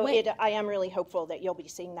 Right. So I am really hopeful that you'll be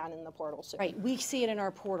seeing that in the portal soon. Right. We see it in our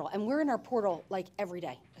portal, and we're in our portal like every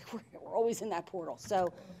day. We're always in that portal.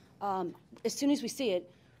 So as soon as we see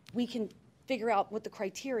it, we can figure out what the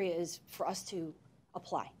criteria is for us to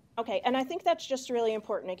apply. Okay, and I think that's just really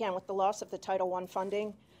important, again, with the loss of the Title I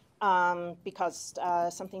funding, because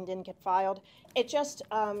something didn't get filed. It just,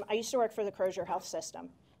 I used to work for the Crozier Health System.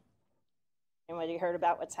 Anybody heard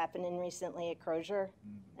about what's happening recently at Crozier?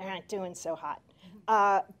 They're not doing so hot.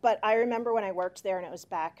 But I remember when I worked there, and it was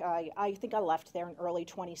back, I think I left there in early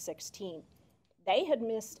 2016. They had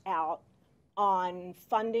missed out on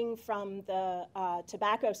funding from the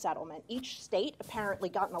tobacco settlement. Each state apparently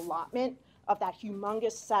got an allotment of that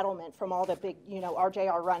humongous settlement from all the big,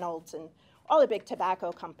 RJR Reynolds and all the big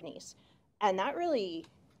tobacco companies. And that really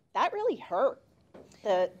hurt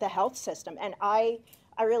the health system. And I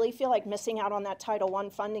really feel like missing out on that Title I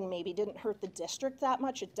funding maybe didn't hurt the district that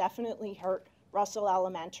much. It definitely hurt Russell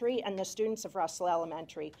Elementary and the students of Russell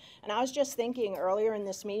Elementary. And I was just thinking earlier in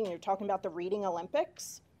this meeting, you're talking about the Reading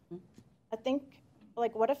Olympics. I think,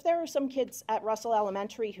 like, what if there are some kids at Russell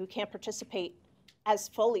Elementary who can't participate as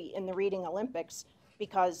fully in the Reading Olympics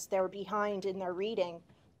because they're behind in their reading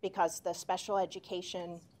because the special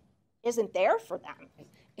education isn't there for them?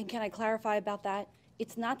 And can I clarify about that?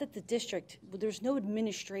 It's not that the district, there's no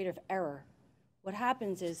administrative error. What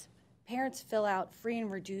happens is parents fill out free and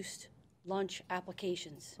reduced lunch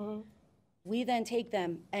applications. We then take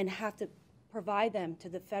them and have to provide them to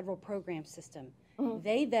the federal program system.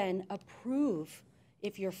 They then approve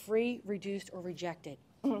if you're free, reduced, or rejected.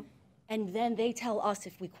 And then they tell us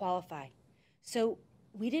if we qualify. So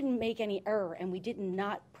we didn't make any error, and we did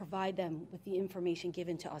not provide them with the information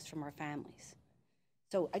given to us from our families.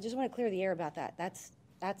 So I just want to clear the air about that.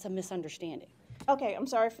 That's a misunderstanding. Okay, I'm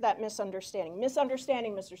sorry for that misunderstanding.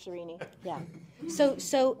 Misunderstanding, Mr. Serini. Yeah.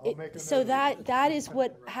 So that is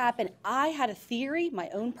what happened. I had a theory, my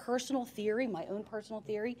own personal theory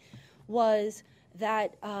was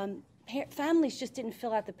that families just didn't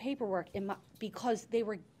fill out the paperwork because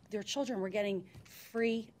their children were getting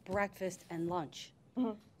free breakfast and lunch.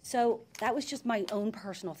 So that was just my own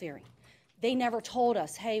personal theory. They never told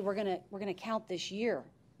us, hey, we're gonna count this year.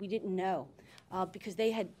 We didn't know because we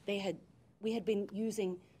had been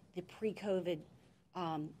using the pre-COVID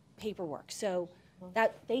paperwork. So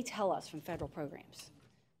that they tell us from federal programs.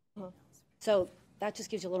 So that just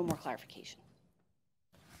gives you a little more clarification.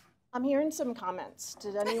 I'm hearing some comments.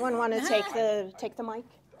 Did anyone want to take the mic?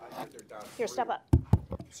 Here, step up.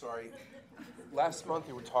 Sorry. Last month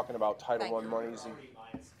you were talking about Title I monies.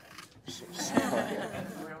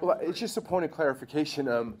 Well, it's just a point of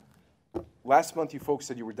clarification. Last month you folks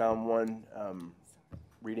said you were down one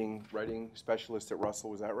writing specialist at Russell.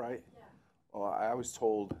 Was that right? Yeah. Well, I was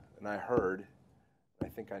told, and I heard, I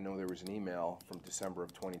think I know there was an email from December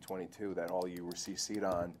of 2022 that all you were CC'd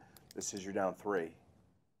on. This says you're down 3.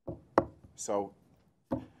 So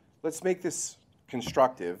let's make this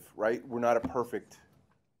constructive, right? We're not a perfect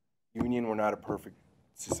union. We're not a perfect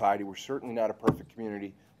society. We're certainly not a perfect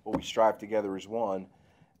community, but we strive together as one.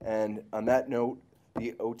 And on that note,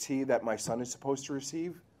 the OT that my son is supposed to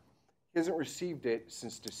receive, he hasn't received it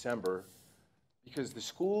since December because the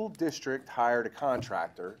school district hired a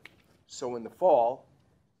contractor. So in the fall,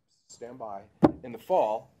 stand by, in the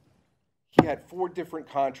fall, he had 4 different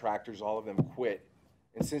contractors, all of them quit.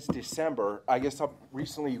 And since December, I guess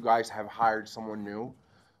recently you guys have hired someone new.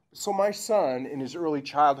 So my son, in his early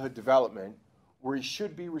childhood development, where he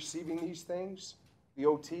should be receiving these things, the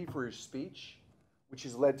OT for his speech, which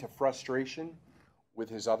has led to frustration with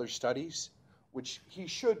his other studies, which he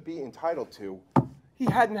should be entitled to, he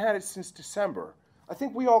hadn't had it since December. I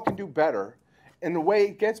think we all can do better, and the way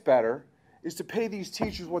it gets better is to pay these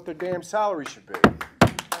teachers what their damn salary should be.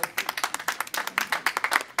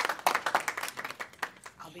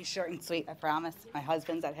 I'll be short and sweet, I promise. My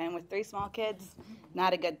husband's at home with 3 small kids.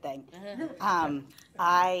 Not a good thing.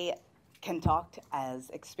 I can talk as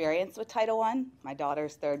experience with Title I. My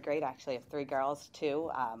daughter's 3rd grade. Actually, I have 3 girls, 2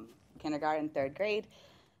 kindergarten, 3rd grade.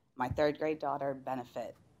 My 3rd grade daughter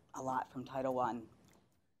benefit a lot from Title I.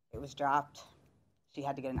 It was dropped. She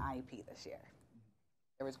had to get an IEP this year.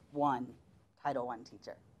 There was 1 Title I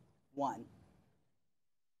teacher. 1.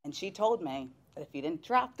 And she told me that if you didn't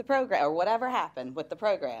drop the program, or whatever happened with the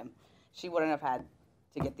program, she wouldn't have had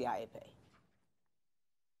to get the IEP.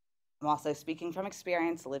 I'm also speaking from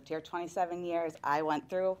experience. Lived here 27 years. I went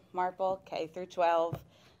through Marple, K through 12.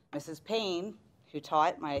 Mrs. Payne, who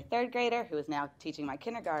taught my 3rd grader, who is now teaching my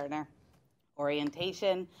kindergartner,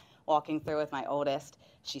 orientation, walking through with my oldest,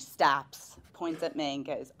 she stops, points at me, and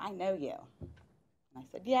goes, "I know you." And I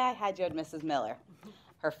said, "Yeah, I had you at Mrs. Miller,"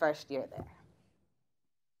 her first year there.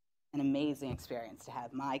 An amazing experience to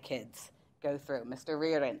have my kids go through. Mr.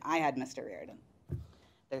 Reardon, I had Mr. Reardon.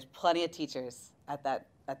 There's plenty of teachers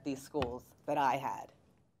at these schools that I had.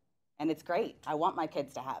 And it's great. I want my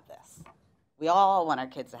kids to have this. We all want our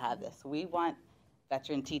kids to have this. We want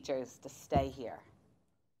veteran teachers to stay here.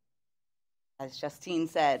 As Justine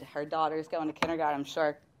said, her daughter's going to kindergarten. I'm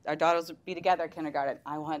sure our daughters will be together at kindergarten.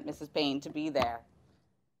 I want Mrs. Payne to be there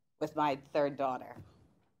with my 3rd daughter.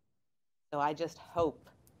 So I just hope,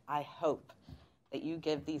 I hope that you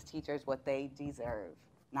give these teachers what they deserve.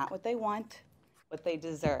 Not what they want, what they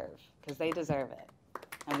deserve, because they deserve it.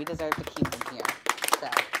 And we deserve to keep them here. So,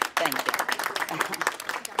 thank you.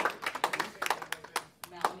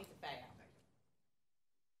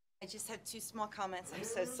 I just have two small comments. I'm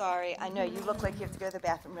so sorry. I know you look like you have to go to the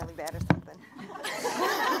bathroom really bad or something.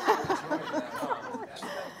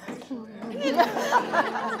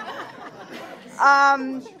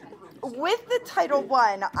 With the Title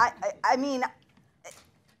I mean,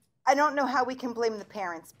 I don't know how we can blame the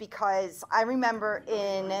parents because I remember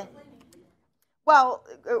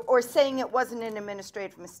or saying it wasn't an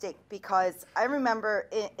administrative mistake because I remember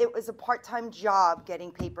it was a part-time job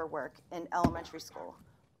getting paperwork in elementary school.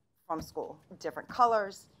 From school, different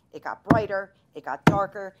colors, it got brighter, it got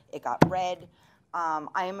darker, it got red. I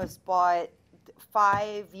almost bought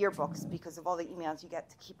 5 yearbooks because of all the emails you get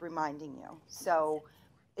to keep reminding you. So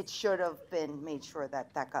it should have been made sure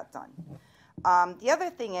that that got done. The other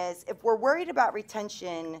thing is, if we're worried about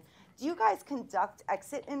retention, do you guys conduct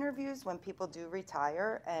exit interviews when people do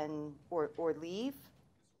retire or leave?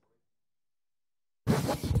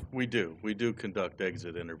 We do conduct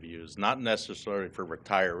exit interviews, not necessarily for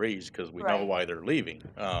retirees because we know why they're leaving.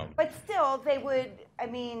 But still, they would, I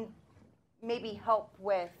mean, maybe help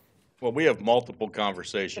with. Well, we have multiple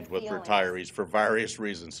conversations with retirees for various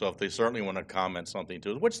reasons. So if they certainly want to comment something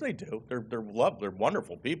to us, which they do, they're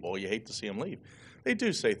wonderful people. You hate to see them leave. They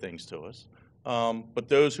do say things to us. But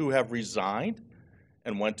those who have resigned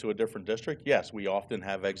and went to a different district, yes, we often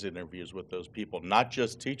have exit interviews with those people, not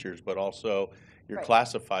just teachers, but also your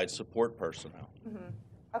classified support personnel.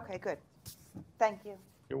 Okay, good. Thank you.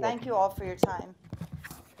 You're Thank welcome. you all for your time.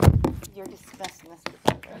 You're dismissed, Mr.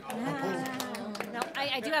 No,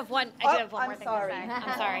 I do have one. I do have one more thing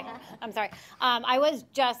to say. I'm sorry. I was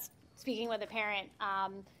just speaking with a parent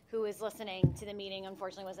who is listening to the meeting.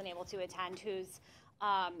 Unfortunately, wasn't able to attend. Whose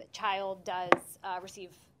child does receive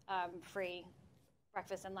free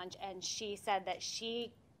breakfast and lunch, and she said that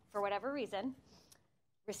she, for whatever reason,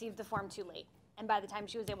 received the form too late. And by the time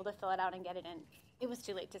she was able to fill it out and get it in, it was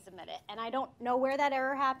too late to submit it. And I don't know where that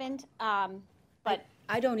error happened, but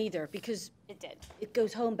I don't either because it did. It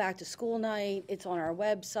goes home back to school night. It's on our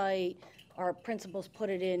website. Our principals put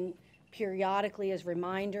it in periodically as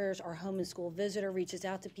reminders. Our home and school visitor reaches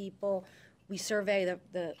out to people. We survey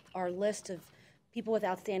our list of people with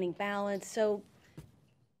outstanding balance. So,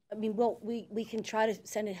 I mean, we can try to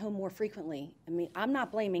send it home more frequently. I mean, I'm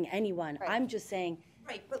not blaming anyone. Right. I'm just saying.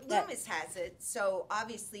 Right, but Loomis has it, so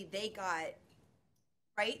obviously they got,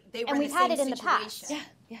 right? They were And in we've the had same it in the situation. past.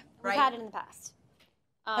 Yeah. We've had it in the past.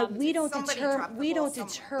 But we don't somebody dropped the we ball don't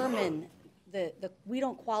determine we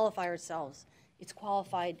don't qualify ourselves. It's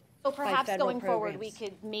qualified So by perhaps federal going forward, we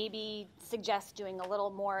programs. could maybe suggest doing a little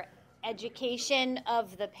more education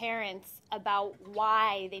of the parents about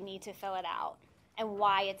why they need to fill it out and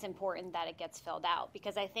why it's important that it gets filled out.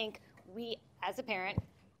 Because I think we, as a parent,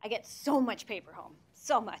 I get so much paper home,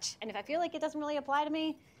 so much. And if I feel like it doesn't really apply to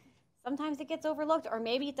me, sometimes it gets overlooked, or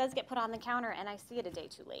maybe it does get put on the counter and I see it a day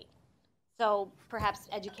too late. So perhaps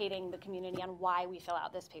educating the community on why we fill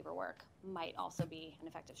out this paperwork might also be an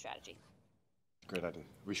effective strategy. Great idea.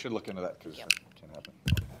 We should look into that because it can happen.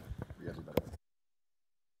 We gotta do better.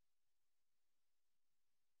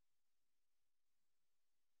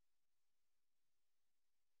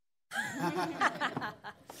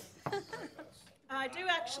 I do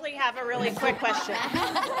actually have a really quick question.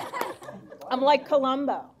 I'm like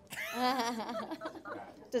Columbo.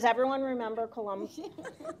 Does everyone remember Columbo?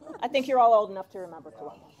 I think you're all old enough to remember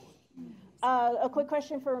Columbo. A quick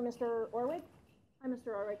question for Mr. Orwig. Hi, Mr.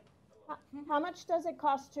 Orwig. How much does it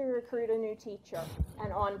cost to recruit a new teacher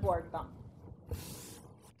and onboard them?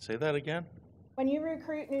 Say that again? When you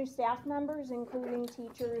recruit new staff members, including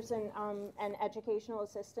teachers and educational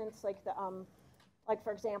assistants, like like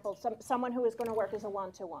for example, someone who is going to work as a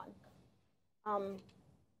one-to-one,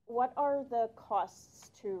 what are the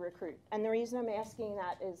costs to recruit? And the reason I'm asking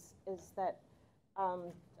that is that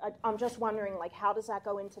I'm just wondering, like, how does that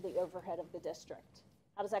go into the overhead of the district?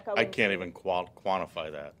 How does that go? I can't even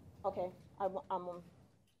quantify that. Okay,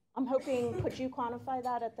 I'm hoping. Could you quantify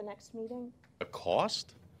that at the next meeting? A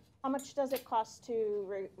cost? How much does it cost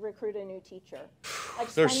to recruit a new teacher?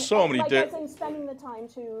 Like There's so many as in spending the time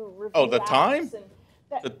to review. Oh, the time?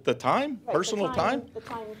 And The time? right, Personal time? The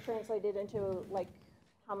time translated into, like,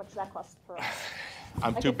 how much that costs per us.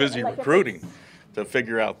 I'm Like too if- busy like if recruiting it's- to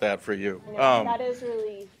figure out that for you. I know, that is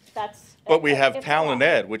really, that's. But we have if- Talent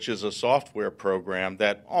Ed, which is a software program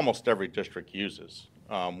that almost every district uses,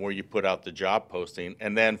 where you put out the job posting.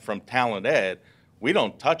 And then from Talent Ed, we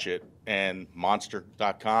don't touch it, and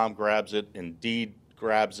Monster.com grabs it, Indeed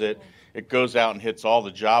grabs it. It goes out and hits all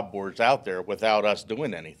the job boards out there without us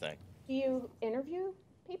doing anything. Do you interview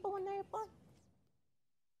people when they apply?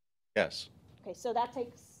 Yes. Okay, so that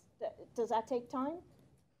takes, does that take time?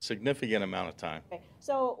 Significant amount of time. Okay.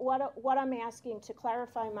 So what I'm asking to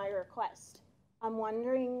clarify my request, I'm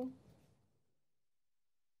wondering,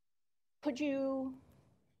 could you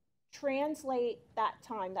translate that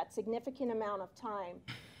time, that significant amount of time,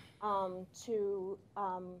 to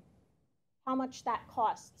how much that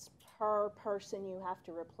costs per person you have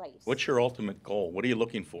to replace? What's your ultimate goal? What are you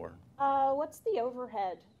looking for? What's the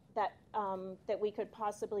overhead that that we could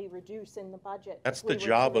possibly reduce in the budget? That's if we the were to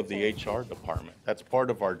job of the retain? HR department. That's part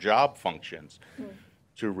of our job functions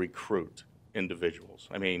to recruit individuals.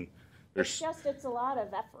 I mean, It's a lot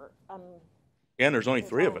of effort. and there's only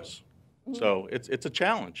 3 of us. So it's a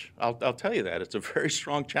challenge. I'll tell you that. It's a very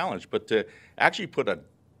strong challenge. But to actually put a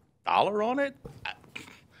dollar on it,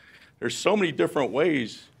 there's so many different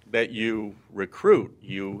ways that you recruit,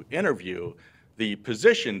 you interview. The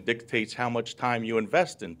position dictates how much time you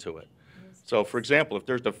invest into it. So, for example, if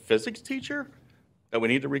there's a physics teacher that we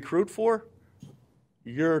need to recruit for,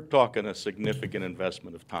 you're talking a significant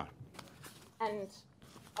investment of time. And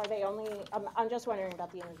are they only, I'm just wondering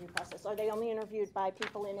about the interview process. Are they only interviewed by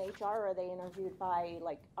people in HR, or are they interviewed by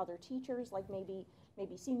like other teachers, like maybe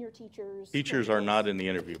senior teachers? Teachers are not in the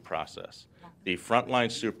interview process. The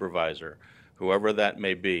frontline supervisor, whoever that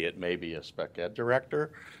may be, it may be a spec ed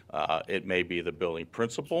director, it may be the building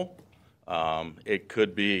principal, it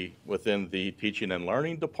could be within the teaching and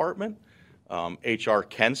learning department. HR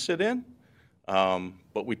can sit in,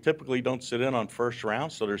 but we typically don't sit in on first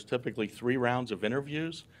round, so there's typically 3 rounds of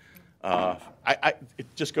interviews. It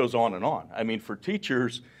just goes on and on. I mean, for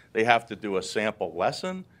teachers, they have to do a sample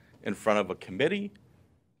lesson in front of a committee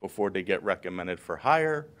before they get recommended for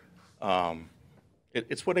hire.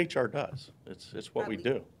 It's what HR does. It's what we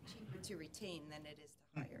do. Cheaper to retain than it is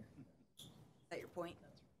to hire. Is that your point?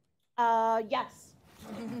 Yes.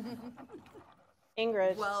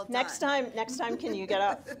 Ingrid, Well done. next time can you get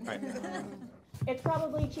up? Right. It's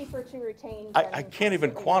probably cheaper to retain. I can't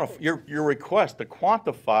even quantify, your request to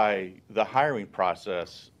quantify the hiring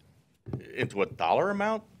process into a dollar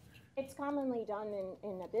amount? It's commonly done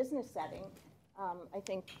in a business setting. I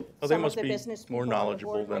think Well, they some of must the be business people more on the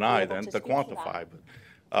knowledgeable board than might be I able then to to speak to that. quantify,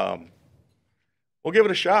 but we'll give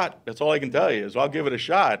it a shot. That's all I can tell you is I'll give it a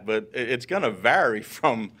shot, but it's going to vary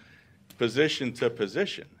from position to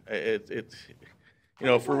position. You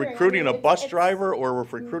know, if we're recruiting a bus driver or we're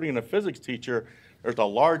recruiting a physics teacher, there's a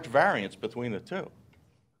large variance between the two.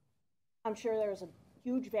 I'm sure there's a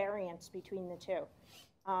huge variance between the two.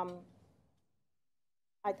 I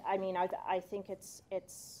mean, I think it's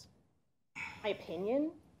my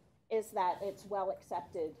opinion is that it's well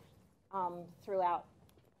accepted throughout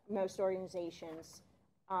most organizations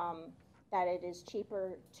that it is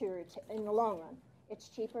cheaper to, in the long run, it's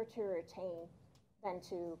cheaper to retain than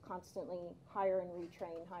to constantly hire and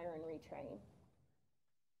retrain.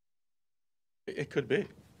 It could be.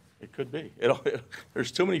 It could be.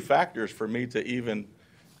 There's too many factors for me to even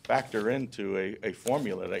factor into a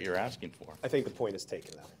formula that you're asking for. I think the point is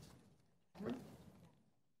taken, though.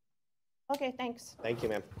 Okay, thanks. Thank you,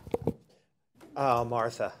 ma'am.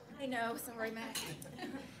 Martha. I know, sorry, Matt.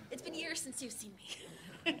 It's been years since you've seen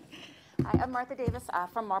me. Hi, I'm Martha Davis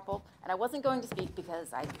from Marple, and I wasn't going to speak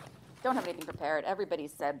because I don't have anything prepared. Everybody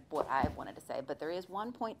said what I wanted to say, but there is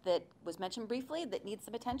one point that was mentioned briefly that needs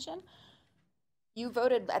some attention. You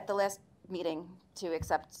voted at the last meeting to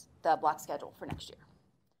accept the block schedule for next year.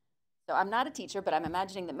 So I'm not a teacher, but I'm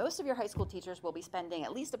imagining that most of your high school teachers will be spending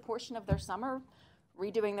at least a portion of their summer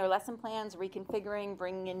redoing their lesson plans, reconfiguring,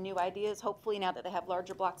 bringing in new ideas, hopefully now that they have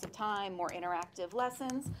larger blocks of time, more interactive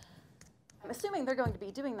lessons. I'm assuming they're going to be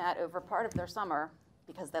doing that over part of their summer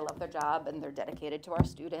because they love their job and they're dedicated to our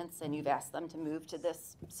students, and you've asked them to move to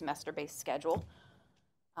this semester-based schedule.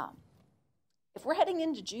 If we're heading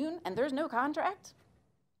into June and there's no contract,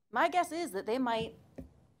 my guess is that they might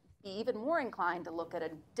be even more inclined to look at a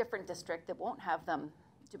different district that won't have them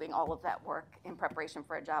doing all of that work in preparation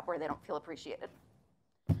for a job where they don't feel appreciated.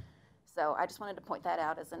 So I just wanted to point that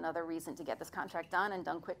out as another reason to get this contract done and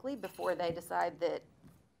done quickly before they decide that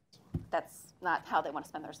that's not how they want to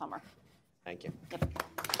spend their summer. Thank you. Yep.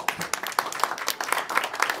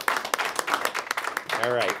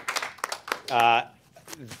 All right.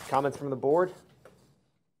 Comments from the board?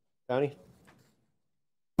 Tony?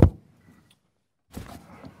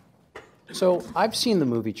 So I've seen the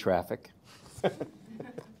movie Traffic,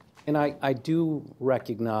 and I do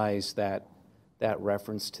recognize that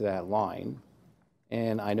reference to that line,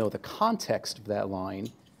 and I know the context of that line.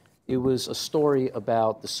 It was a story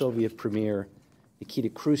about the Soviet premier Nikita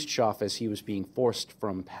Khrushchev as he was being forced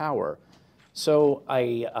from power. So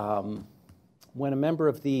when a member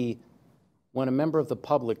of the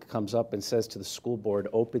public comes up and says to the school board,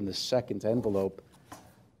 open the second envelope,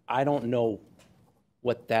 I don't know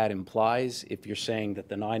what that implies, if you're saying that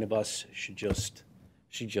the 9 of us should just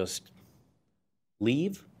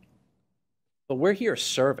leave. But we're here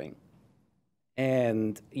serving.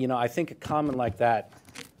 And, you know, I think a comment like that,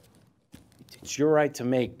 it's your right to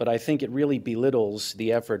make, but I think it really belittles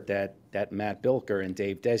the effort that Matt Bilker and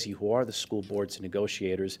Dave Desi, who are the school board's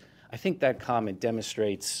negotiators, I think that comment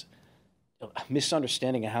demonstrates a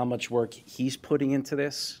misunderstanding of how much work he's putting into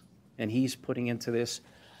this, and he's putting into this.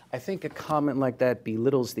 I think a comment like that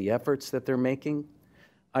belittles the efforts that they're making.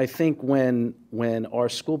 I think when our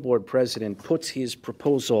school board president puts his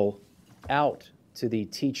proposal out to the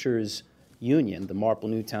teachers' union, the Marple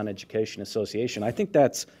Newtown Education Association, I think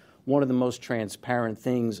that's one of the most transparent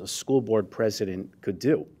things a school board president could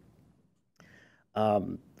do.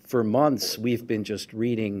 For months, we've been just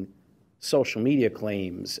reading social media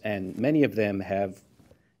claims, and many of them have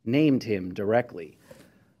named him directly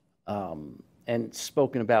and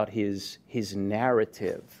spoken about his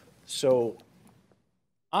narrative. So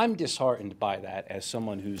I'm disheartened by that as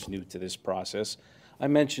someone who's new to this process. I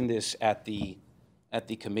mentioned this at the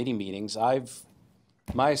committee meetings.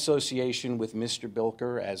 My association with Mr.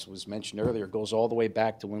 Bilker, as was mentioned earlier, goes all the way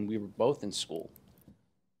back to when we were both in school.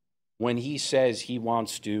 When he says he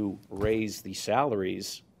wants to raise the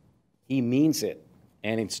salaries, he means it,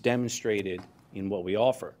 and it's demonstrated in what we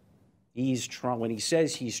offer. When he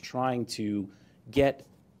says he's trying to get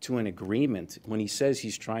to an agreement, when he says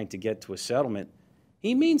he's trying to get to a settlement,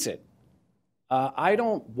 he means it. I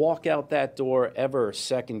don't walk out that door ever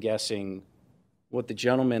second-guessing what the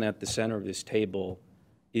gentleman at the center of this table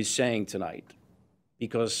is saying tonight,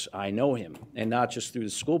 because I know him, and not just through the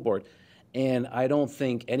school board. And I don't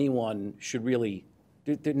think anyone should really,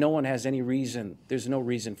 no one has any reason, there's no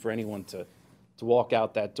reason for anyone to walk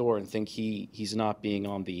out that door and think he's not being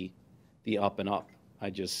on the up and up. I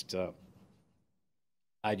just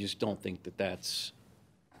don't think that's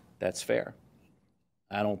fair.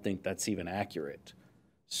 I don't think that's even accurate.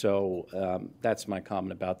 So that's my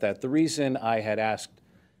comment about that. The reason I had asked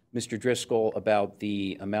Mr. Driscoll about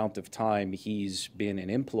the amount of time he's been an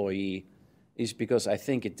employee is because I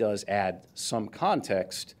think it does add some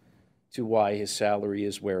context to why his salary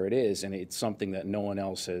is where it is, and it's something that no one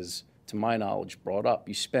else has, to my knowledge, brought up.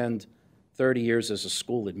 You spend 30 years as a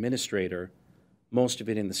school administrator, most of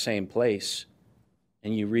it in the same place,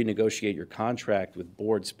 and you renegotiate your contract with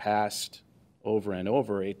boards passed over and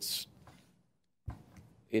over. It's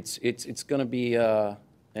going to be an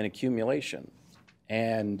accumulation.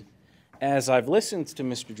 And as I've listened to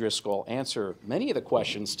Mr. Driscoll answer many of the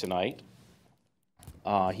questions tonight,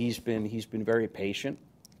 he's been very patient.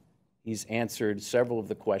 He's answered several of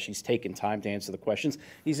the questions. He's taken time to answer the questions.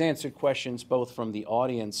 He's answered questions both from the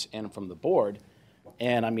audience and from the board.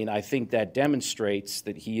 And I mean, I think that demonstrates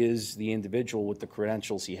that he is the individual with the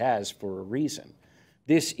credentials he has for a reason.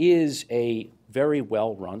 This is a very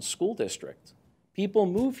well-run school district. People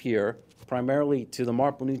move here primarily to the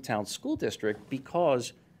Marple Newtown School District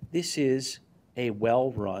because this is a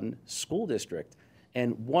well-run school district.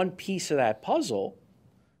 And one piece of that puzzle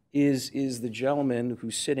is the gentleman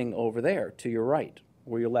who's sitting over there to your right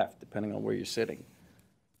or your left, depending on where you're sitting.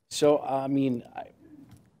 So, I mean,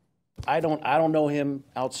 I don't know him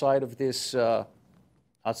outside of this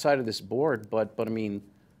board, but I mean,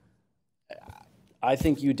 I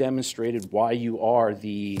think you demonstrated why you are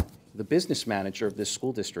the business manager of this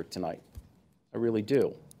school district tonight. I really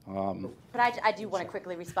do. But I do want to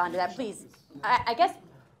quickly respond to that, please. I guess,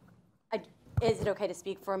 is it okay to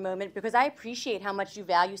speak for a moment? Because I appreciate how much you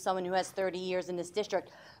value someone who has 30 years in this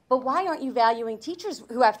district. But why aren't you valuing teachers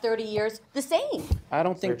who have 30 years the same? I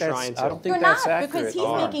don't think that's accurate. You're not, because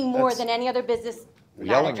he's making more than any other business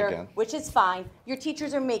manager, which is fine. Your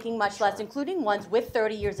teachers are making much less, including ones with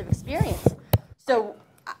 30 years of experience. So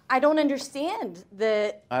I don't understand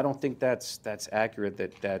the... I don't think that's accurate,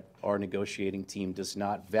 that our negotiating team does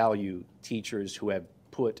not value teachers who have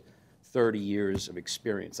put 30 years of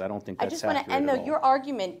experience. I don't think that's accurate. I just want to end, though, your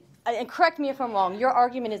argument, and correct me if I'm wrong, your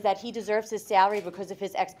argument is that he deserves his salary because of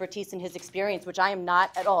his expertise and his experience, which I am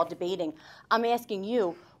not at all debating. I'm asking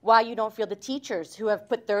you why you don't feel the teachers who have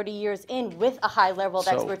put 30 years in with a high level of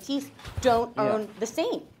expertise don't earn the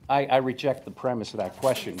same. I reject the premise of that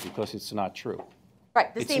question because it's not true.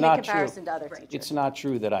 Right, the same in comparison to other teachers. It's not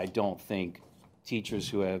true that I don't think teachers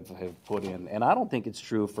who have put in, and I don't think it's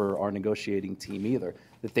true for our negotiating team either,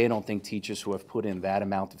 that they don't think teachers who have put in that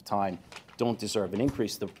amount of time don't deserve an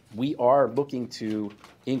increase. We are looking to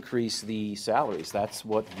increase the salaries. That's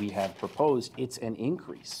what we have proposed. It's an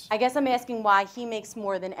increase. I guess I'm asking why he makes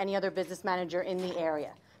more than any other business manager in the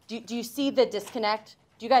area. Do you see the disconnect?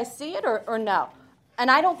 Do you guys see it or no? And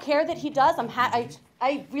I don't care that he does.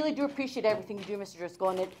 I really do appreciate everything you do, Mr. Driscoll,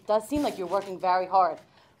 and it does seem like you're working very hard.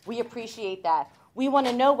 We appreciate that. We want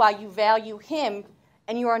to know why you value him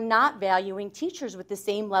and you are not valuing teachers with the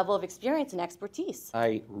same level of experience and expertise.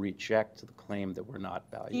 I reject the claim that we're not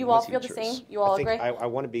valuing Do you all feel teachers. the same? You all agree? I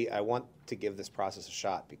want to give this process a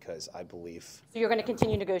shot because I believe. So you're going to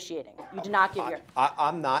continue negotiating. You do not give your.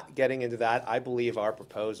 I'm not getting into that. I believe our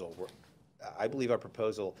proposal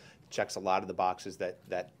checks a lot of the boxes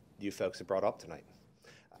that you folks have brought up tonight.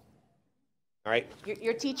 All right.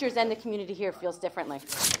 Your teachers and the community here feels differently.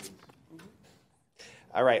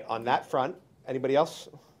 All right. On that front, anybody else?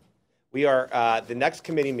 We are the next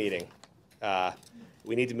committee meeting.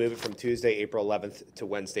 We need to move it from Tuesday, April 11th to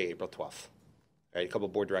Wednesday, April 12th. All right. A couple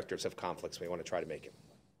of board directors have conflicts. We want to try to make it.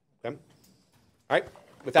 Okay. All right.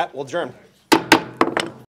 With that, we'll adjourn.